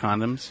just to get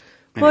condoms.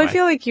 Anyway. Well, I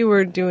feel like you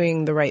were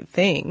doing the right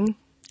thing.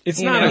 It's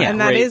not a great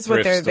and that is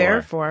what they're store.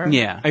 there for.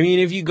 Yeah. I mean,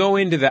 if you go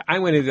into I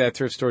went into that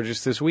thrift store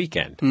just this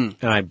weekend and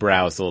I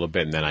browsed a little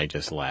bit and then I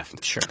just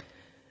left. Sure.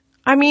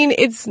 I mean,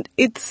 it's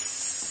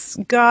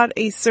got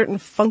a certain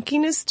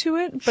funkiness to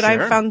it, but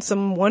I found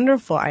some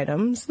wonderful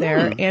items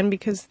there, and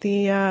because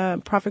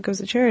the profit goes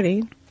to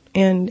charity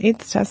and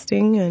AIDS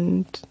testing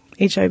and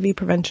HIV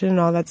prevention and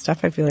all that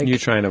stuff, I feel like you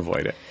try and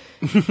avoid it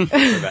for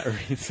that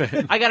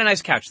reason. I got a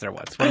nice couch there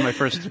once. One of my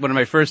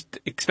first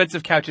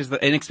inexpensive couches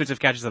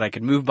that I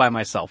could move by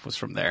myself was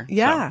from there.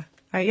 Yeah. So.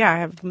 I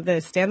have the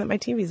stand that my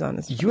TV's on.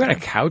 You had a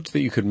couch that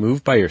you could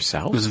move by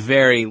yourself? It was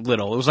very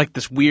little. It was like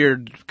this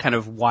weird kind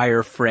of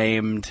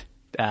wire-framed,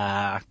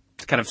 kind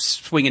of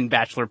swinging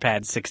bachelor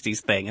pad 60s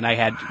thing. And I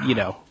had,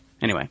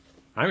 anyway.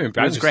 I'm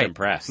just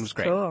impressed. It was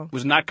great. Cool. It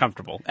was not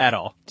comfortable at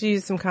all. Did you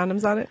use some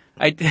condoms on it?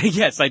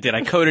 Yes, I did.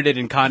 I coated it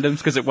in condoms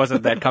because it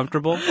wasn't that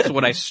comfortable. So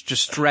when I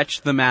just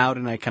stretched them out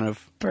and I kind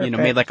of,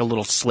 made like a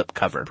little slip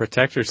cover.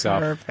 Protect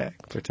yourself.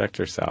 Perfect. Protect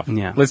yourself.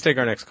 Yeah. Let's take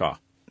our next call.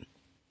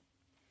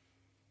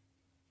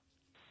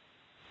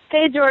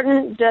 Hey,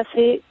 Jordan,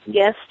 Jesse,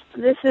 guest.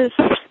 This is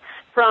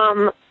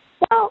from,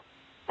 well,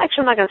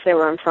 actually, I'm not going to say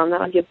where I'm from.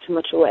 That'll give too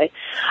much away.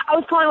 I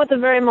was calling with a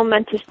very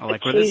momentous occasion. I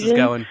like where this is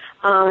going.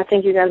 I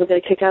think you guys will get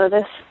a kick out of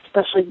this,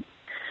 especially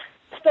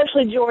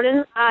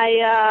Jordan.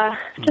 I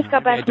just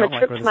got back from a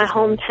trip to my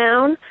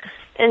hometown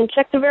and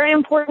checked a very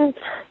important,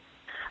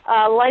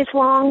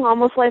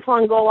 almost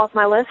lifelong goal off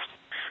my list.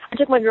 I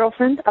took my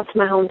girlfriend up to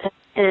my hometown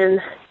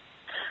and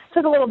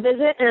took a little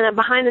visit and a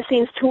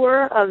behind-the-scenes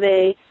tour of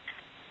a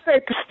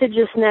very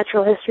prestigious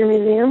natural history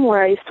museum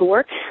where I used to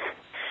work.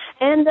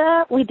 And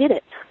we did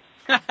it.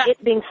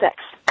 It being sex.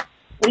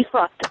 We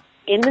fucked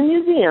in the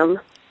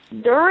museum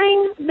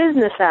during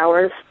business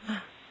hours.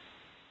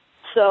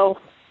 So,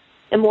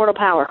 immortal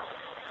power.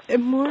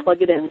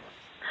 Plug it in.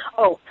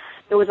 Oh,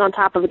 it was on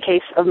top of a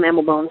case of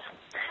mammal bones.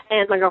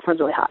 And my girlfriend's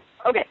really hot.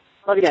 Okay.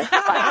 Love you guys. Bye.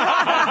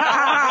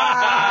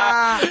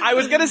 I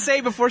was going to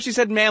say, before she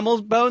said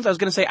mammal bones, I was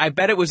going to say, I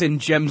bet it was in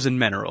Gems and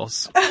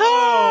Minerals.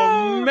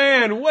 Oh,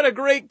 man, what a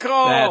great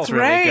call. That's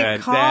really good.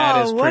 Call.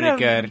 That is pretty what a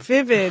good.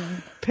 Vivid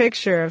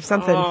picture of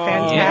something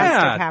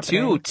fantastic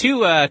happening.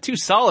 Two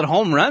solid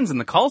home runs in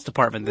the calls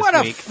department this week.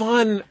 What a week.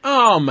 fun,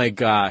 oh my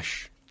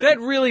gosh. That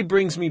really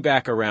brings me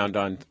back around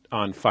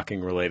on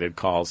fucking related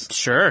calls.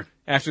 Sure.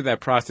 After that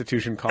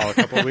prostitution call a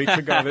couple of weeks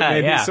ago that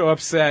made me so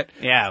upset.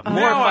 Yeah,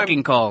 more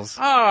fucking calls.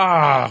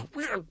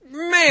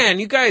 Man,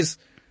 you guys,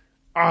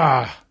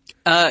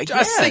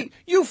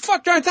 you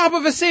fucked on top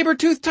of a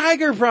saber-toothed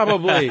tiger,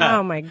 probably.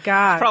 Oh my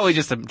God. Probably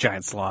just a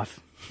giant sloth.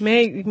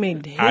 Made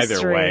history.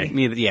 Either way.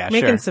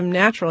 Making some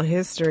natural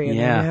history in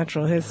the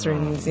Natural History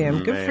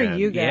Museum. Good for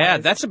you guys. Yeah,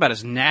 that's about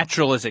as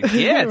natural as it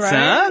gets,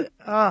 right?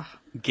 huh?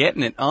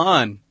 Getting it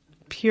on.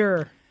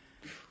 Pure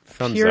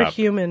Thumbs up.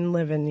 Human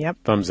living, yep.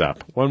 Thumbs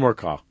up. One more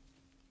call.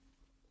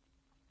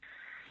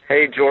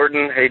 Hey,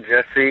 Jordan. Hey,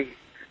 Jesse.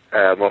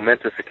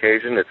 Momentous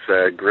occasion.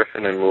 It's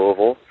Griffin in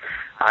Louisville.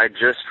 I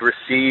just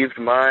received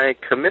my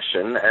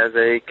commission as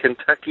a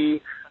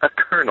Kentucky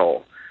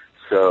colonel.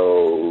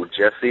 So,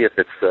 Jesse, if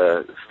it's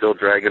still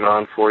dragging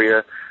on for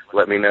you,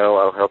 let me know.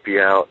 I'll help you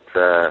out.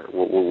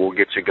 We'll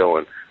get you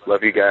going.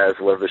 Love you guys.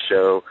 Love the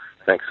show.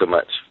 Thanks so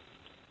much.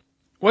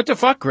 What the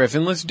fuck,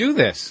 Griffin? Let's do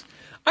this.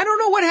 I don't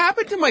know what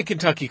happened to my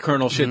Kentucky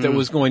colonel shit that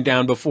was going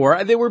down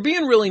before. They were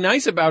being really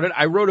nice about it.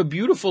 I wrote a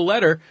beautiful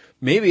letter.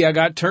 Maybe I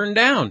got turned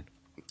down.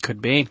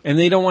 Could be. And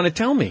they don't want to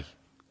tell me.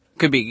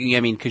 Could be. I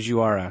mean, because you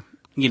are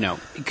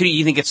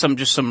you think it's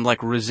some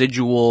like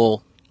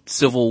residual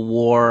Civil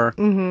War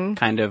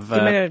kind of. You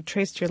might have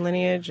traced your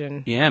lineage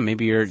and. Yeah,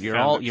 maybe you're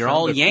all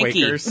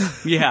Yankee.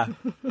 Yeah.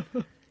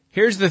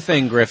 Here's the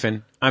thing,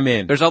 Griffin. I'm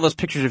in. There's all those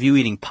pictures of you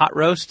eating pot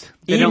roast.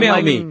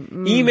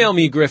 Email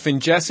me, Griffin,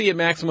 Jesse at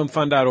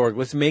MaximumFun.org.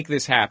 Let's make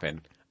this happen.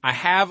 I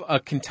have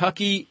a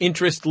Kentucky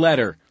interest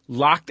letter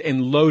locked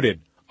and loaded.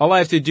 All I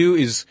have to do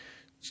is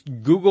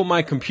Google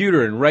my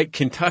computer and write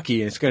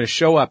Kentucky, and it's going to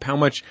show up how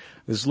much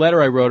this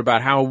letter I wrote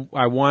about how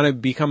I want to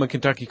become a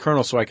Kentucky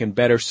colonel so I can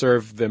better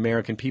serve the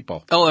American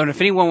people. Oh, and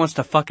if anyone wants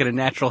to fuck at a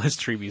natural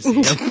history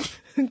museum,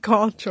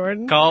 call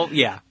Jordan.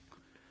 Yeah.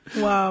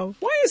 Wow.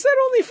 Why is that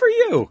only for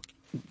you?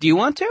 Do you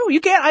want to?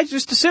 You can't. I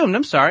just assumed.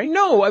 I'm sorry.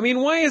 No, I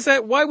mean, why is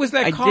that? Why was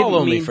that call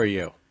only for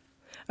you?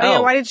 Oh, yeah,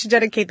 why did she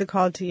dedicate the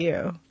call to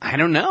you? I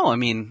don't know. I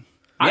mean,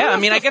 I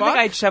think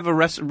I just have a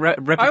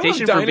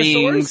reputation for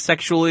being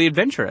sexually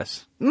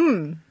adventurous.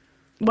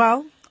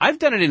 Well, I've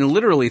done it in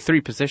literally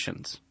 3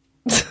 positions.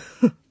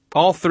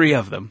 All 3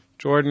 of them.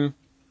 Jordan.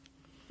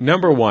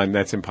 Number 1,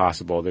 that's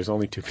impossible. There's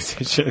only 2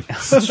 positions.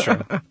 That's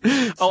true.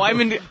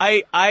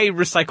 I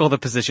recycle the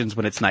positions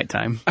when it's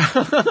nighttime.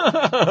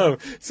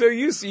 So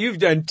you've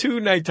done 2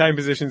 nighttime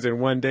positions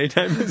and 1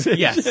 daytime position.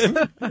 Yes.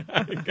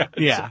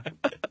 Yeah.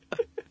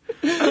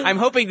 I'm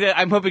hoping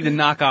to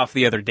knock off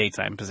the other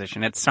daytime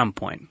position at some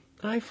point.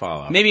 I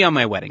follow. Maybe on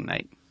my wedding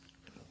night.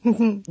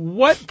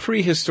 What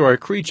prehistoric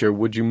creature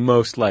would you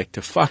most like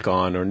to fuck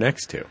on or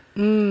next to?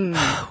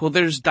 Well,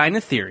 there's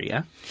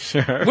Dinotheria.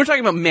 Sure. We're talking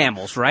about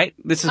mammals, right?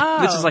 This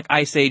is like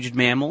ice-aged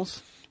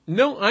mammals.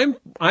 No, I'm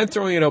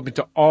throwing it open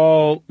to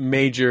all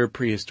major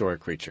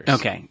prehistoric creatures.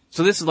 Okay,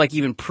 so this is like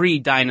even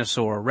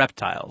pre-dinosaur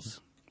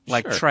reptiles,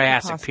 like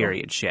Triassic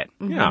period shit.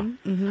 Mm-hmm. Yeah,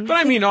 but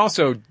I mean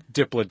also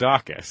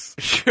Diplodocus.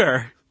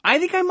 Sure. I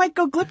think I might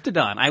go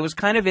Glyptodon. I was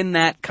kind of in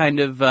that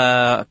kind of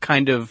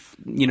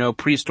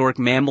prehistoric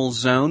mammal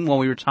zone while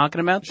we were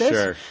talking about this.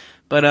 Sure.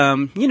 But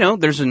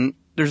there's an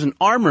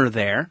armor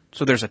there,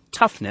 so there's a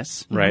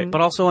toughness. Right. But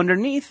also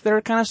underneath,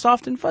 they're kind of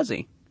soft and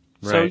fuzzy.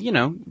 Right.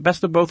 So,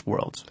 best of both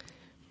worlds.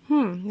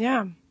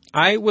 Yeah.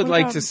 I would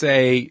like to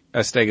say a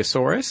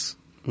Stegosaurus.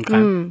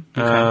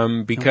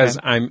 Okay. Because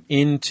I'm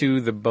into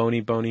the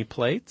bony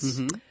plates.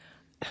 Mm-hmm.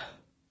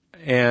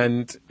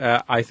 And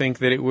I think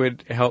that it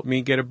would help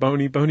me get a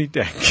bony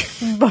dick.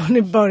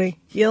 Bony.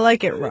 You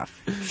like it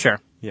rough. Sure.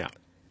 Yeah.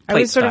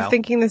 I was sort of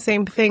thinking the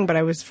same thing,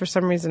 but for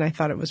some reason I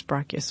thought it was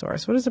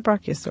Brachiosaurus. What is a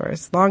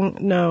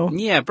Brachiosaurus? No.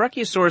 Yeah,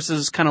 Brachiosaurus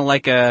is kind of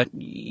like the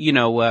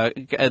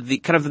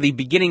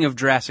beginning of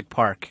Jurassic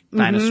Park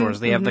dinosaurs.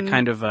 They have the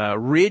kind of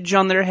ridge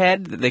on their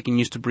head that they can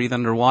use to breathe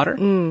underwater.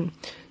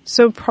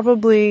 So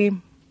probably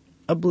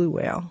a blue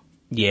whale.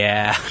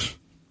 Yeah,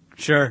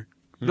 sure.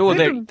 Well,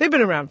 they've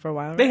been around for a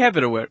while, right? They have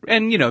been aware.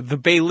 And, the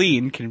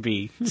baleen can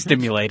be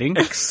stimulating.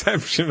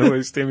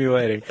 Exceptionally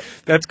stimulating.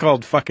 That's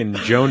called fucking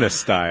Jonah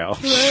style.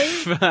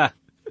 Right?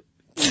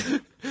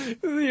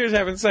 You're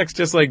having sex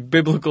just like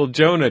biblical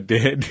Jonah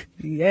did.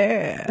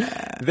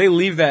 Yeah. They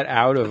leave that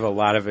out of a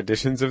lot of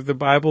editions of the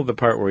Bible, the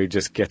part where he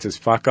just gets his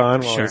fuck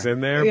on while he's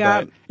in there.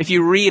 Yeah. But if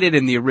you read it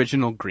in the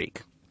original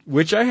Greek.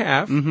 Which I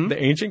have, the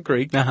ancient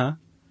Greek.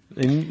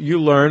 And you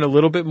learn a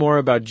little bit more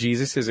about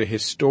Jesus as a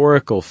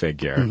historical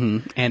figure.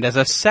 And as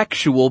a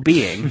sexual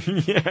being.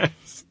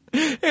 Yes.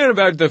 And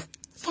about the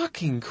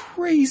fucking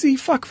crazy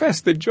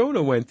fuckfest that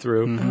Jonah went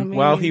through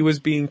while he was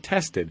being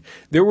tested.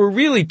 There were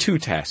really two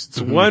tests.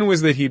 One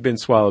was that he'd been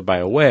swallowed by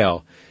a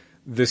whale.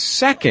 The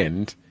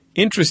second,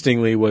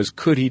 interestingly, was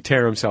could he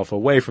tear himself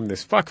away from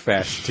this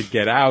fuckfest to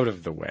get out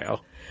of the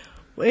whale?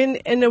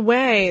 In a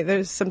way,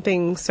 there's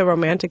something so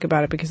romantic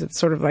about it because it's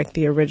sort of like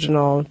the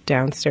original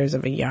downstairs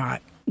of a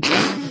yacht.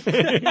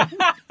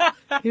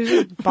 He was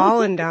just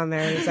balling down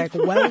there. He's like,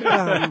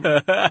 welcome.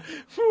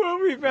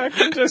 We'll be back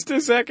in just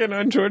a second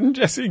on Jordan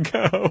Jesse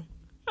Go.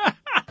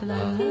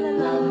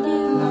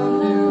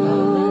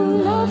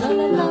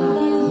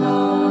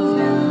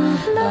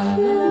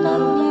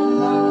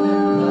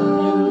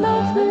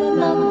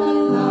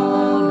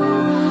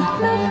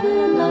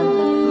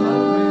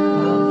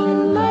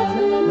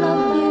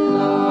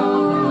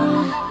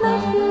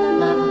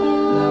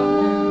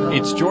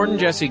 It's Jordan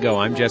Jesse Go.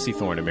 I'm Jesse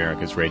Thorne,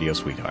 America's radio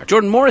sweetheart.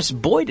 Jordan Morris,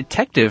 boy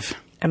detective.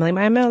 Emily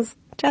Maya Mills,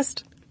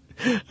 just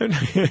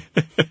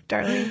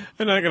darling.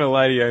 I'm not going to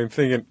lie to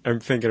you. I'm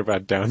thinking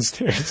about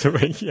downstairs of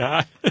a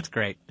yacht. That's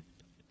great.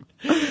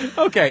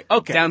 Okay.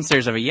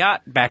 Downstairs of a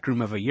yacht, back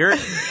room of a yurt.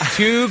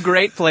 Two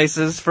great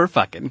places for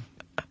fucking.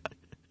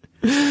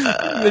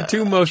 The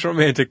two most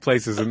romantic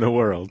places in the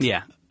world.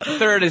 Yeah.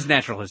 Third is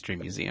Natural History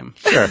Museum.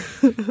 Sure.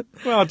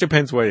 Well, it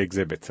depends what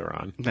exhibits are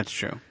on. That's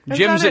true. I've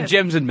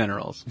Gems and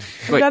minerals.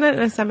 I've done it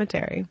in a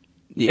cemetery.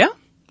 Yeah?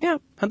 Yeah.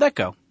 How'd that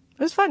go?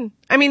 It was fun.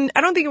 I mean,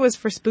 I don't think it was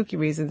for spooky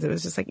reasons. It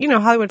was just like,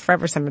 Hollywood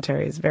Forever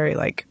Cemetery is very,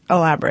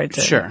 elaborate.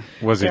 Sure.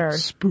 Was it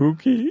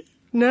spooky?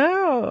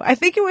 No. I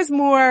think it was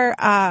more,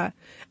 I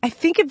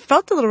think it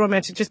felt a little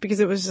romantic just because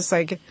it was just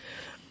like,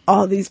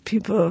 all these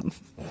people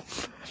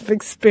have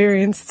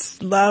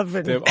experienced love.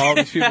 And all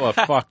these people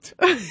have fucked.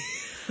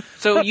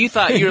 So you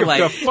thought you were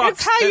like...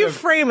 It's how you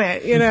frame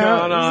it, Going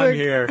on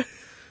here.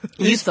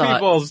 These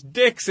people's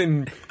dicks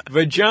and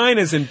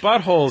vaginas and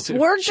buttholes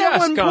have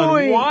just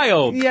gone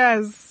wild.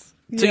 Yes.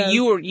 So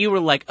you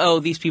were like, oh,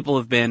 these people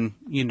have been,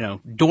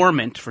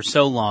 dormant for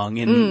so long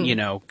and,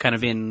 kind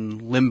of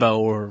in limbo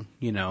or,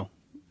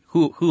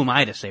 who am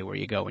I to say where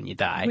you go when you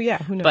die? Well, yeah,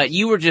 who knows? But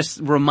you were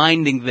just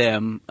reminding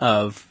them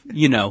of,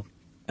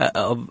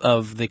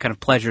 of the kind of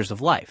pleasures of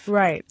life.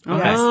 Right. Okay.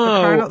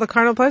 Yes, the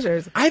carnal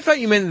pleasures. I thought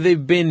you meant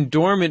they've been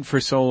dormant for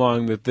so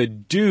long that the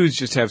dudes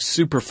just have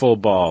super full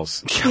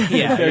balls.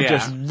 Yeah, they're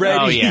just ready.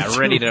 Oh yeah,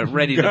 ready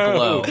to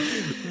blow.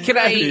 Can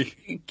I?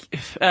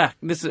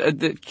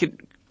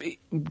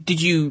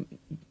 Did you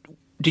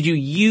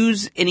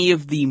use any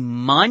of the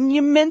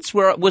monuments?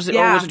 Or was it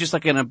just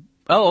like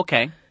Oh,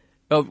 okay.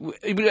 Oh,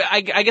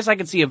 I guess I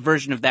could see a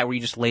version of that where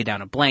you just lay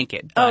down a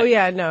blanket. Oh,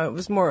 yeah, no, it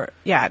was more,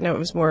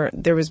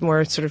 there was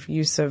more sort of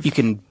use of... You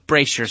can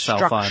brace yourself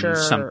structure, on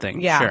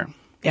something. Yeah. Sure.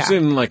 Yeah. Is it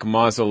in like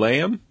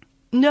mausoleum?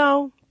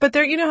 No, but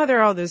there, how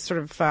there are all those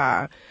sort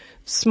of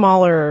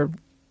smaller,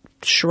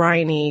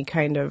 shriny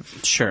kind of...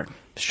 Sure.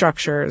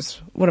 Structures.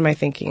 What am I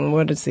thinking?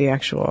 What is the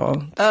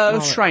actual...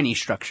 shriny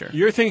structure.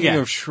 You're thinking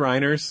of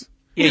Shriners?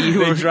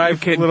 Yeah, they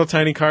drive little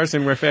tiny cars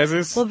and wear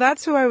fezzes? Well,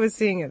 that's who I was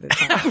seeing at the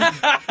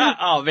time.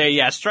 Oh, man,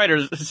 yeah.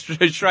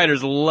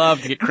 Striders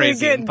love to get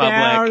crazy in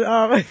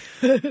public.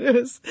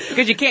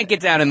 Because you can't get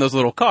down in those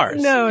little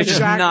cars. No, it's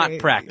exactly. just not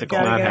practical.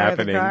 Not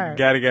happening.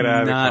 Gotta get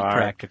out of the car. Not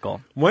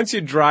practical. Once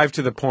you drive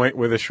to the point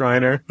with a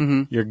Shriner,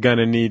 you're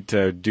gonna need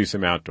to do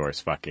some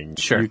outdoors fucking.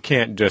 Sure. You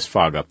can't just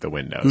fog up the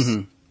windows.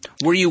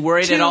 Were you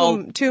worried at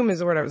all? Tomb is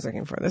the word I was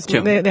looking for.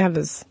 Tomb. They have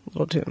this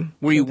little tomb.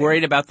 Were you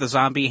worried about the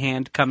zombie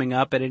hand coming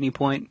up at any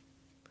point?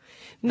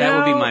 No, that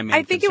would be my main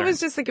I think concern. it was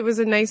just like it was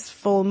a nice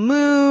full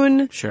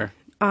moon. Sure.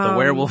 The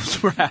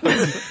werewolves were out.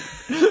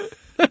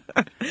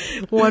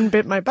 One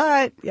bit my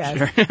butt. Yes.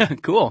 Sure.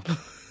 Cool.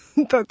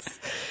 It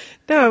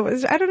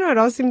was, I don't know. It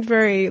all seemed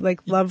very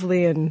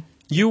lovely and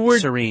you were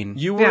serene.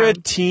 You were a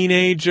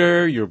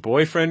teenager. Your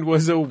boyfriend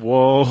was a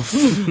wolf.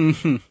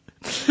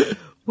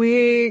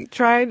 We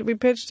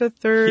pitched a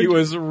third. He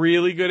was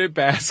really good at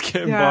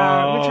basketball.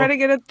 Yeah, we tried to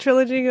get a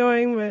trilogy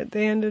going, but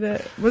they ended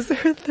it. Was there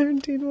a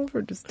third Teen Wolf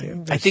or just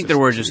two? I think there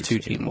were just two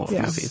Teen Wolf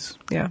movies.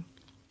 Yeah.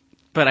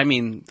 But I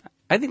mean,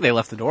 I think they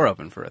left the door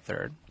open for a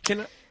third.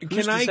 Can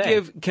I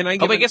give?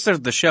 Oh, I guess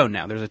there's the show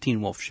now. There's a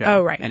Teen Wolf show.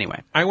 Oh, right.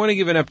 Anyway. I want to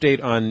give an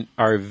update on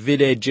our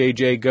Vide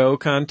JJ Go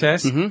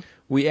contest. Mm-hmm.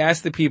 We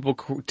asked the people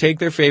take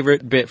their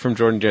favorite bit from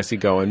Jordan Jesse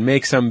Go and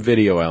make some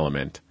video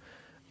element.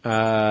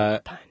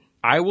 I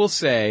will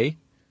say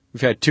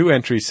we've had 2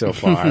 entries so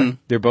far.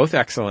 They're both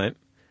excellent.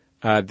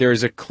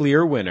 There's a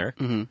clear winner.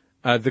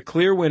 Mm-hmm. The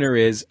clear winner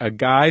is a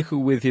guy who,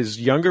 with his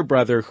younger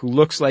brother, who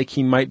looks like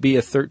he might be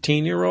a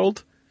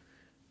 13-year-old.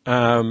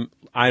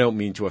 I don't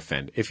mean to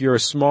offend. If you're a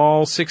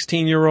small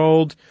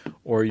 16-year-old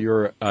or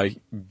you're a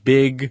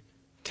big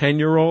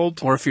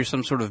 10-year-old. Or if you're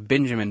some sort of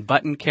Benjamin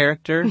Button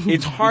character.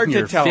 It's hard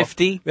to tell.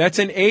 50. That's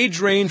an age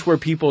range where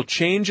people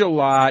change a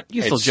lot.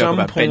 You still joke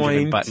about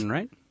Benjamin Button,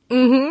 right?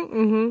 Mm-hmm,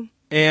 mm-hmm.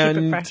 And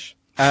keep it fresh.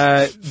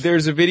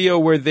 There's a video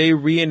where they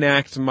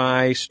reenact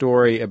my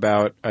story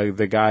about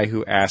the guy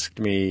who asked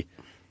me,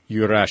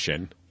 "You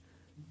Russian?"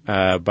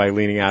 By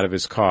leaning out of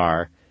his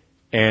car.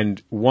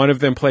 And one of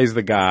them plays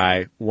the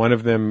guy, one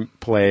of them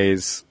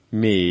plays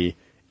me,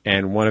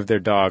 and one of their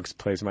dogs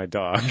plays my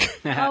dog.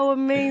 Oh,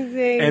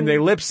 amazing. And they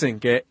lip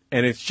sync it,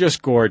 and it's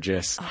just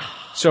gorgeous.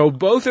 So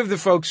both of the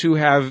folks who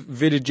have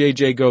Vide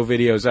JJ Go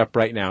videos up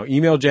right now,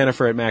 email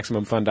Jennifer at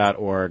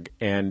MaximumFun.org,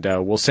 and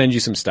we'll send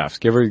you some stuff.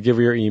 Give her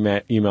your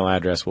email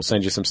address. We'll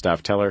send you some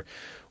stuff. Tell her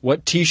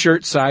what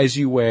T-shirt size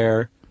you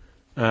wear.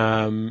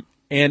 And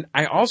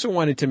I also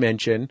wanted to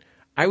mention,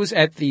 I was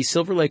at the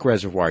Silver Lake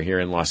Reservoir here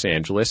in Los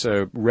Angeles,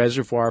 a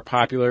reservoir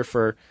popular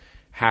for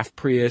half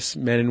Prius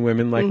men and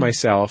women like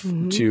myself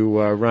to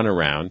run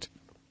around.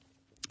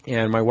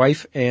 And my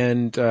wife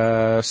and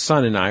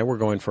son and I were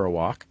going for a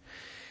walk.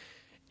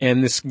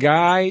 And this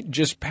guy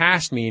just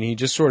passed me, and he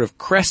just sort of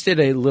crested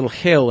a little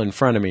hill in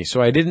front of me.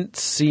 So I didn't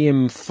see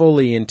him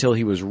fully until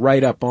he was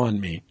right up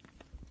on me.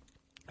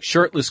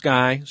 Shirtless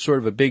guy, sort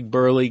of a big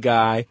burly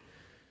guy,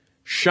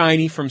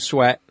 shiny from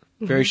sweat,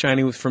 very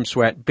shiny from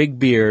sweat, big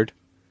beard.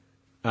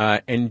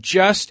 And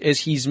just as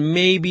he's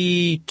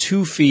maybe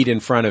 2 feet in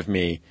front of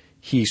me,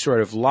 he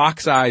sort of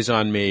locks eyes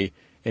on me,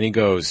 and he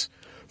goes,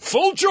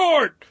 "Full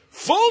short!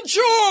 Full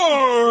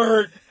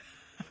short!"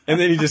 And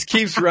then he just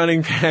keeps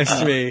running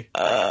past me.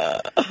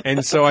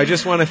 And so I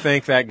just want to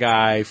thank that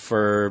guy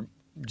for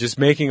just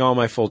making all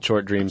my full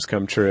short dreams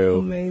come true.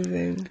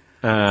 Amazing.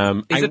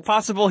 Is it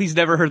possible he's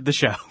never heard the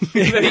show?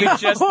 That he's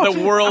just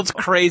the world's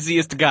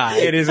craziest guy.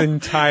 It is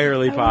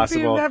entirely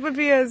possible. That would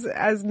be as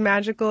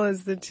magical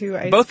as the 2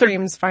 ice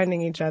creams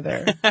finding each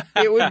other.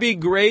 It would be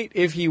great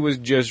if he was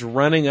just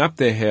running up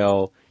the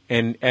hill,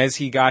 and as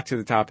he got to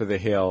the top of the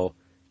hill,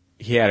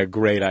 he had a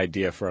great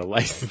idea for a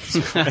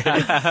license plate.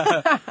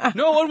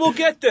 No one will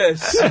get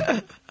this.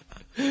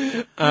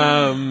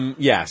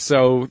 Yeah,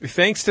 so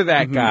thanks to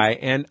that guy.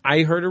 And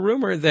I heard a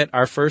rumor that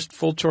our first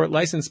full short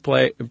license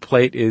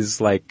plate is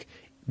like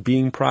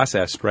being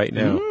processed right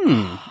now.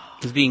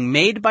 It's being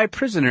made by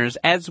prisoners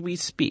as we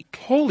speak.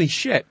 Holy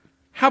shit.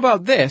 How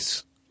about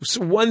this?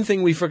 So one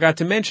thing we forgot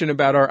to mention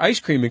about our ice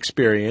cream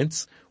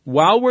experience.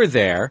 While we're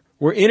there,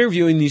 we're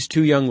interviewing these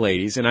 2 young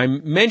ladies, and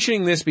I'm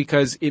mentioning this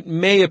because it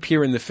may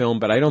appear in the film,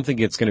 but I don't think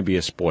it's going to be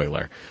a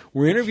spoiler.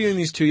 We're interviewing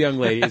these 2 young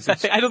ladies.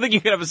 I don't think you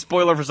can have a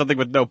spoiler for something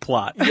with no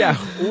plot. Yeah,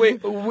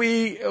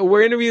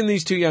 we're interviewing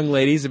these 2 young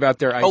ladies about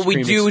their ice cream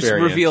experience. We do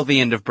reveal the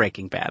end of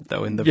Breaking Bad,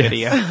 though, in the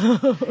video.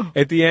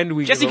 At the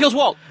end, Jesse kills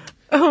Walt.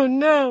 Oh,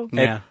 no.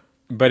 Yeah.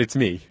 But it's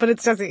me. But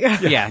it's Jesse.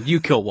 Yeah,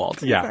 you kill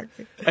Walt. Yeah.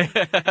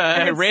 Exactly.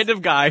 A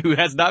random guy who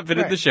has not been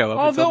in the show.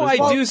 Although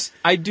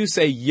I do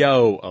say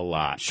yo a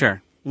lot.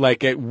 Sure.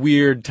 Like at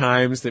weird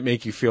times that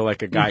make you feel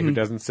like a guy who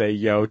doesn't say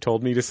yo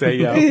told me to say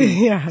yo.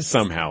 Yes.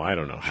 Somehow. I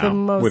don't know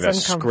how. With a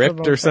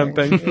script or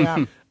something.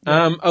 Yeah.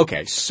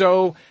 Okay.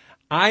 So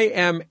I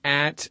am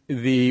at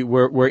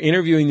we're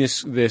interviewing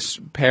this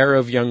pair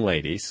of young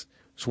ladies.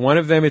 So one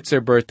of them, it's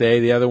their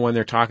birthday. The other one,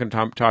 they're talking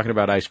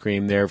about ice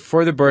cream. They're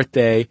for the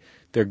birthday.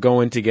 They're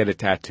going to get a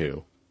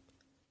tattoo.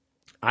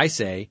 I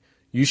say,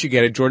 you should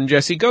get a Jordan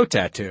Jesse Go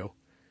tattoo.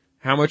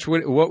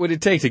 What would it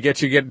take to get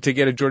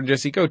a Jordan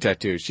Jesse Go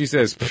tattoo? She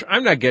says,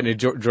 I'm not getting a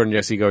Jordan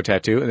Jesse Go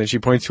tattoo. And then she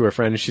points to her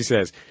friend and she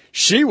says,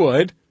 she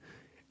would.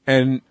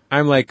 And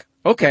I'm like,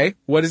 okay,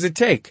 what does it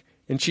take?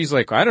 And she's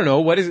like, I don't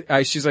know. What is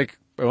it? She's like,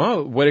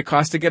 well, what it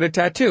costs to get a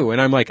tattoo? And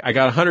I'm like, I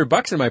got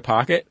 $100 in my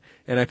pocket.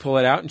 And I pull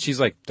it out and she's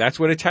like, that's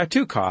what a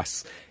tattoo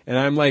costs. And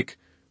I'm like,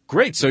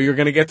 great, so you're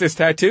going to get this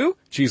tattoo?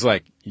 She's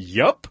like,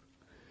 yup.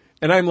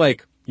 And I'm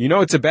like,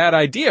 it's a bad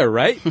idea,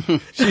 right?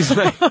 She's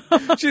like,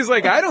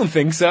 I don't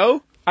think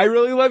so. I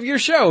really love your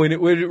show, and it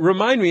would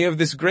remind me of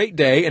this great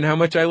day and how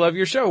much I love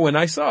your show when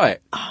I saw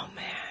it. Oh,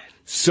 man.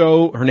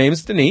 So her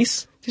name's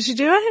Denise. Did she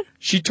do it?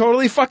 She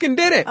totally fucking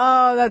did it.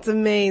 Oh, that's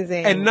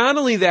amazing. And not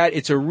only that,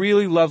 it's a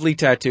really lovely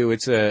tattoo.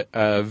 It's a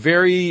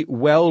very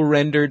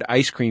well-rendered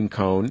ice cream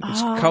cone.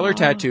 It's a color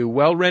tattoo,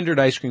 well-rendered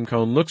ice cream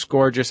cone. Looks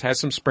gorgeous,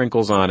 has some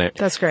sprinkles on it.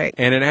 That's great.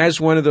 And it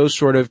has one of those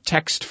sort of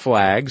text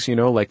flags,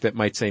 like that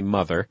might say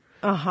mother.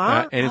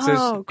 And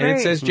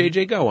it says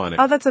JJ Go on it.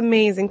 Oh, that's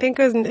amazing. Thank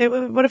goodness.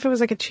 What if it was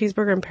like a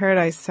Cheeseburger in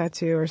Paradise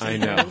tattoo or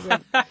something?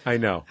 I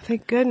know.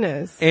 Thank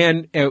goodness.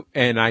 And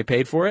I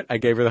paid for it. I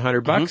gave her the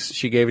 $100.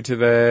 She gave it to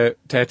the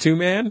tattoo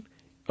man.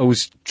 It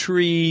was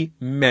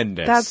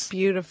tremendous. That's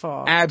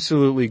beautiful.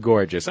 Absolutely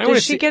gorgeous.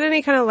 Does she get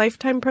any kind of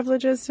lifetime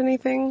privileges to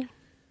anything?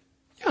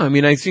 Yeah, I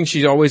mean, I think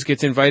she always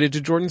gets invited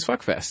to Jordan's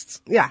Fuck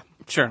Fests. Yeah.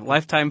 Sure.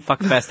 Lifetime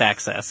Fuck Fest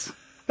access.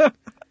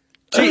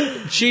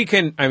 She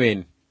can, I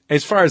mean,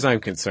 as far as I'm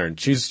concerned,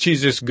 she's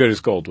just good as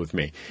gold with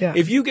me. Yeah.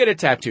 If you get a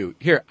tattoo,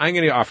 here, I'm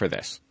going to offer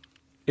this.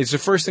 It's the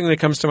first thing that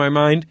comes to my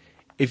mind.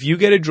 If you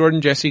get a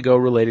Jordan Jesse Go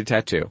related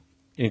tattoo,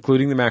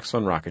 including the Max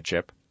Fun rocket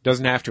ship,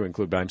 doesn't have to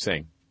include, but I'm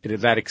saying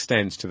that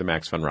extends to the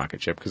Max Fun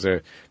rocket ship because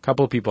a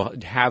couple of people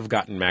have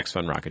gotten Max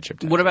Fun rocket ship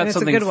tattoos. What about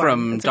something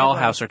from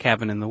Dollhouse or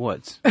Cabin in the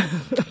Woods?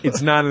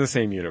 It's not in the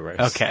same universe.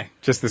 Okay.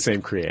 Just the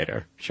same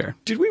creator. Sure.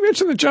 Did we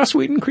mention that Joss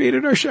Whedon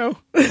created our show?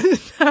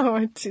 No,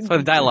 I didn't. So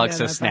the dialogue's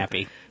so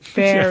snappy.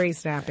 Very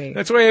snappy.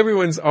 That's why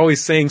everyone's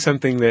always saying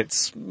something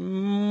that's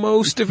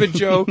most of a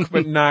joke,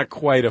 but not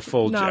quite a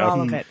full joke. Not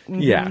all of it. Mm-hmm.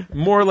 Yeah.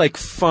 More like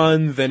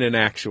fun than an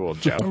actual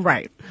joke.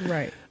 Right.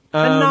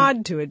 A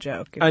nod to a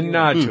joke. A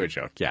nod to a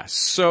joke, yes.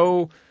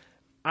 So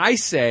I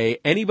say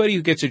anybody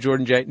who gets a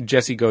Jordan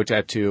Jesse Go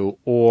tattoo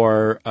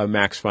or a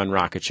Max Fun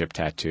rocket ship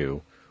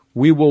tattoo,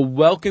 we will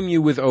welcome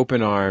you with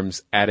open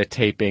arms at a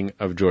taping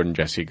of Jordan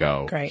Jesse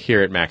Go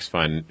here at Max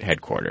Fun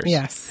headquarters.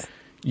 Yes.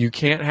 You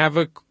can't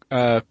have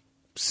a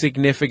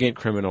significant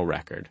criminal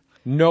record.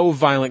 No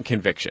violent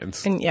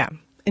convictions. And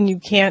you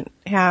can't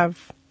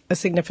have a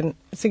significant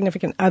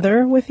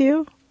other with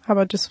you? How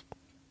about just...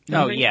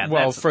 Oh, yeah.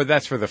 Well,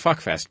 that's for the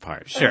fuckfest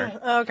part. Sure.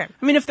 Okay.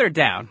 I mean, if they're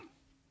down.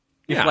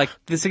 If, Yeah. like,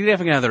 the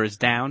significant other is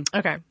down.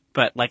 Okay.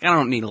 But, like, I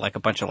don't need, like, a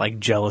bunch of, like,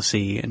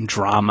 jealousy and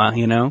drama,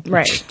 you know?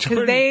 Right.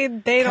 Because they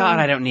don't... God,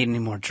 I don't need any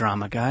more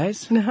drama,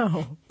 guys.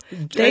 No.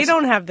 They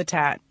don't have the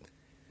tat.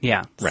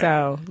 Yeah. Right.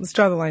 So let's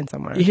draw the line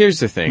somewhere. Here's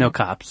the thing. No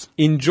cops.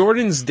 In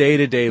Jordan's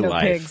day-to-day No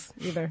life, pigs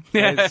either.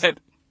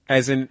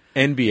 as an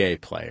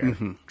NBA player,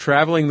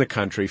 traveling the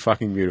country,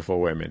 fucking beautiful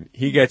women,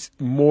 he gets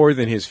more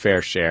than his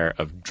fair share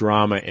of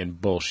drama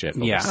and bullshit.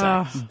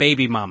 Yeah.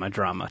 Baby mama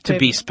drama, to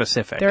be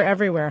specific. They're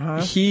everywhere,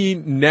 huh? He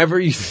never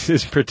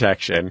uses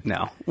protection.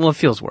 No. Well, it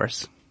feels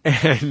worse.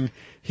 And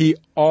he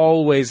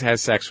always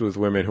has sex with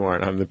women who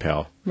aren't on the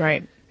pill.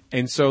 Right.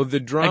 And so the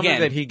drama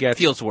Again, that he gets...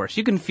 feels worse.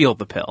 You can feel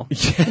the pill.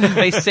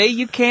 They say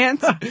you can't,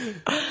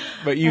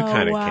 but you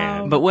kind of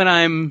can. but when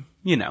I'm,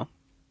 you know...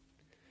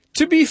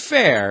 To be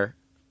fair,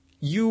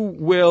 you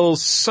will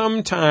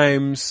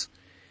sometimes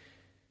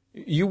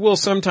put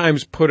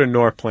a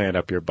Norplant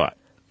up your butt.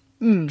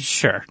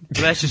 Sure.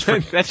 That's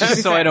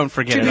just so I don't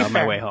forget it on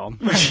my way home.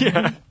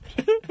 Yeah.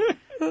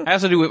 I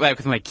also do it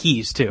with my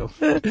keys, too.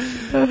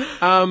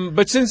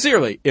 But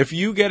sincerely, if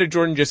you get a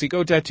Jordan Jesse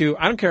Go tattoo,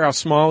 I don't care how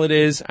small it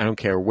is. I don't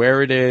care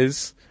where it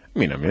is. I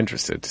mean, I'm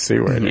interested to see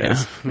where it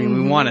is. I mean,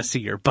 we want to see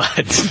your butt.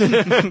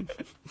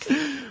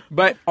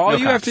 But all No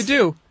you have cops. to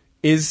do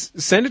is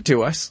send it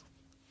to us.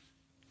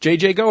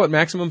 JJGo at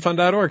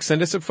MaximumFun.org.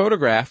 Send us a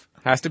photograph.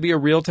 Has to be a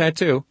real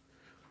tattoo.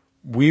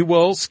 We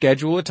will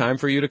schedule a time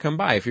for you to come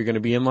by. If you're going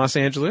to be in Los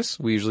Angeles,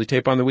 we usually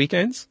tape on the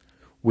weekends.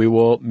 We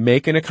will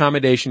make an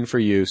accommodation for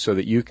you so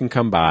that you can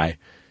come by.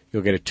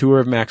 You'll get a tour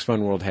of Max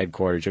Fun World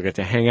headquarters. You'll get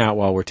to hang out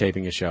while we're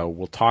taping a show.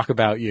 We'll talk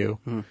about you.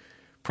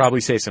 Probably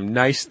say some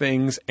nice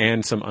things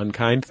and some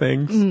unkind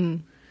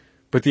things.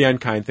 But the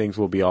unkind things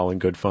will be all in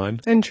good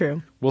fun. And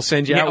true. We'll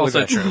send you Yeah, out with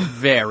also true.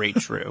 Very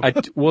true.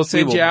 we'll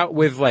send you out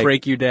with like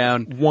break you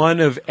down. one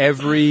of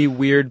every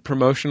weird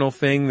promotional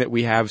thing that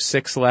we have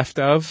 6 left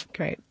of.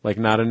 Great. Like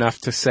not enough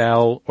to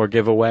sell or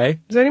give away.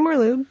 Is there any more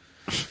lube?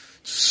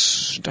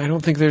 I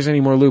don't think there's any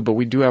more lube, but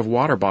we do have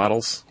water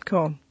bottles.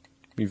 Cool.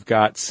 We've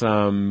got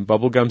some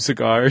bubblegum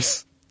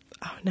cigars.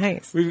 Oh,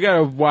 nice. We've got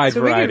a wide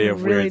variety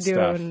of really weird do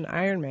stuff. an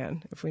Iron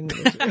Man if we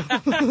needed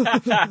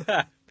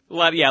to. A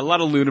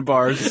lot of Luna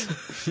bars.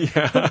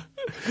 Yeah.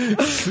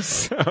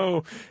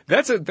 So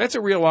that's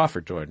a real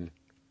offer, Jordan.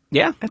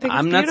 Yeah. I think it's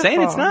I'm not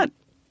saying it's beautiful. not.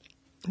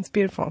 It's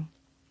beautiful.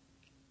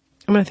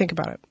 I'm going to think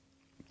about it.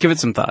 Give it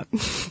some thought.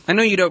 I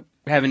know you don't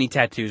have any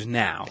tattoos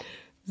now,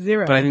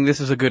 0. but I think this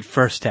is a good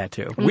first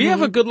tattoo. We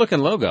have a good looking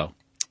logo.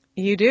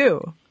 You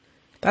do.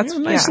 That's We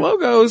have nice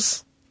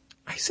logos.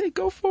 I say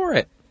go for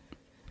it.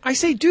 I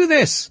say do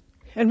this.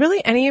 And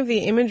really, any of the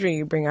imagery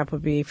you bring up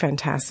would be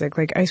fantastic.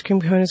 Like ice cream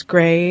cone is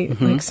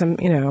great. Like some,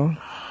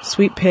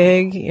 sweet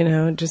pig.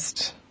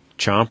 Just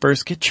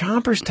Chompers. Get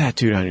chompers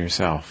tattooed on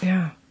yourself.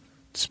 yeah.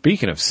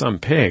 Speaking of some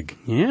pig,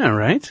 Yeah,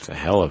 right? it's a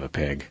hell of a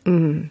pig.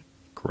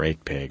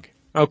 Great pig.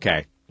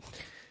 Okay.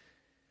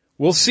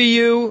 We'll see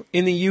you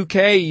in the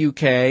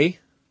UK.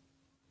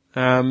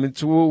 Our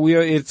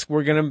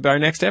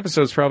next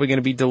episode's probably going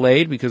to be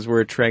delayed because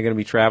we're going to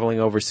be traveling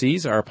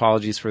overseas. Our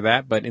apologies for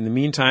that. But in the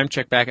meantime,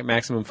 check back at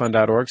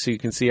MaximumFun.org so you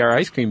can see our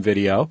ice cream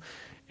video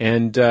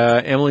And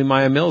Emily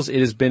Maya Mills, it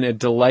has been a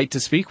delight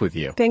to speak with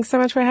you. Thanks so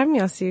much for having me.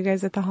 I'll see you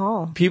guys at the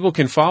hall. People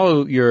can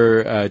follow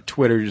your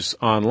Twitters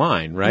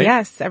online, right?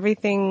 Yes,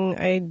 everything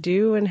I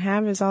do and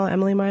have is all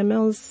Emily Maya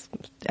Mills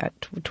at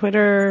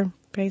Twitter,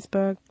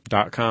 Facebook.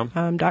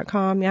 .com.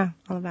 .com, yeah,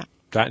 all of that.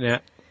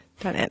 .net.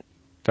 .net.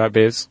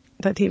 .biz.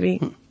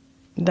 .tv.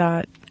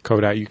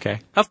 .co.uk.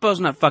 HuffPo's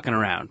not fucking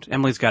around.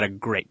 Emily's got a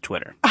great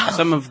Twitter.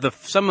 Some of the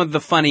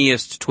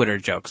funniest Twitter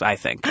jokes, I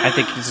think. I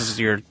think this is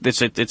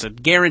it's a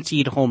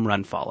guaranteed home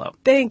run follow.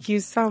 Thank you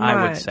so much.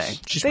 I would say.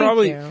 She's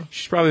probably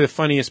the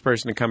funniest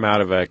person to come out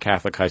of a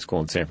Catholic high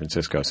school in San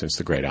Francisco since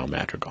the great Al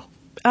Madrigal.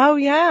 Oh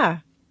yeah.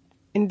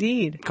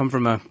 Indeed. Come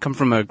from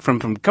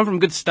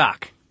good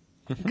stock.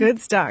 Good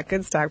stock.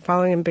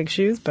 Following in big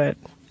shoes, but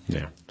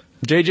yeah.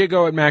 JJ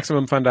Go at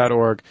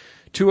MaximumFun.org.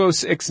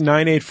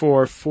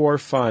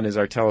 206-984-4FUN is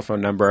our telephone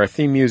number. Our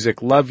theme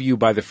music, Love You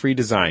by The Free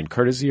Design,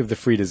 courtesy of The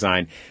Free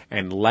Design,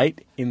 and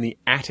Light in the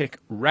Attic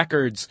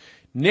Records.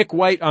 Nick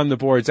White on the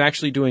boards,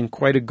 actually doing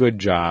quite a good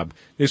job.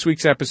 This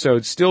week's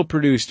episode still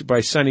produced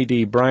by Sunny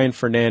D, Brian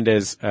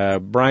Fernandez.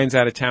 Brian's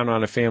out of town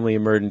on a family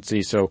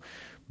emergency, so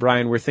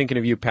Brian, we're thinking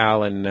of you,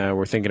 pal, and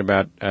we're thinking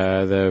about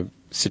the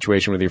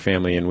situation with your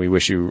family, and we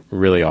wish you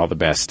really all the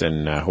best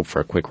and hope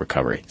for a quick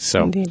recovery.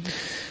 So, indeed.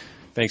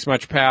 Thanks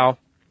much, pal.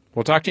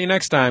 We'll talk to you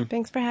next time.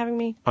 Thanks for having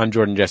me. On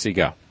Jordan Jesse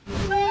Go.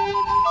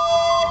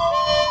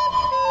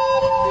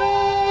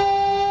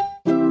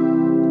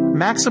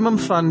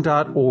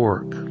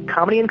 MaximumFun.org.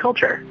 Comedy and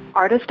culture.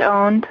 Artist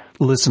owned.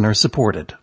 Listener supported.